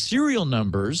serial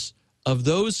numbers of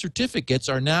those certificates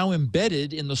are now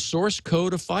embedded in the source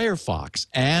code of Firefox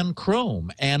and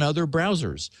Chrome and other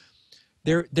browsers.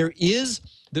 There is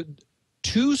the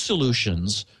 2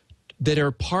 solutions that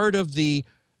are part of the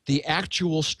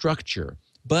actual structure,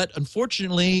 but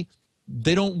unfortunately,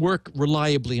 they don't work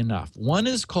reliably enough. One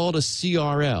is called a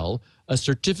CRL, a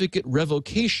certificate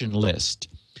revocation list.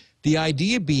 The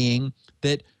idea being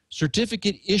that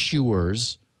certificate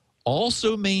issuers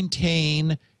also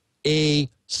maintain a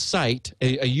site,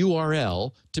 a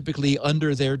URL, typically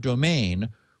under their domain,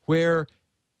 where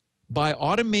by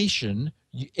automation,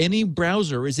 any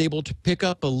browser is able to pick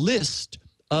up a list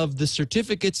of the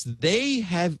certificates they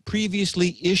have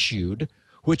previously issued,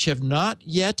 which have not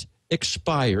yet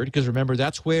expired, because remember,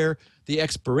 that's where the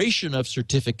expiration of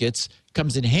certificates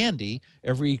comes in handy.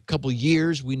 Every couple of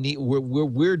years, we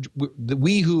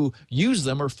who use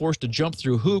them are forced to jump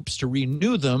through hoops to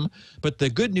renew them. But the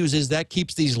good news is that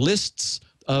keeps these lists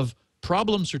of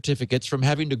problem certificates from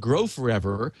having to grow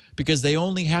forever, because they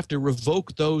only have to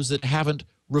revoke those that haven't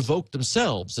revoked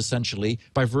themselves, essentially,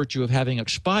 by virtue of having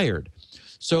expired.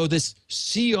 So this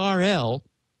CRL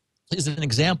is an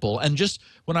example. And just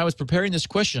when I was preparing this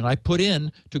question, I put in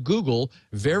to Google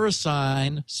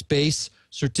VeriSign space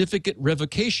certificate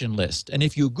revocation list. And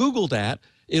if you Google that,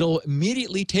 it'll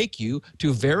immediately take you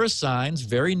to VeriSign's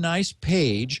very nice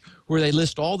page where they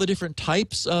list all the different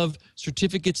types of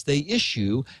certificates they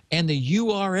issue and the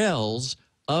URLs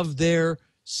of their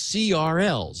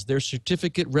CRLs, their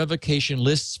certificate revocation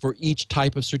lists for each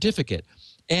type of certificate.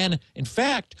 And in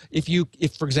fact, if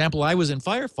for example, I was in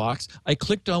Firefox, I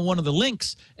clicked on one of the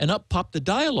links and up popped the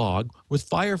dialog with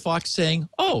Firefox saying,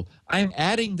 oh, I'm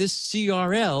adding this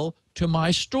CRL to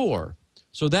my store.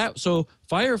 So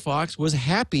Firefox was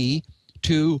happy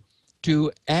to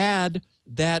add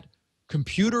that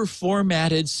computer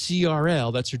formatted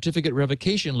CRL, that certificate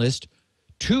revocation list,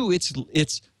 to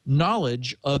its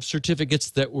knowledge of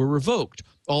certificates that were revoked,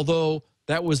 although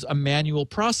that was a manual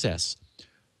process.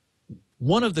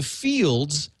 One of the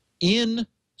fields in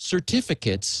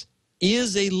certificates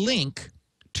is a link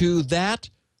to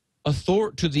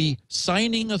to the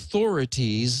signing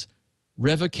authority's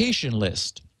revocation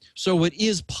list. So it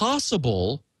is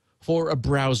possible for a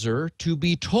browser to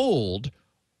be told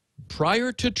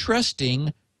prior to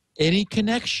trusting any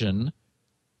connection,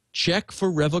 check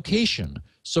for revocation,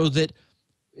 so that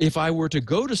if I were to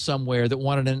go to somewhere that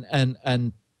wanted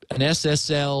an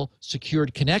SSL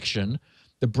secured connection,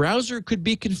 the browser could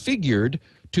be configured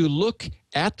to look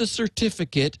at the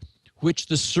certificate which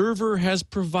the server has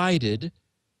provided,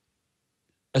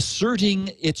 asserting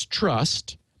its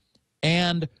trust,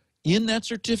 and in that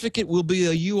certificate will be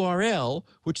a URL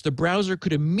which the browser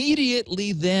could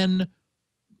immediately then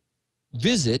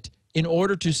visit in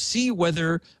order to see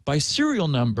whether by serial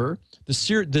number the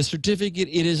certificate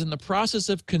it is in the process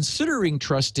of considering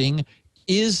trusting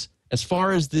is, as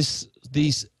far as the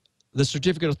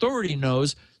certificate authority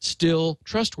knows, still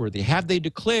trustworthy. Have they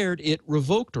declared it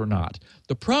revoked or not?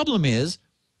 The problem is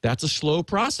that's a slow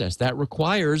process. That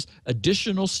requires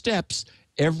additional steps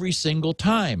every single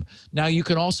time. Now, you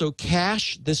can also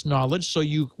cache this knowledge so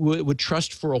you would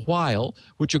trust for a while,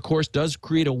 which of course does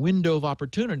create a window of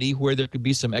opportunity where there could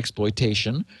be some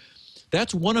exploitation.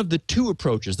 That's one of the two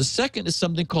approaches. The second is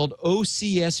something called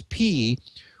OCSP,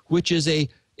 which is a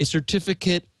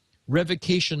certificate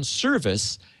revocation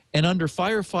service. And under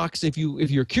Firefox, if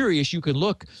you're curious, you can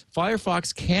look.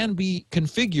 Firefox can be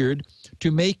configured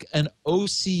to make an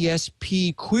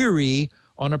OCSP query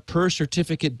on a per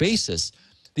certificate basis.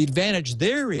 The advantage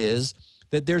there is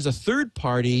that there's a third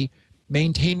party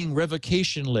maintaining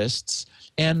revocation lists,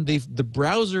 and the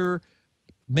browser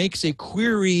makes a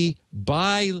query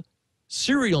by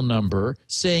serial number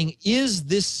saying, is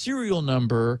this serial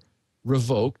number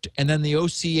revoked? And then the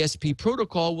OCSP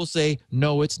protocol will say,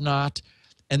 no, it's not.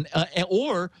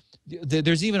 Or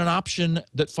there's even an option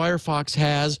that Firefox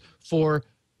has for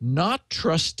not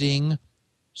trusting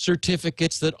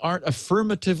certificates that aren't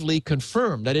affirmatively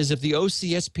confirmed. That is, if the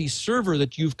OCSP server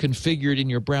that you've configured in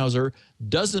your browser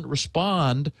doesn't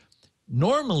respond,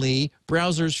 normally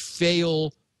browsers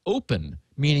fail open,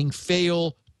 meaning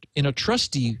fail in a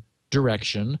trusty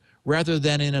direction rather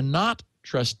than in a not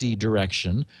trusty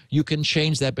direction. You can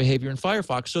change that behavior in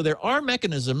Firefox. So there are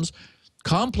mechanisms,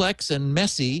 complex and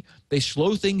messy. They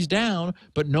slow things down,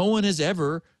 but no one has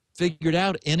ever figured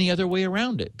out any other way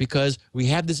around it, because we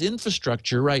have this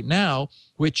infrastructure right now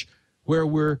where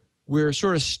we're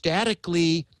sort of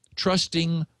statically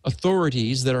trusting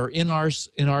authorities that are in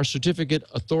our certificate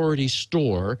authority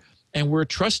store, and we're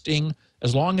trusting,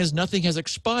 as long as nothing has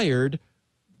expired,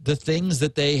 the things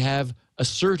that they have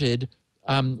asserted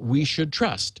we should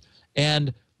trust.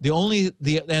 And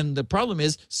the problem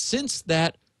is, since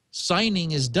that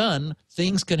signing is done,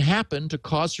 things can happen to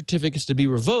cause certificates to be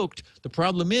revoked. The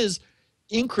problem is,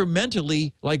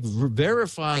 incrementally, like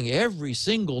verifying every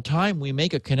single time we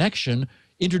make a connection,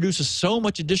 introduces so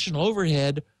much additional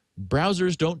overhead.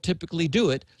 Browsers don't typically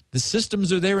do it. The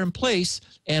systems are there in place,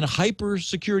 and hyper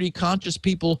security conscious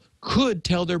people could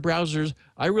tell their browsers,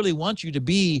 I really want you to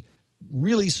be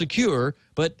really secure,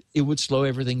 but it would slow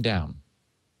everything down.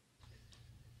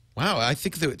 Wow, I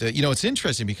think that, it's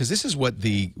interesting because this is what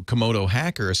the Komodo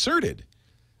hacker asserted.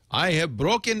 I have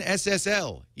broken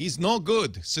SSL. He's no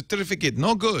good. Certificate,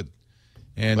 no good.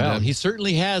 And well, he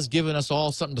certainly has given us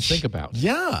all something to think about.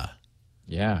 Yeah.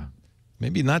 Yeah.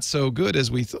 Maybe not so good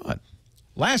as we thought.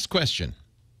 Last question.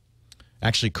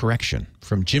 Actually, correction,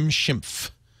 from Jim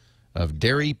Schimpf of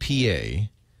Derry, PA.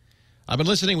 I've been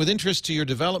listening with interest to your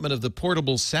development of the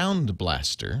portable sound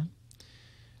blaster,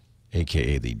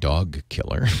 a.k.a. the dog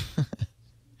killer.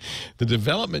 The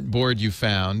development board you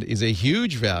found is a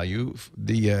huge value,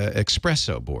 the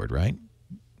Espresso board, right?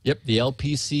 Yep, the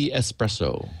LPC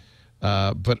Espresso.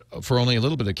 But for only a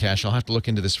little bit of cash, I'll have to look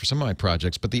into this for some of my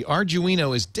projects. But the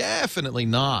Arduino is definitely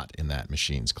not in that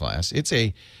machine's class. It's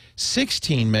a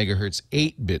 16 megahertz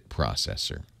 8-bit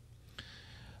processor.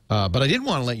 But I did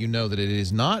want to let you know that it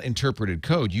is not interpreted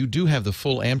code. You do have the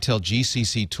full Amtel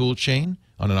GCC toolchain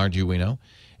on an Arduino,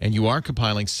 and you are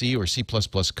compiling C or C++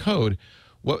 code.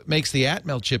 What makes the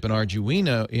Atmel chip in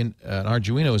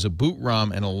Arduino is a boot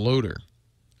ROM and a loader.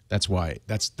 That's why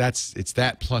it's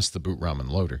that plus the boot ROM and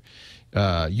loader.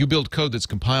 You build code that's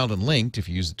compiled and linked. If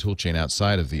you use the toolchain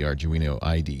outside of the Arduino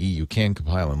IDE, you can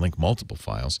compile and link multiple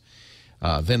files,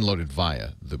 then loaded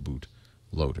via the boot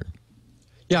loader.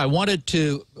 Yeah, I wanted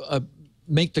to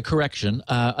make the correction.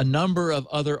 A number of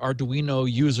other Arduino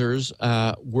users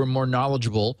were more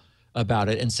knowledgeable about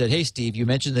it and said, hey, Steve, you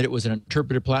mentioned that it was an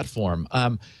interpreted platform.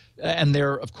 And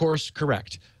they're, of course,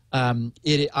 correct.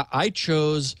 I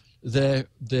chose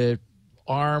the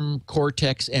ARM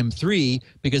Cortex M3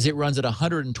 because it runs at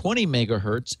 120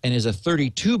 megahertz and is a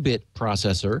 32-bit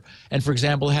processor, and, for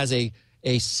example, has a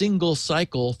a single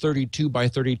cycle 32 by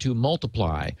 32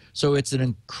 multiply. So it's an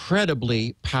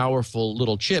incredibly powerful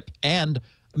little chip, and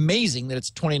amazing that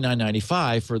it's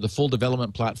 $29.95 for the full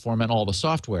development platform and all the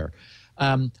software.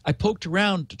 I poked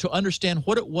around to understand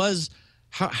what it was,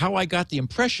 how I got the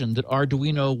impression that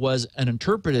Arduino was an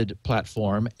interpreted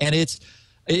platform, and it's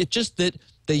just that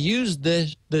they use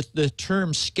the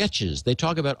term sketches. They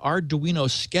talk about Arduino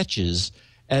sketches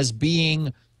as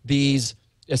being these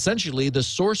essentially the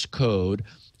source code,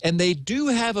 and they do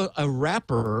have a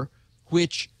wrapper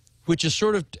which is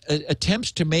sort of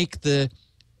attempts to make the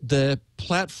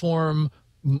platform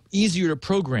easier to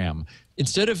program.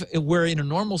 Instead of where in a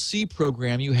normal C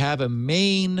program you have a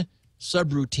main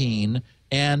subroutine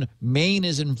and main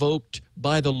is invoked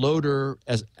by the loader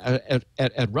as at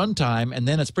runtime, and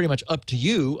then it's pretty much up to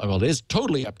you. Well, it is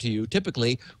totally up to you.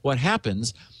 Typically, what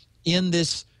happens in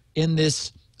this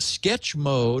sketch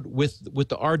mode with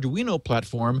the Arduino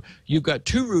platform, you've got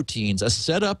two routines, a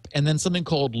setup and then something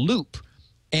called loop.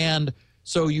 And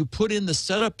so you put in the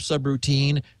setup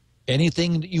subroutine,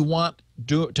 anything that you want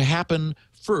to happen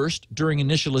first during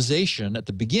initialization at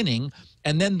the beginning,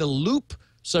 and then the loop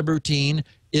subroutine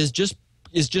is just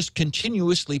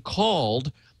continuously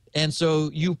called, and so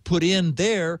you put in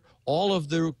there all of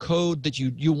the code that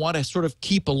you want to sort of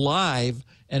keep alive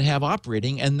and have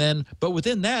operating, and then but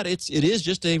within that it is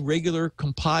just a regular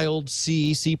compiled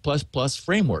C++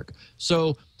 framework.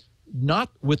 So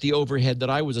not with the overhead that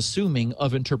I was assuming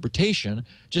of interpretation,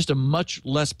 just a much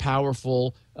less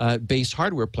powerful base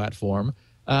hardware platform.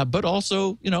 But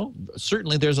also,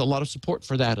 certainly there's a lot of support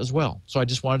for that as well. So I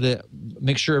just wanted to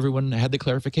make sure everyone had the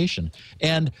clarification.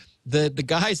 And the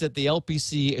guys at the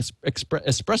LPC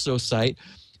Espresso site,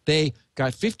 they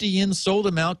got 50 in, sold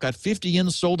them out, got 50 in,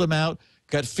 sold them out,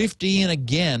 got 50 in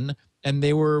again, and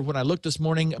they were, when I looked this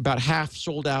morning, about half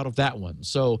sold out of that one.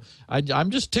 So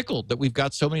I'm just tickled that we've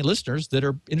got so many listeners that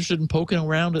are interested in poking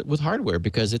around with hardware,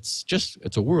 because it's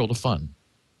a world of fun.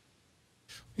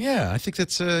 Yeah, I think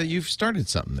that's you've started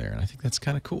something there, and I think that's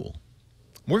kind of cool.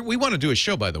 We want to do a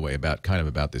show, by the way,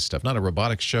 about this stuff. Not a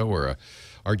robotics show or a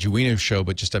Arduino show,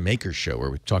 but just a maker show where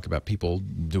we talk about people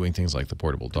doing things like the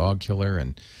portable dog killer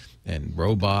and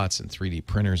robots and 3D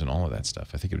printers and all of that stuff.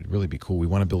 I think it would really be cool. We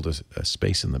want to build a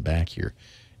space in the back here.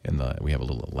 We have a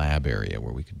little lab area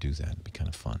where we could do that. It'd be kind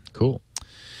of fun. Cool.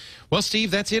 Well,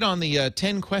 Steve, that's it on the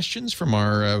 10 questions from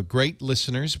our great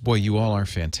listeners. Boy, you all are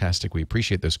fantastic. We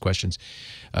appreciate those questions.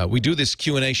 We do this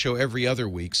Q&A show every other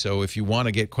week, so if you want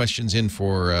to get questions in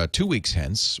for 2 weeks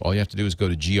hence, all you have to do is go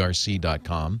to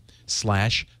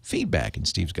grc.com/feedback, and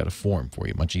Steve's got a form for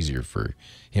you. Much easier for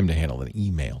him to handle an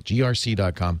email.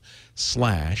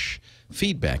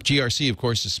 grc.com/feedback. GRC, of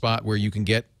course, is a spot where you can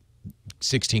get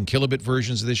 16 kilobit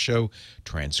versions of this show,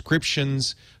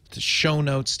 transcriptions, the show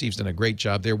notes. Steve's done a great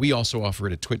job there. We also offer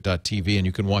it at twit.tv, and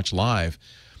you can watch live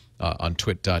on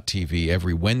twit.tv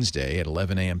every Wednesday at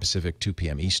 11 a.m. Pacific, 2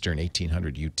 p.m. Eastern,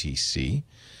 1800 UTC.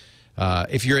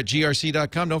 If you're at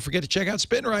grc.com, don't forget to check out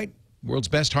Spinrite, world's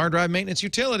best hard drive maintenance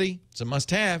utility. It's a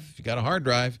must-have if you got a hard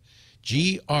drive.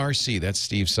 GRC, that's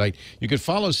Steve's site. You could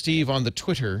follow Steve on the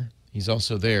Twitter. He's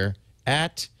also there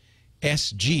at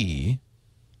SGGRC.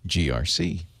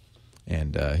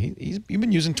 And you've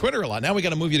been using Twitter a lot. Now we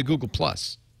got to move you to Google+.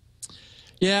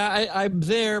 Yeah, I'm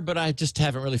there, but I just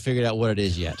haven't really figured out what it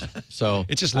is yet. So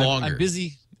it's just longer. I'm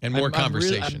busy and more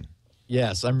conversation.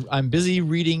 I'm busy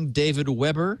reading David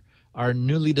Weber, our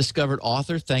newly discovered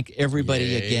author. Thank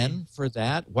everybody again for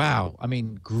that. Wow, I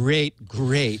mean, great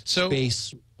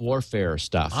space warfare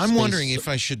stuff. I'm wondering if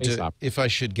I should get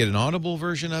an Audible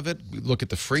version of it, look at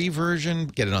the free version,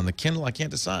 get it on the Kindle. I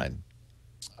can't decide.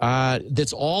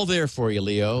 That's all there for you,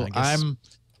 Leo. I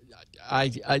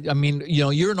mean,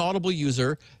 you're an Audible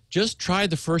user. Just try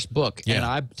the first book, and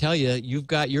I tell you,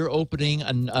 you're opening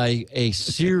a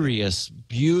serious,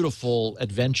 beautiful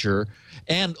adventure.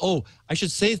 And I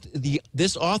should say,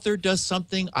 this author does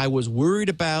something I was worried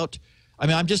about. I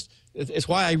mean, it's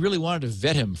why I really wanted to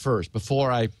vet him first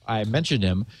before I mentioned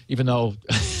him, even though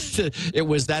it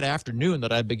was that afternoon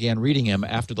that I began reading him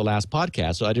after the last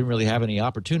podcast, so I didn't really have any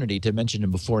opportunity to mention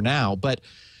him before now. But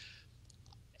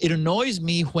it annoys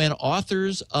me when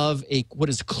authors of what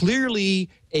is clearly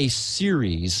a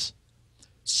series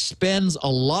spends a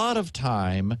lot of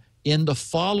time in the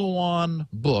follow-on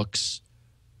books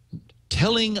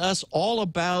telling us all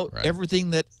about everything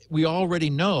that we already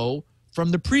know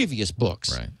from the previous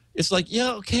books. Right. It's like,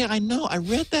 okay, I know. I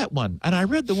read that one, and I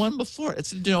read the one before.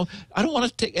 It's, I don't want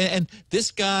to take – and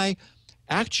this guy,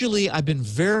 actually, I've been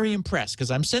very impressed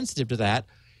because I'm sensitive to that.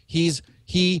 He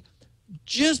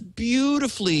just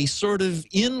beautifully sort of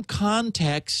in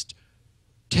context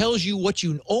tells you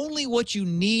only what you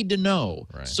need to know.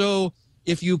 Right. So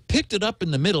if you picked it up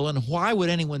in the middle, and why would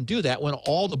anyone do that when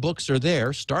all the books are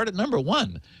there? Start at number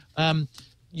 1.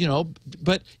 You know,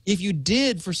 but if you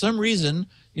did for some reason,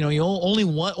 you know, you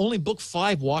only book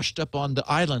 5 washed up on the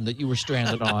island that you were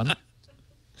stranded on,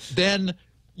 then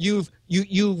you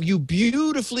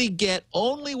beautifully get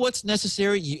only what's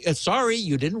necessary. Sorry,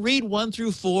 you didn't read 1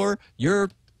 through 4. You're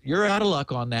out of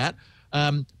luck on that.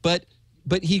 But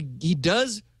he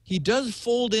does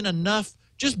fold in enough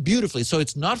just beautifully, so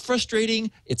it's not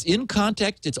frustrating. It's in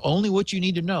context. It's only what you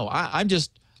need to know. I'm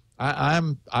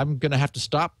going to have to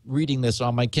stop reading this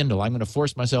on my Kindle. I'm going to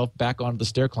force myself back onto the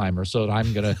stair climber so that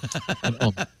I'm going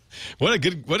to. What a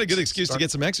good excuse to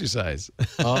get some exercise.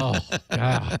 Oh,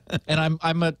 God. And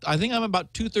I think I'm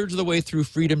about 2/3 of the way through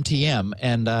Freedom TM,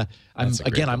 and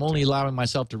I'm only allowing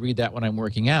myself to read that when I'm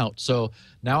working out. So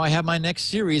now I have my next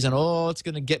series, and it's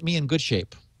going to get me in good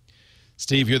shape.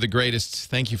 Steve, you're the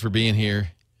greatest. Thank you for being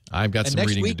here. I've got some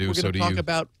reading to do. So do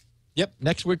you.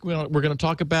 Next week we're going to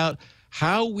talk about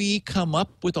how we come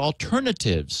up with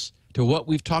alternatives to what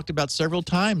we've talked about several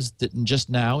times just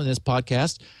now in this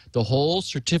podcast, the whole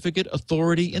certificate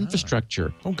authority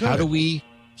infrastructure. Oh, good. How do we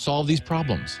solve these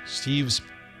problems? Steve's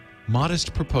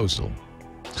modest proposal.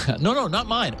 No, not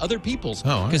mine. Other people's.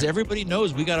 Because everybody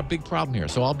knows we got a big problem here.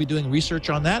 So I'll be doing research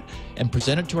on that and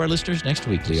present it to our listeners next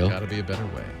week, Leo. There's got to be a better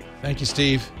way. Thank you,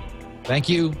 Steve. Thank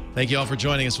you. Thank you all for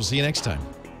joining us. We'll see you next time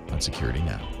on Security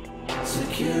Now.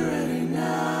 Security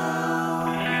Now.